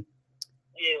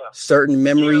certain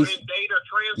memories.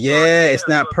 Yeah, it's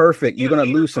not perfect. You're gonna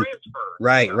lose some.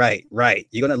 Right.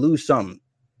 You're gonna lose some.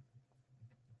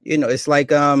 It's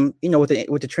like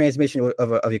with the transmission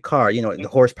of your car. The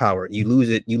horsepower. You lose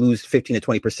it. You lose 15 to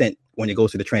 20% when it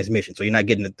goes through the transmission. So you're not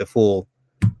getting the full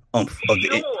oomph of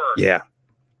the. Yeah.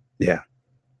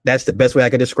 That's the best way I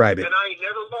could describe it. And I ain't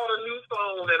never bought a new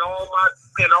phone, and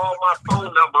all my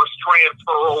phone numbers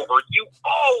transfer over. You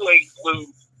always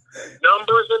lose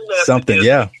numbers and messages. Something,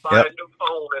 yeah. Buy a new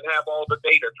phone and have all the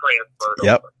data transferred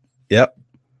over. Yep.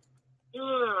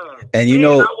 And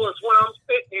that was when I'm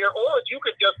sitting here, or you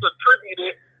could just attribute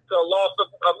it to a loss of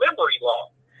a memory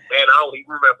loss. Man, I don't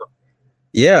even remember.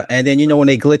 Yeah, and then when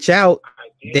they glitch out,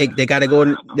 they gotta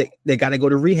go they gotta go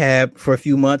to rehab for a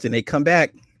few months, and they come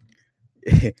back,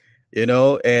 and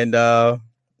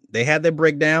they had their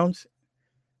breakdowns.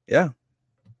 Yeah.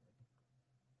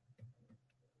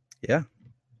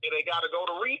 They gotta go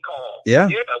to recall. Yeah,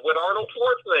 with Arnold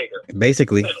Schwarzenegger.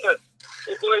 Basically.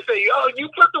 People say, "Oh, you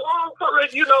put the wrong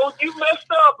person. You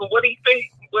messed up." And what he think?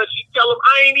 But she tell him,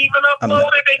 "I ain't even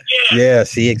uploaded it yet." Yeah.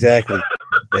 See, exactly.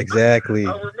 Exactly.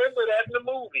 I remember that in the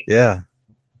movie. Yeah.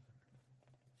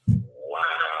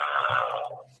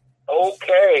 Wow.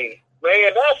 Okay,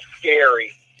 man, that's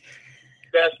scary.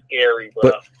 That's scary,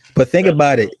 bro. But think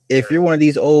about it. If you're one of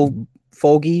these old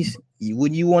fogies,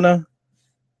 wouldn't you want to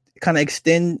kind of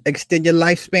extend your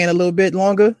lifespan a little bit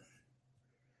longer?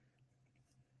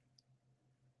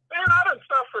 Man, I done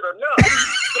suffered enough.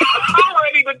 I'm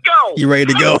ready to go. You ready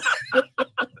to go? I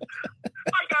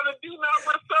gotta do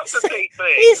not resuscitate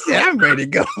things. He said, "I'm ready to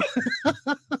go."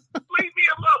 Leave me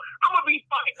alone. I'm gonna be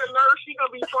fighting the nurse. She's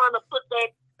gonna be trying to put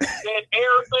that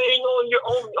air thing on your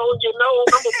nose.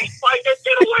 I'm gonna be fighting that.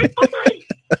 Get away from me.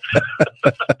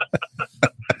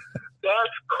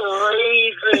 That's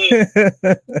crazy.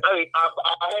 I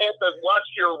had to watch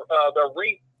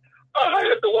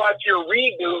your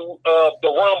redo of the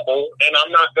Rumble, and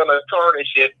I'm not gonna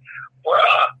tarnish it.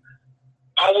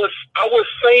 I was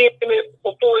saying it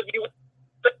before you,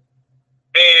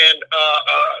 and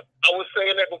I was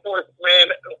saying it before.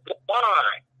 Man,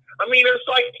 why? I mean, it's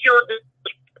like you're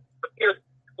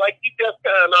like you just.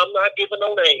 I'm not giving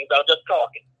no names. I'm just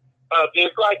talking.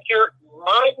 It's like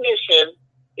my mission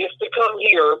is to come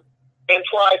here and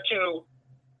try to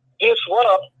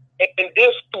disrupt and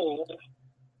disprove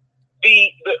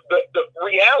the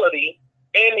reality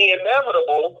and the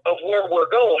inevitable of where we're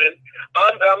going.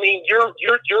 I mean, you're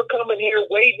coming here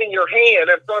waving your hand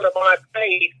in front of my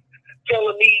face,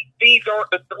 telling me these aren't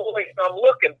the toys I'm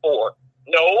looking for.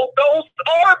 No, those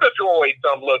are the droids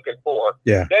I'm looking for.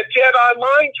 Yeah. That Jedi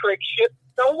mind trick shit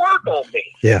don't work on me.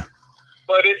 Yeah.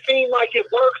 But it seemed like it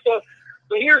works. But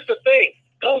here's the thing.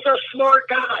 Those are smart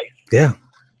guys. Yeah.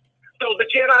 So the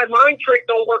Jedi mind trick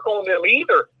don't work on them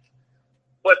either.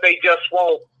 But they just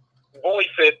won't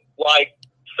voice it like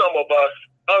some of us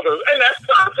others. And that's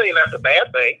not saying that's a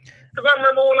bad thing. Because I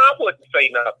remember when I wouldn't say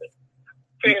nothing.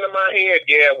 Saying in my head,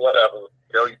 yeah, whatever.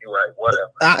 Yo, you're right, whatever.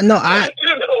 You know what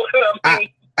I mean?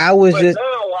 I was but just... now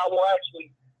I will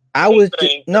actually... I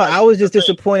was just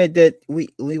disappointed that we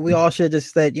all should have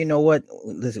just said, you know what,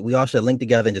 listen, we all should link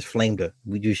together and just flamed her.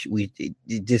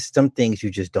 Just some things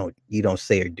you don't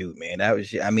say or do, man. That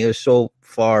was, I mean, it was so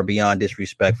far beyond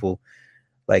disrespectful.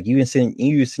 Like you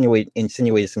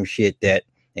insinuated some shit that,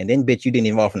 and then bitch, you didn't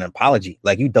even offer an apology.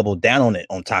 Like you doubled down on it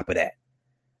on top of that.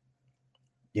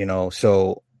 You know,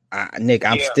 so Nick,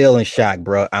 I'm still in shock,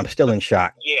 bro. I'm still in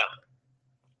shock. Yeah.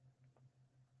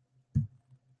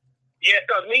 Yeah,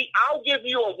 because I'll give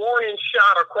you a warning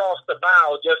shot across the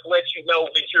bow, just let you know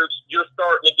that you're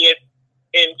starting to get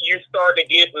in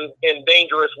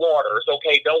dangerous waters.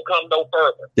 Okay, don't come no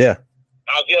further. Yeah,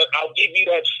 I'll give you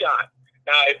that shot.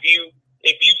 Now, if you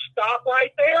stop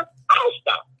right there, I'll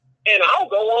stop and I'll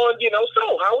go on. You know,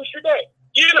 so how was your day?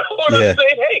 You know what I'm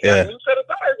saying? Hey, got a new set of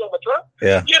tires on my truck.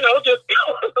 Yeah, you know, just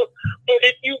but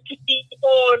if you keep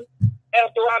on.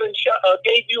 After I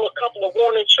gave you a couple of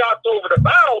warning shots over the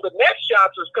bow, the next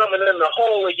shots is coming in the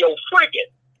hull of your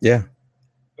frigate. Yeah,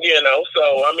 you know.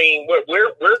 So I mean, we're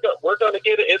gonna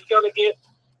get it. It's gonna get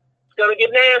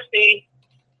nasty.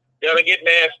 Gonna get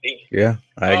nasty. Yeah,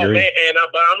 I agree. Man,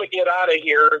 but I'm gonna get out of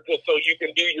here so you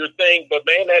can do your thing. But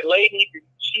man, that lady,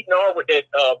 she already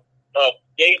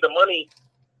gave the money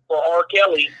for R.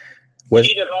 Kelly.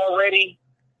 She had already.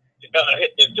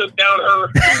 It took down her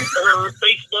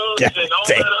Facebook and all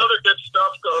that other good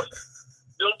stuff because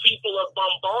them people are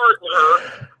bombarding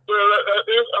her.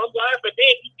 I'm laughing.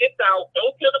 Then he gets out,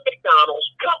 go to the McDonald's,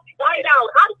 come right out.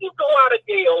 How do you go out of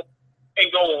jail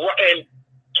and go and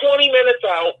 20 minutes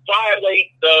out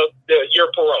violate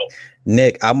your parole?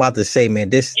 Nick, I'm about to say, man,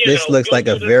 this looks like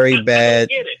a very bad.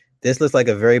 This looks like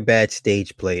a very bad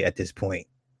stage play at this point.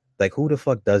 Like, who the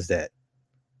fuck does that?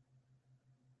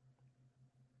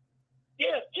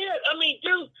 Yeah. I mean,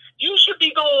 dude, you should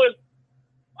be going,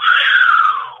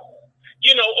 wow.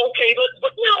 You know, okay,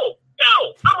 but no.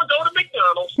 I'm going to go to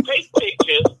McDonald's, take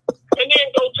pictures, and then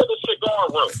go to the cigar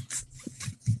room.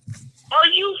 Are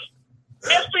you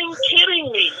effing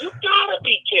kidding me? You got to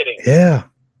be kidding me. Yeah.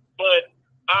 But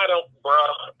I don't, bro.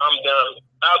 I'm done.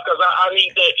 Because I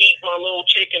need to eat my little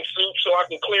chicken soup so I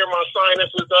can clear my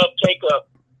sinuses up, take a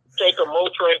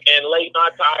Motrin and lay my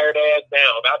tired ass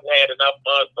down. I've had enough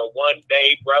fun for one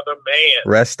day, brother, man.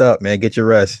 Rest up, man. Get your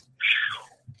rest.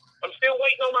 I'm still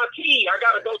waiting on my tea. I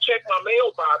got to go check my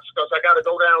mailbox because I got to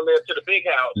go down there to the big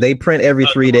house. They print every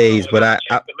 3 days, but I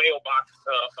check the mailbox.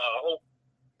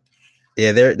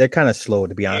 Yeah, they're kind of slow,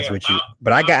 to be honest with you.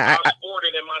 But I support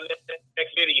it in my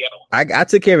next video. I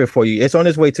took care of it for you. It's on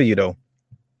its way to you, though.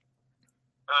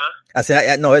 Huh? I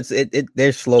said, no,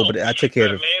 they're slow, but I took care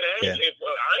of it. Man, I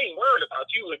ain't worried about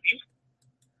you. If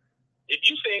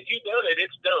you said you done it,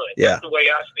 it's done. Yeah. That's the way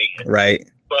I see it. Right.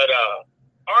 But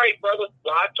all right, brother.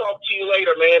 Well, I'll talk to you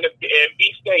later, man. And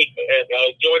be safe and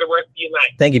enjoy the rest of your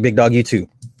night. Thank you, big dog. You too.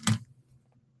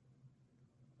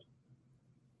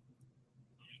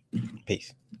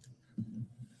 Peace.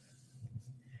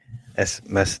 That's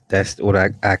what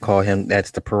I call him.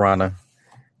 That's the piranha.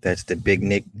 That's the Big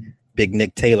Nick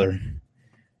Taylor.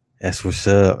 That's what's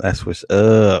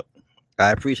up.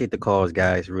 I appreciate the calls,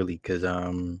 guys, really, because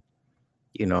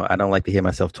you know, I don't like to hear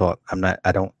myself talk. I'm not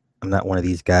one of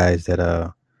these guys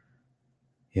that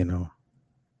you know,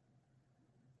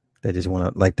 that just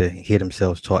want to like to hear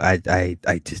themselves talk. I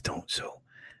just don't. So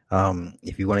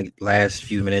if you want to last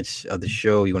few minutes of the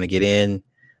show, you want to get in,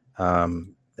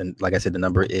 then like I said, the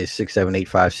number is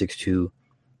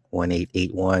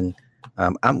 678-562-1881.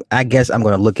 I guess I'm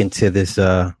going to look into this.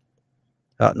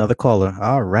 Another caller.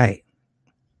 All right.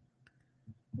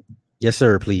 Yes,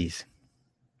 sir. Please.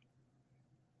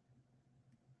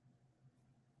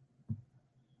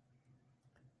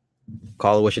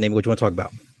 Caller, what's your name? What you want to talk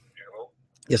about? Hello?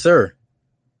 Yes, sir.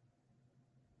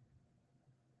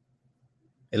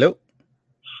 Hello.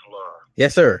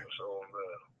 Yes, sir.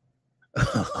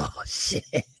 Oh shit!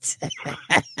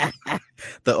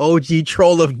 The OG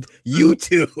troll of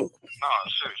YouTube. No,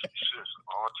 seriously.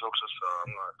 All jokes aside, I'm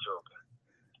not joking.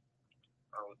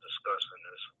 I was discussing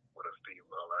this with a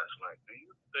female last night. Do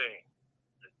you think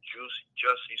the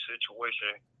Jussie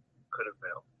situation could have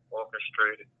been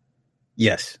orchestrated?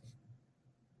 Yes.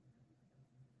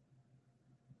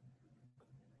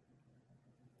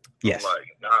 Yes.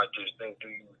 Like, nah, I just think, do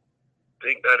you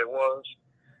think that it was?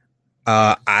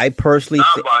 I personally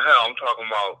not by hell. I'm talking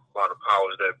about the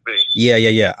powers that be.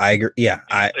 Yeah. I agree. Yeah,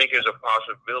 I think it's a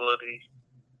possibility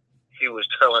he was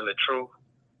telling the truth.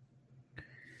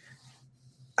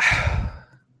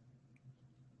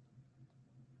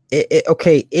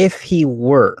 Okay, if he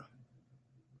were,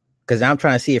 because I'm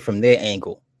trying to see it from their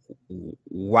angle.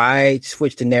 Why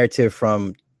switch the narrative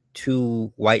from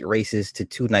 2 white races to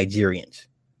 2 Nigerians?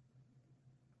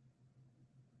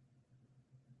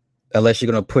 Unless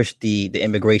you're going to push the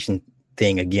immigration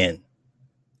thing again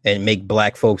and make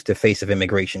black folks the face of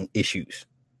immigration issues.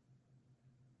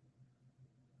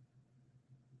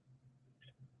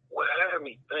 What had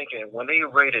me thinking, when they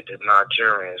raided the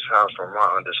Nigerians' house, from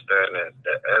my understanding,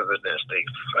 the evidence they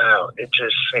found, it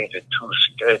just seemed too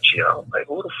sketchy. I was like,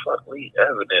 who the fuck read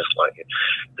evidence like it?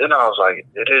 Then I was like,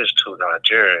 it is 2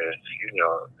 Nigerians. You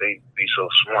know, they be so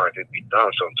smart, they be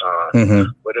dumb sometimes.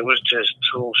 Mm-hmm. But it was just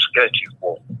too sketchy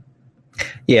for me.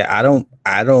 Yeah,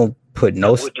 I don't put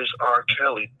no. With this R.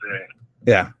 Kelly thing.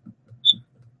 Yeah.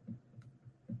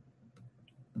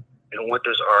 And with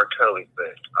this R. Kelly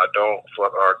thing, I don't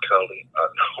fuck R. Kelly. I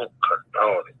don't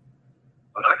condone it.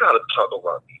 But I gotta talk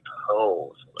about these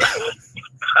hoes.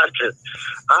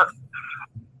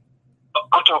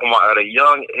 I'm talking about at a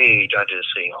young age, I just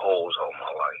seen hoes all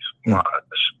my life. My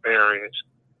experience,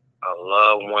 I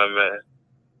love women.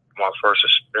 My first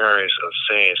experience of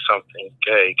seeing something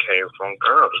gay came from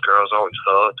girls. Girls always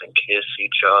hugged and kissed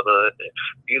each other, and,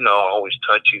 you know, always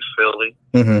touchy-feely.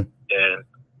 Mm-hmm. And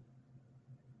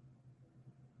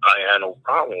I had no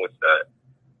problem with that.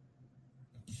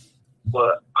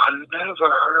 But I never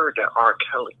heard that R.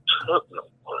 Kelly took no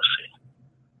pussy.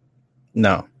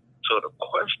 No. So the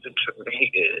question to me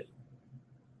is,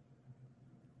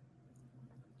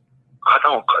 I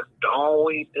don't condone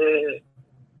what he did,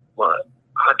 but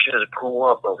I just grew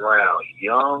up around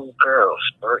young girls,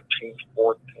 13,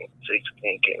 14,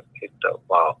 16, getting picked up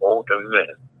by older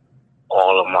men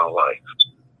all of my life.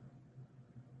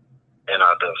 And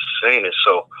I've done seen it.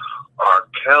 So R.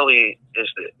 Kelly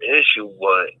is the issue,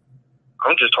 but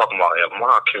I'm just talking about in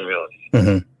my community.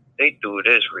 Mm-hmm. They do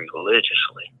this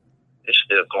religiously. It's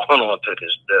still going on to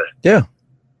this day. Yeah.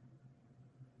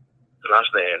 And I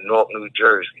stay in North New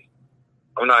Jersey.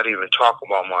 I'm not even talking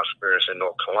about my experience in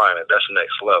North Carolina. That's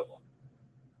next level.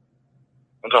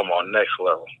 I'm talking about next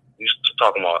level. You're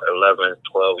talking about 11,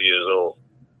 12 years old.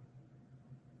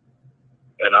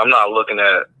 And I'm not looking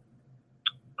at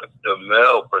the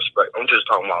male perspective. I'm just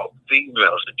talking about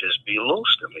females that just be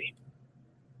loose to me.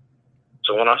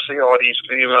 So when I see all these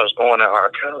females going at R.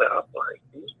 Kelly, I'm like,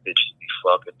 these bitches be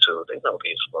fucking too. They know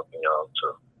these fucking young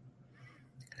too.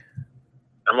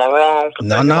 Am I wrong?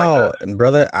 No, like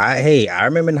brother. I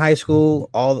remember in high school,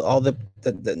 all the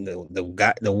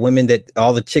women that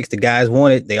all the chicks the guys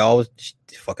wanted, they always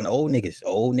fucking old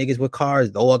niggas with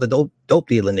cars, all the dope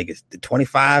dealer niggas, the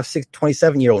 25,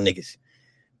 27-year-old niggas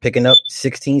picking up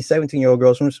 16, 17-year-old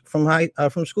girls from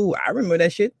school. I remember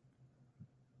that shit.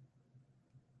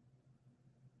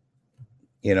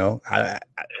 You know, and I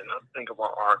think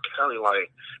about R. Kelly,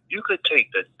 like, you could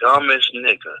take the dumbest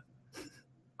nigga,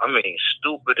 I mean,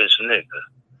 stupidest nigga.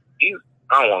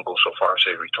 I don't want to go so far as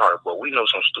say retarded, but we know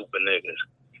some stupid niggas,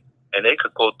 and they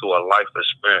could go through a life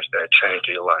experience that changed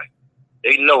their life.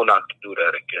 They know not to do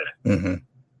that again. Mm-hmm.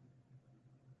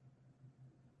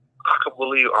 I could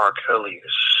believe R. Kelly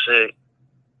is sick.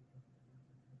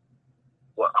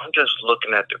 Well, I'm just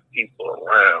looking at the people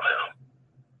around him.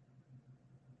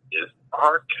 If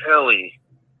R. Kelly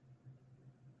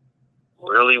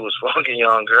really was fucking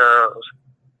young girls,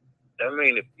 that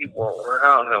means the people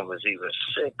around him is even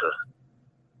sicker.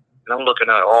 And I'm looking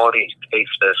at all these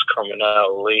tapes that's coming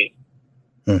out late.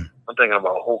 I'm thinking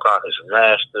about who got his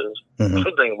masters. I'm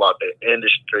thinking about the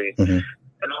industry.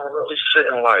 And I'm really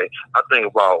sitting like, I think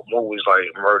about movies like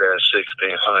Murder at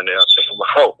 1600. I think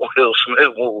about Will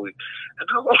Smith movie. And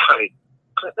I'm like,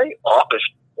 could they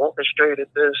orchestrated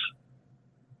this?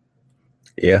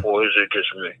 Yeah. Or is it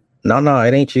just me? No,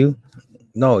 it ain't you.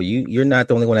 No, you're not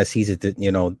the only one that sees it,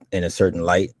 you know, in a certain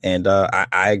light. And I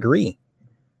agree.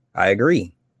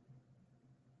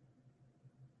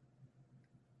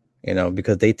 You know,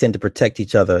 because they tend to protect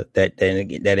each other that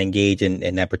engage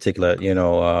in that particular, you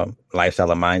know,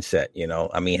 lifestyle or mindset. You know,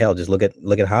 I mean, hell, just look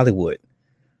at Hollywood.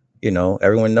 You know,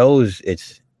 everyone knows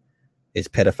it's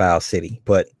pedophile city,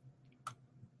 but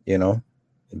you know,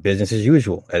 business as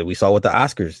usual, as we saw with the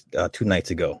Oscars 2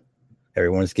 nights ago.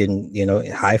 Everyone's getting, you know,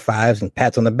 high fives and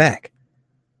pats on the back,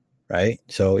 right?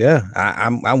 So yeah,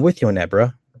 I'm with you on that, bro.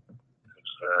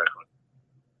 Exactly.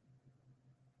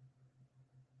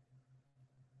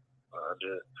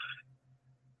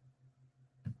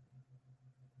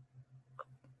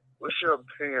 What's your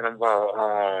opinion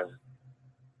about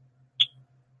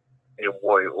your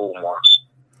boy Umar?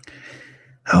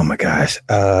 Oh my gosh.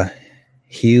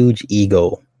 Huge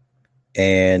ego.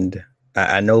 And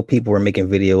I know people were making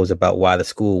videos about why the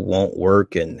school won't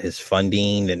work and his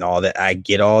funding and all that. I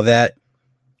get all that.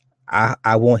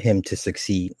 I want him to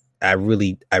succeed. I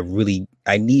need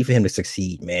for him to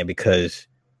succeed, man, because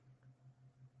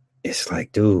it's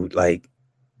like, dude, like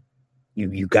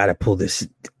you gotta pull this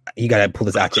out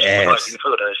your ass. You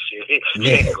know that shit. It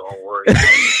ain't gonna work.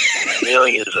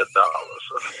 Millions of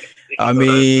dollars. I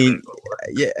mean,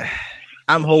 yeah.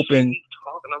 I'm hoping.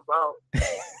 Talking about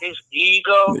his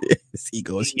ego. His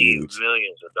ego is huge.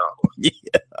 Millions of dollars.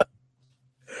 Yeah.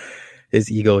 His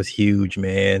ego is huge,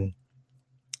 man.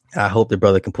 I hope the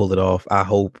brother can pull it off. I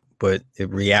hope, but in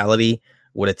reality,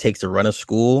 what it takes to run a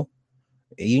school,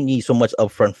 you need so much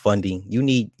upfront funding. You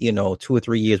need, 2 or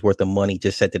 3 years worth of money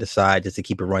just set to the side just to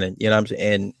keep it running. You know what I'm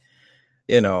saying?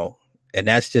 And and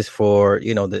that's just for,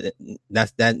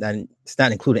 it's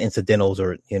not including incidentals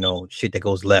or, shit that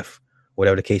goes left,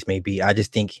 whatever the case may be. I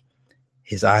just think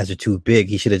his eyes are too big.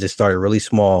 He should have just started really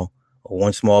small,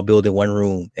 one small building, one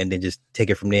room, and then just take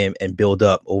it from there and build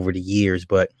up over the years.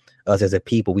 But us as a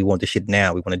people, we want the shit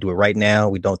now. We want to do it right now.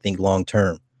 We don't think long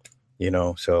term,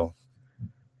 so,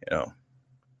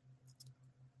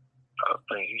 I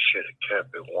think he should have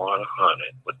kept it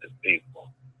 100 with the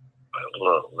people. Like,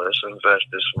 look, let's invest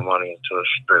this money into a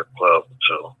strip club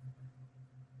too.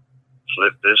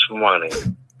 Flip this money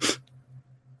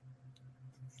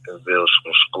and build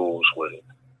some schools with it.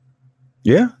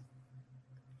 Yeah.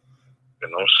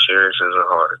 Serious as a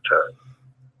heart attack.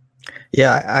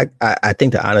 Yeah, I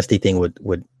think the honesty thing would.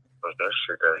 But that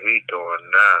shit that he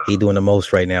doing now. He doing the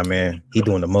most right now, man. He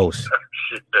doing the most. That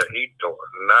shit that he doing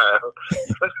now.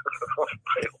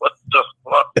 What the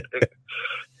fuck?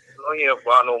 Don't even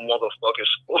buy no motherfucking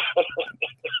school.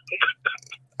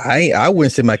 I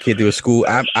wouldn't send my kid to a school.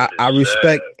 I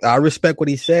respect what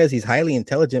he says. He's highly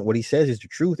intelligent. What he says is the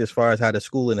truth as far as how the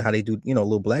school and how they do,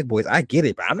 little black boys. I get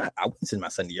it, but I wouldn't send my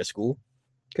son to your school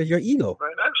because your ego.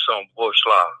 Man, that's some bush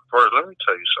lie. First, let me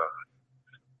tell you something.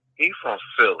 He from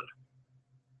Philly.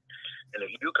 And if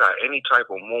you got any type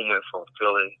of movement from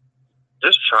Philly,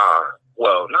 this child,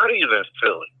 well, not even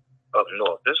Philly, up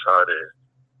north, this how it is.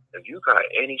 If you got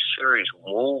any serious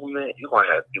movement, you're going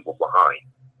to have people behind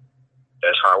you.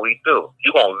 That's how we do.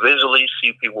 You're going to visually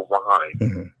see people behind you.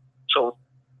 Mm-hmm. So,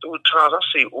 through times, I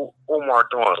see Umar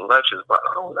doing lectures, but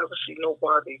I don't ever see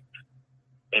nobody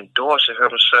endorsing him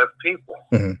except people.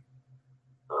 Mm-hmm.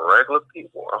 Regular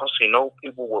people. I don't see no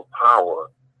people with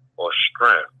power or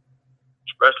strength,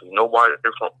 especially nobody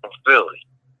from Philly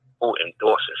who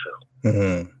endorses him.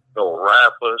 Mm-hmm. No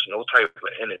rappers, no type of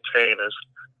entertainers,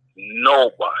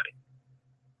 nobody.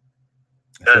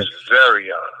 That's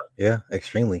very odd. Yeah,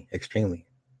 extremely, extremely.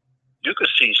 You could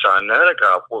see Sinetta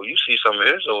got, well, you see some of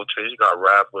his old tapes, you got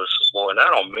rappers, well, and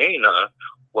that don't mean nothing,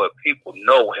 but people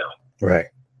know him. Right.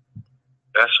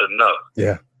 That's enough.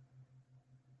 Yeah.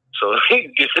 So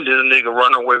he get this nigga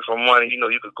running away from money,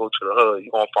 you could go to the hood,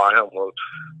 you're going to find him or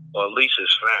at least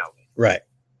his family. Right.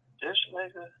 This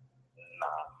nigga,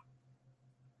 nah.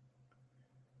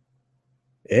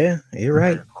 Yeah, you're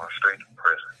right. Going straight to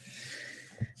prison.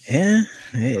 Yeah,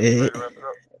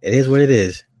 it is what it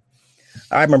is.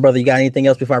 All right, my brother, you got anything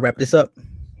else before I wrap this up? I'll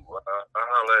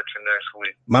holler at you next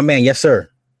week. My man, yes, sir.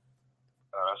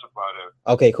 That's about it.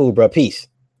 Okay, cool, bro. Peace.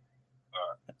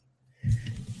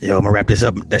 Yo, I'm gonna wrap this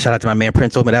up. Shout out to my man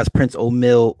Prince O'Mill. That's Prince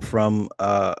O'Mill from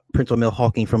Prince O'Mill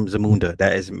Hawking from Zamunda.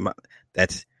 That's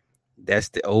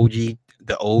the OG.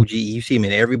 The OG. You see him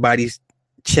in everybody's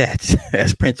chats.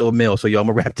 That's Prince O'Mill. So yo, I'm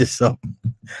gonna wrap this up.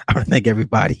 I want to thank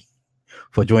everybody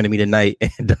for joining me tonight,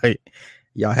 and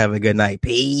y'all have a good night.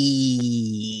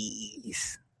 Peace.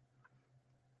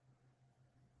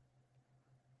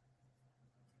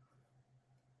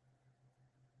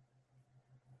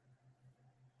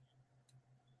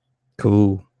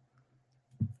 Cool.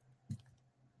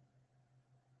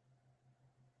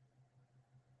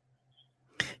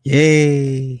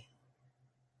 Yay.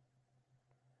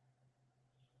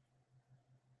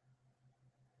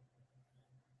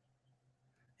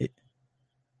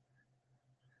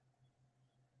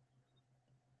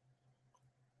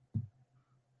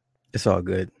 It's all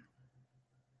good.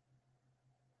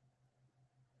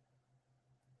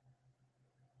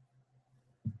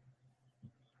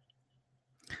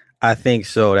 I think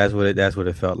so. That's what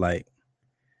it felt like.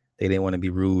 They didn't want to be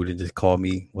rude and just call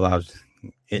me while I was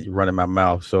running my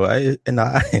mouth. So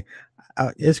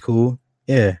it's cool.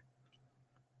 Yeah.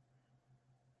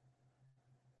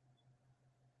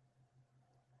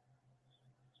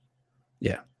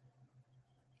 Yeah.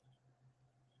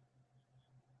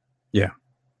 Yeah.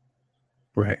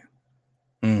 Right.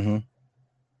 Mm-hmm.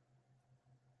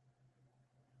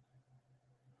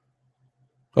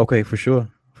 Okay, for sure.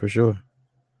 For sure.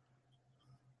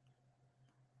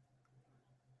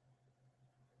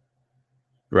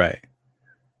 Right.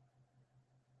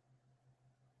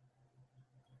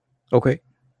 Okay.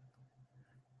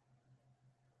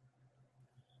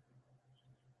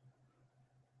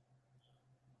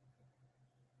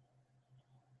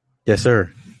 Yes,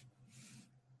 sir.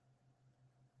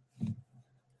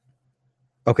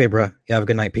 Okay, bro. You have a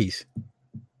good night. Peace.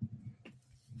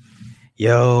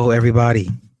 Yo, everybody.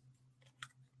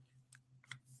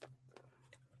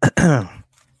 All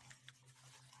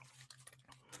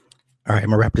right, I'm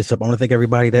gonna wrap this up. I want to thank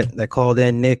everybody that called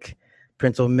in. Nick,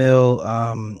 Prince O'Mill,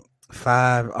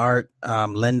 Five, Art,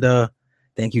 Linda.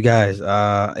 Thank you guys.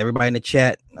 Everybody in the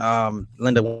chat.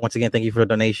 Linda, once again, thank you for the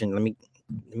donation. Let me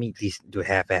at least do a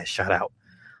half-ass shout out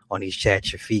on these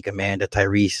chats. Shafiq, Amanda,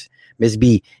 Tyrese, Miss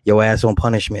B, your ass on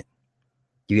punishment.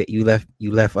 You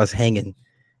left us hanging,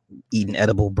 eating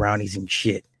edible brownies and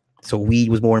shit. So weed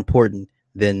was more important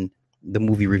than the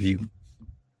movie review.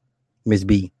 Miss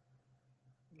B,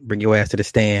 bring your ass to the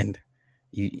stand.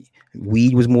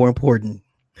 Weed was more important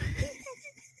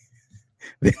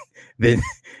than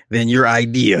your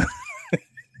idea.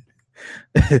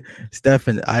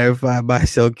 Stefan, Iron 5 by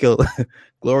Cell Kill,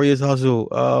 Glorious Hustle,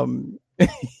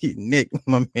 Nick,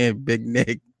 my man, Big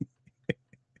Nick,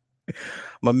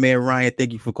 my man Ryan,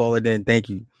 thank you for calling in. Thank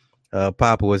you.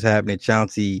 Papa, what's happening?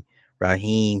 Chauncey,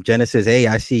 Raheem, Genesis, hey,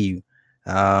 I see you.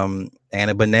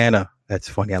 Anna Banana, that's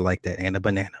funny. I like that. Anna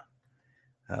Banana.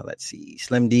 Let's see.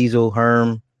 Slim Diesel,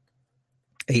 Herm,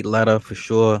 8 Letter for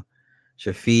sure.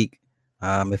 Shafiq,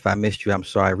 if I missed you, I'm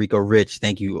sorry. Rico Rich,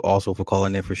 thank you also for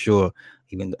calling in for sure.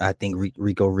 Even I think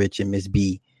Rico Rich and Miss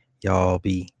B, y'all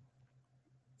the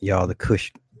Kush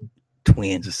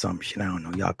twins or some shit. I don't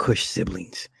know. Y'all Kush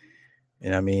siblings. You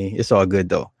know what I mean? It's all good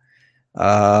though.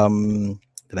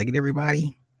 Did I get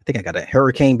everybody? I think I got a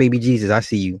Hurricane Baby Jesus. I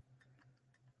see you.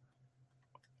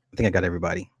 I think I got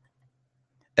everybody.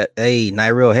 Hey,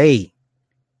 Nyril, hey.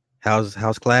 How's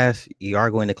class? You are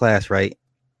going to class, right?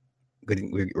 Good.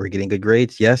 We're getting good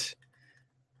grades. Yes.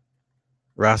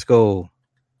 Roscoe.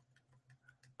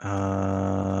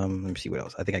 Let me see what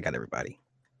else. I think I got everybody.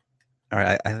 All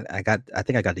right. I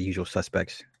think I got the usual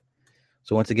suspects.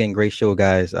 So once again, great show,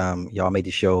 guys. Y'all made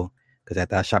the show because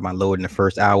after I shot my load in the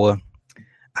first hour,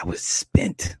 I was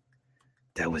spent.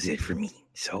 That was it for me.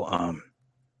 So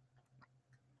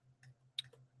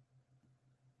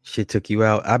shit took you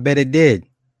out. I bet it did.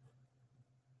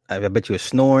 I bet you were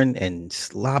snoring and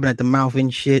slobbing at the mouth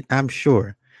and shit. I'm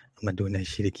sure. I'm not doing that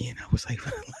shit again. I was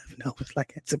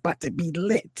like, it's about to be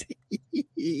lit.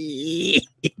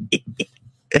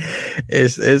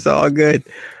 It's all good.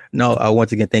 No,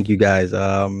 once again, thank you guys.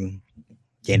 Can't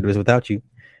do this without you.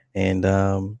 And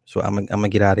so I'm gonna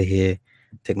get out of here,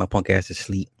 take my punk ass to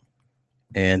sleep.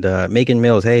 And Making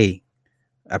Mills, hey,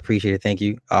 I appreciate it. Thank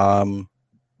you.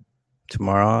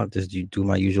 Tomorrow I'll just do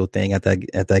my usual thing after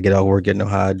I get off work, know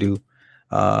how I do.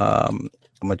 I'm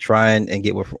gonna try and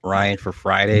get with Ryan for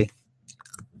Friday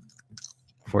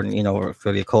for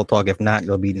the occult talk. If not,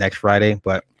 it'll be next Friday,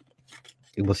 but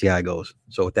we'll see how it goes.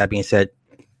 So with that being said,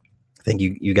 thank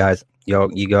you guys. Y'all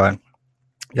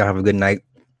have a good night.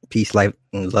 Peace, life,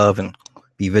 and love, and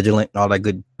be vigilant and all that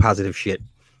good positive shit.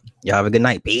 Y'all have a good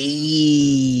night.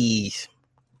 Peace.